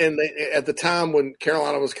 And at the time when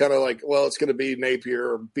Carolina was kind of like, well, it's going to be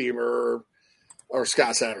Napier or Beamer or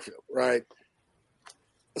Scott Satterfield, right?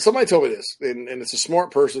 Somebody told me this, and it's a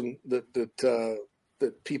smart person that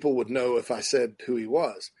people would know if I said who he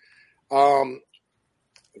was.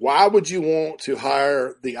 Why would you want to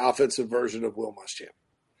hire the offensive version of Will Muschamp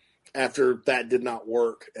after that did not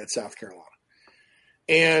work at South Carolina?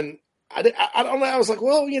 And I don't know. I was like,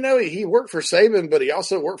 well, he worked for Saban, but he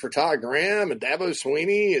also worked for Todd Graham and Dabo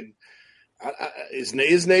Swinney. And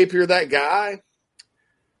is Napier that guy?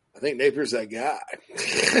 I think Napier's that guy.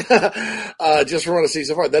 Just from what I see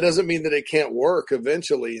so far. That doesn't mean that it can't work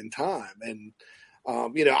eventually in time. And,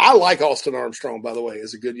 I like Austin Armstrong, by the way,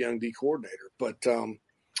 as a good young D coordinator. But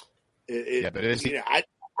is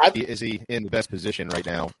he in the best position right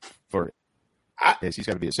now for it? He's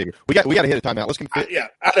got to be a savior. We got to hit a timeout. Let's confirm.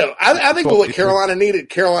 I know. I think what Carolina needed,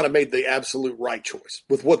 Carolina made the absolute right choice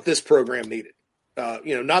with what this program needed.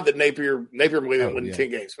 Not that Napier win 10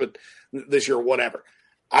 games, but this year, whatever.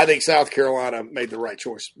 I think South Carolina made the right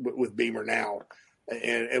choice with Beamer now,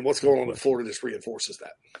 and what's going on at Florida just reinforces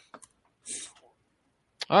that.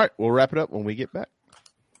 All right, we'll wrap it up when we get back.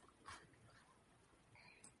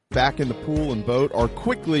 Back in the pool and boat are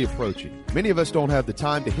quickly approaching. Many of us don't have the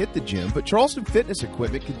time to hit the gym, but Charleston Fitness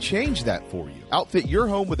Equipment can change that for you. Outfit your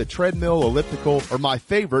home with a treadmill, elliptical, or my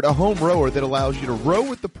favorite, a home rower that allows you to row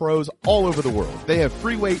with the pros all over the world. They have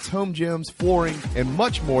free weights, home gyms, flooring, and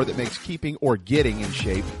much more that makes keeping or getting in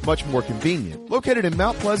shape much more convenient. Located in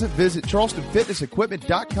Mount Pleasant, visit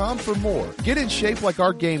charlestonfitnessequipment.com for more. Get in shape like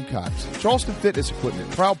our Gamecocks. Charleston Fitness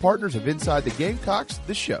Equipment, proud partners of Inside the Gamecocks,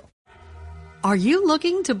 the show. Are you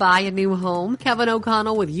looking to buy a new home? Kevin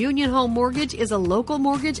O'Connell with Union Home Mortgage is a local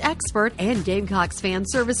mortgage expert and Gamecocks fan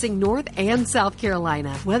servicing North and South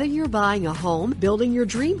Carolina. Whether you're buying a home, building your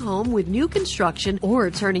dream home with new construction,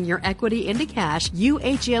 or turning your equity into cash,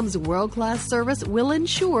 UHM's world-class service will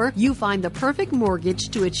ensure you find the perfect mortgage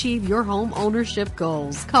to achieve your home ownership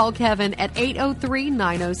goals. Call Kevin at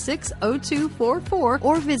 803-906-0244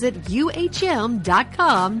 or visit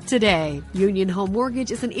UHM.com today. Union Home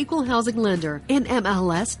Mortgage is an equal housing lender.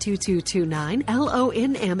 NMLS 2229,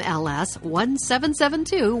 LONMLS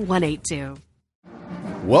 1772182.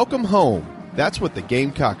 Welcome home. That's what the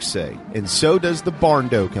Gamecocks say, and so does the Barn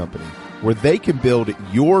Dough Company, where they can build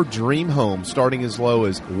your dream home starting as low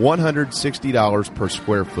as $160 per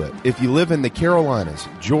square foot. If you live in the Carolinas,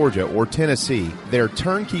 Georgia, or Tennessee, their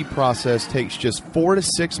turnkey process takes just 4 to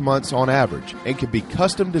 6 months on average and can be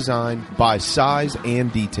custom designed by size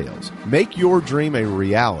and details. Make your dream a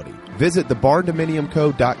reality. Visit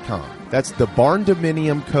thebarndominiumco.com. That's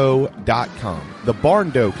thebarndominiumco.com. The Barn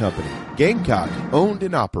Dough Company. Gamecock, owned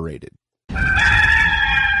and operated.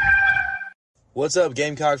 What's up,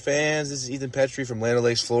 Gamecock fans? This is Ethan Petrie from Land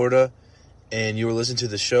O'Lakes, Florida, and you are listening to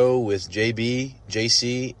the show with JB,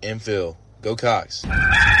 JC, and Phil. Go Cox. Deep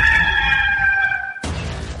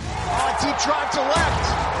drive to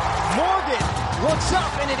left. Morgan looks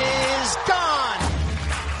up, and it is gone.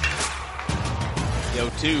 The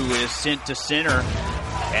 0-2 is sent to center,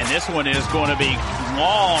 and this one is going to be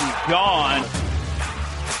long gone.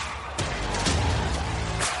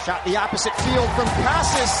 Shot the opposite field from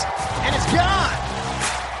Casas, and it's gone.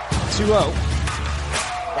 2-0.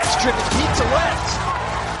 That's driven deep to left.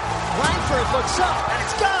 Langford looks up, and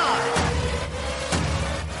it's gone.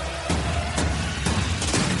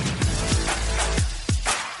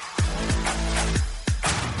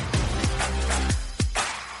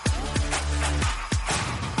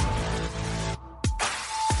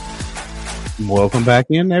 Welcome back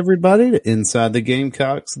in, everybody, to Inside the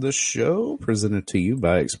Gamecocks, the show, presented to you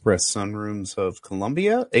by Express Sunrooms of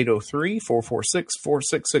Columbia.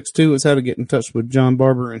 803-446-4662 is how to get in touch with John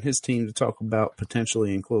Barber and his team to talk about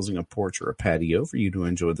potentially enclosing a porch or a patio for you to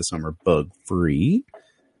enjoy the summer bug-free.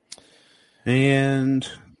 And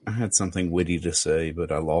I had something witty to say,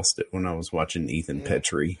 but I lost it when I was watching Ethan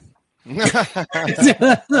Petrie.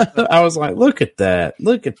 I was like, look at that.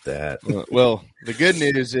 Well, the good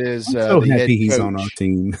news is I'm so happy he's on our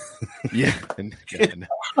team. Yeah. The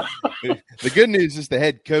good news is the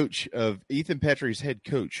head coach of Ethan Petrie's head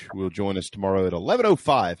coach will join us tomorrow at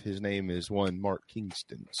 11:05. His name is one Mark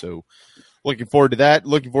Kingston. So looking forward to that.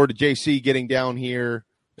 Looking forward to JC getting down here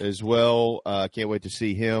as well. Can't wait to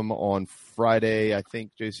see him on Friday. I think,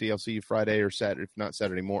 JC, I'll see you Friday or Saturday. If not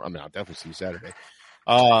Saturday morning. I mean, I'll definitely see you Saturday.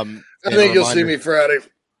 I think you'll see me Friday.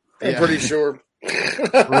 I'm pretty sure.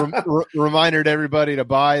 Reminder to everybody to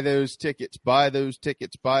buy those tickets.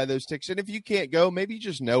 And if you can't go, maybe you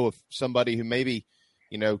just know of somebody who maybe,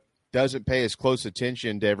 doesn't pay as close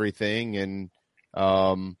attention to everything. And,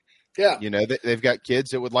 they've got kids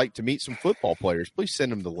that would like to meet some football players. Please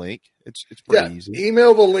send them the link. It's pretty easy.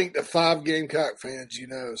 Email the link to 5 Gamecock fans,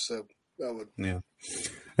 so that would. Yeah.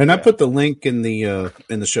 And I put the link in the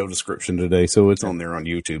show description today, so it's on there on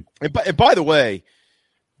YouTube. And by the way,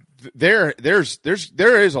 there is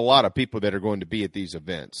a lot of people that are going to be at these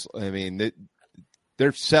events. I mean,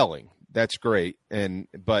 they're selling. That's great.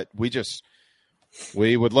 But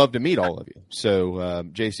We would love to meet all of you. So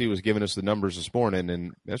JC was giving us the numbers this morning,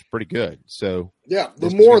 and that's pretty good. So yeah, the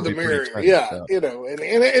more the merrier. Yeah, stuff. You know, and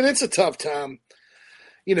it's a tough time.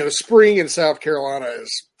 You know, spring in South Carolina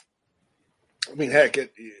is. I mean, heck,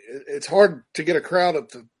 it's hard to get a crowd at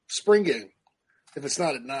the spring game if it's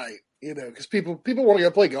not at night. You know, because people want to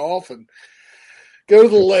go play golf and go to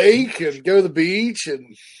the lake and go to the beach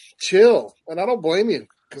and chill, and I don't blame you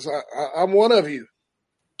because I'm one of you.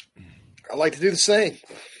 I like to do the same.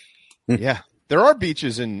 Yeah. There are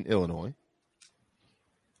beaches in Illinois.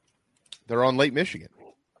 They're on Lake Michigan.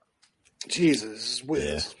 Jesus,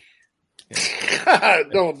 whiz. Yeah.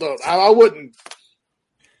 Don't. I wouldn't.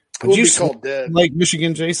 Would you be called dead. Lake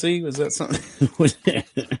Michigan, JC? Was that something?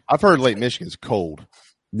 I've heard Lake Michigan's cold.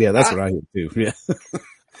 Yeah, that's what I heard too. Yeah.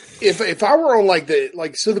 If I were on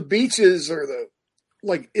so the beaches are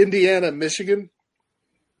like Indiana, Michigan.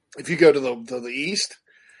 If you go to the east.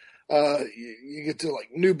 You get to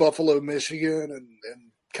like New Buffalo, Michigan, and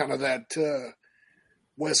kind of that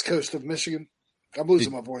west coast of Michigan. I'm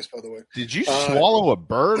losing my voice, by the way. Did you swallow a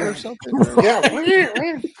bird or something? Yeah.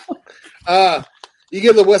 You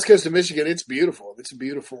get to the west coast of Michigan, it's beautiful. It's a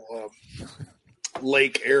beautiful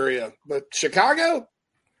lake area. But Chicago?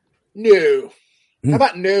 No. How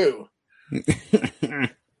about no?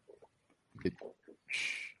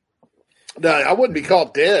 No, I wouldn't be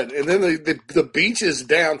called dead. And then the beaches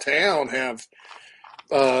downtown have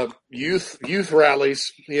youth rallies,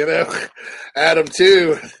 you know, at them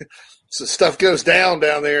too. So stuff goes down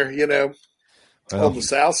there, you know, on the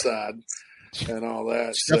south side and all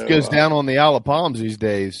that. Stuff goes down on the Isle of Palms these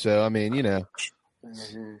days. So, I mean, you know.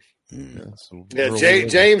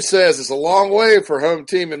 James says it's a long way for home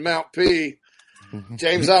team in Mount P.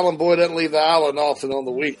 James Island boy doesn't leave the island often on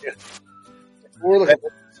the weekend. We're looking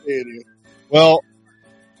forward to seeing you. Well,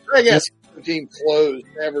 I guess the team closed.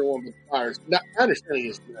 Everyone but Flyers. My understanding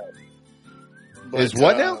is no. Is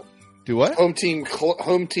what now? Do what? Home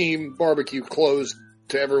team barbecue closed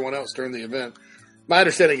to everyone else during the event. My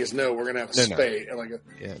understanding is no. We're going to have a spade.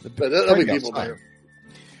 But there'll be people there.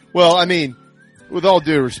 Well, I mean, with all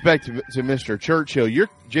due respect to Mr. Churchill, you're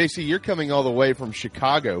coming all the way from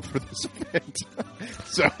Chicago for this event.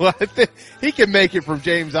 So I think he can make it from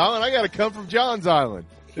James Island. I got to come from Johns Island.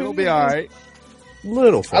 It'll be all right.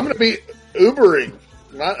 Little. I'm going to be Ubering.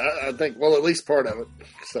 I think, well, at least part of it.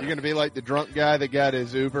 So. You're going to be like the drunk guy that got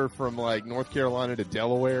his Uber from like North Carolina to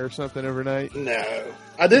Delaware or something overnight? No.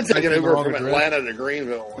 I did take an Uber from Atlanta to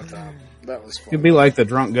Greenville one time. That was fun. You'd be like the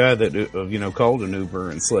drunk guy that, called an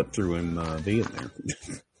Uber and slept through him being there.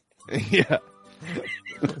 Yeah.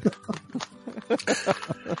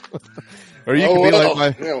 Or you could be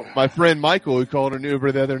like my friend Michael who called an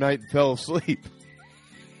Uber the other night and fell asleep.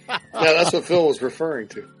 Yeah, that's what Phil was referring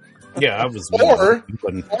to. Yeah, I was. Or you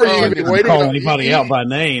could be waiting call anybody out by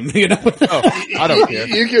name. You know, I don't care.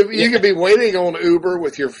 You could be waiting on Uber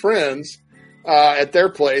with your friends at their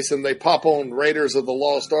place, and they pop on Raiders of the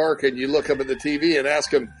Lost Ark, and you look up at the TV and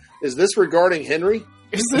ask them, "Is this regarding Henry?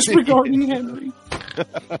 Is this regarding Henry?"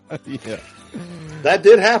 Yeah, that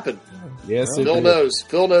did happen. Yes, Phil knows.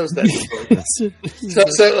 Phil knows that.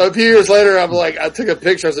 So a few years later, I took a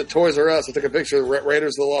picture. I was at Toys R Us. I took a picture of the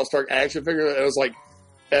Raiders of the Lost Ark action figure, and I was like,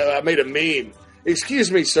 I made a meme. Excuse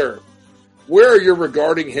me, sir. Where are your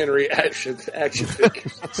regarding Henry action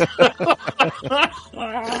figures?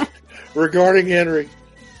 Regarding Henry.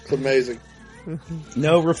 It's amazing.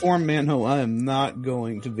 No, Reform Manhole, I am not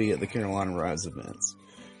going to be at the Carolina Rise events.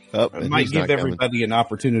 I might give everybody an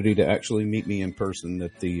opportunity to actually meet me in person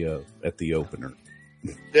at the opener.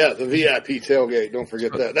 Yeah, the VIP tailgate. Don't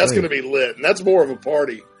forget that. That's going to be lit. And that's more of a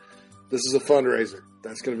party. This is a fundraiser.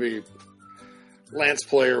 That's going to be... Lance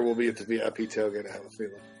Player will be at the VIP tailgate, I have a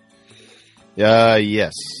feeling.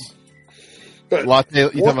 Yes. But Latte, you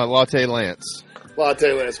talking about Latte Lance?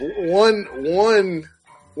 Latte Lance.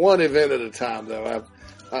 One event at a time, though.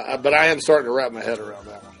 But I am starting to wrap my head around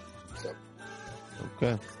that one. So.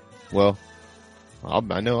 Okay. Well,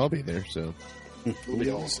 I know I'll be there, so. It'll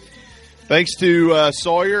be awesome. Thanks to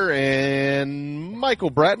Sawyer and Michael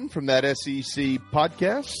Bratton from that SEC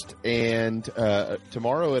podcast. And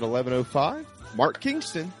tomorrow at 11:05. Mark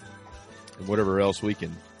Kingston, and whatever else we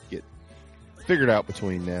can get figured out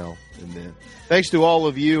between now and then. Thanks to all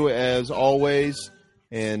of you, as always,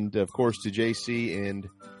 and, of course, to JC and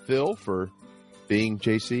Phil for being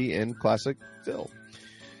JC and Classic Phil.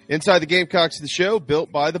 Inside the Gamecocks, the show,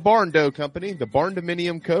 built by the Barn Dough Company,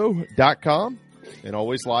 thebarndominiumco.com, and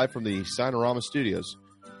always live from the Sinorama Studios.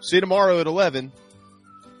 See you tomorrow at 11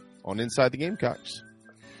 on Inside the Gamecocks.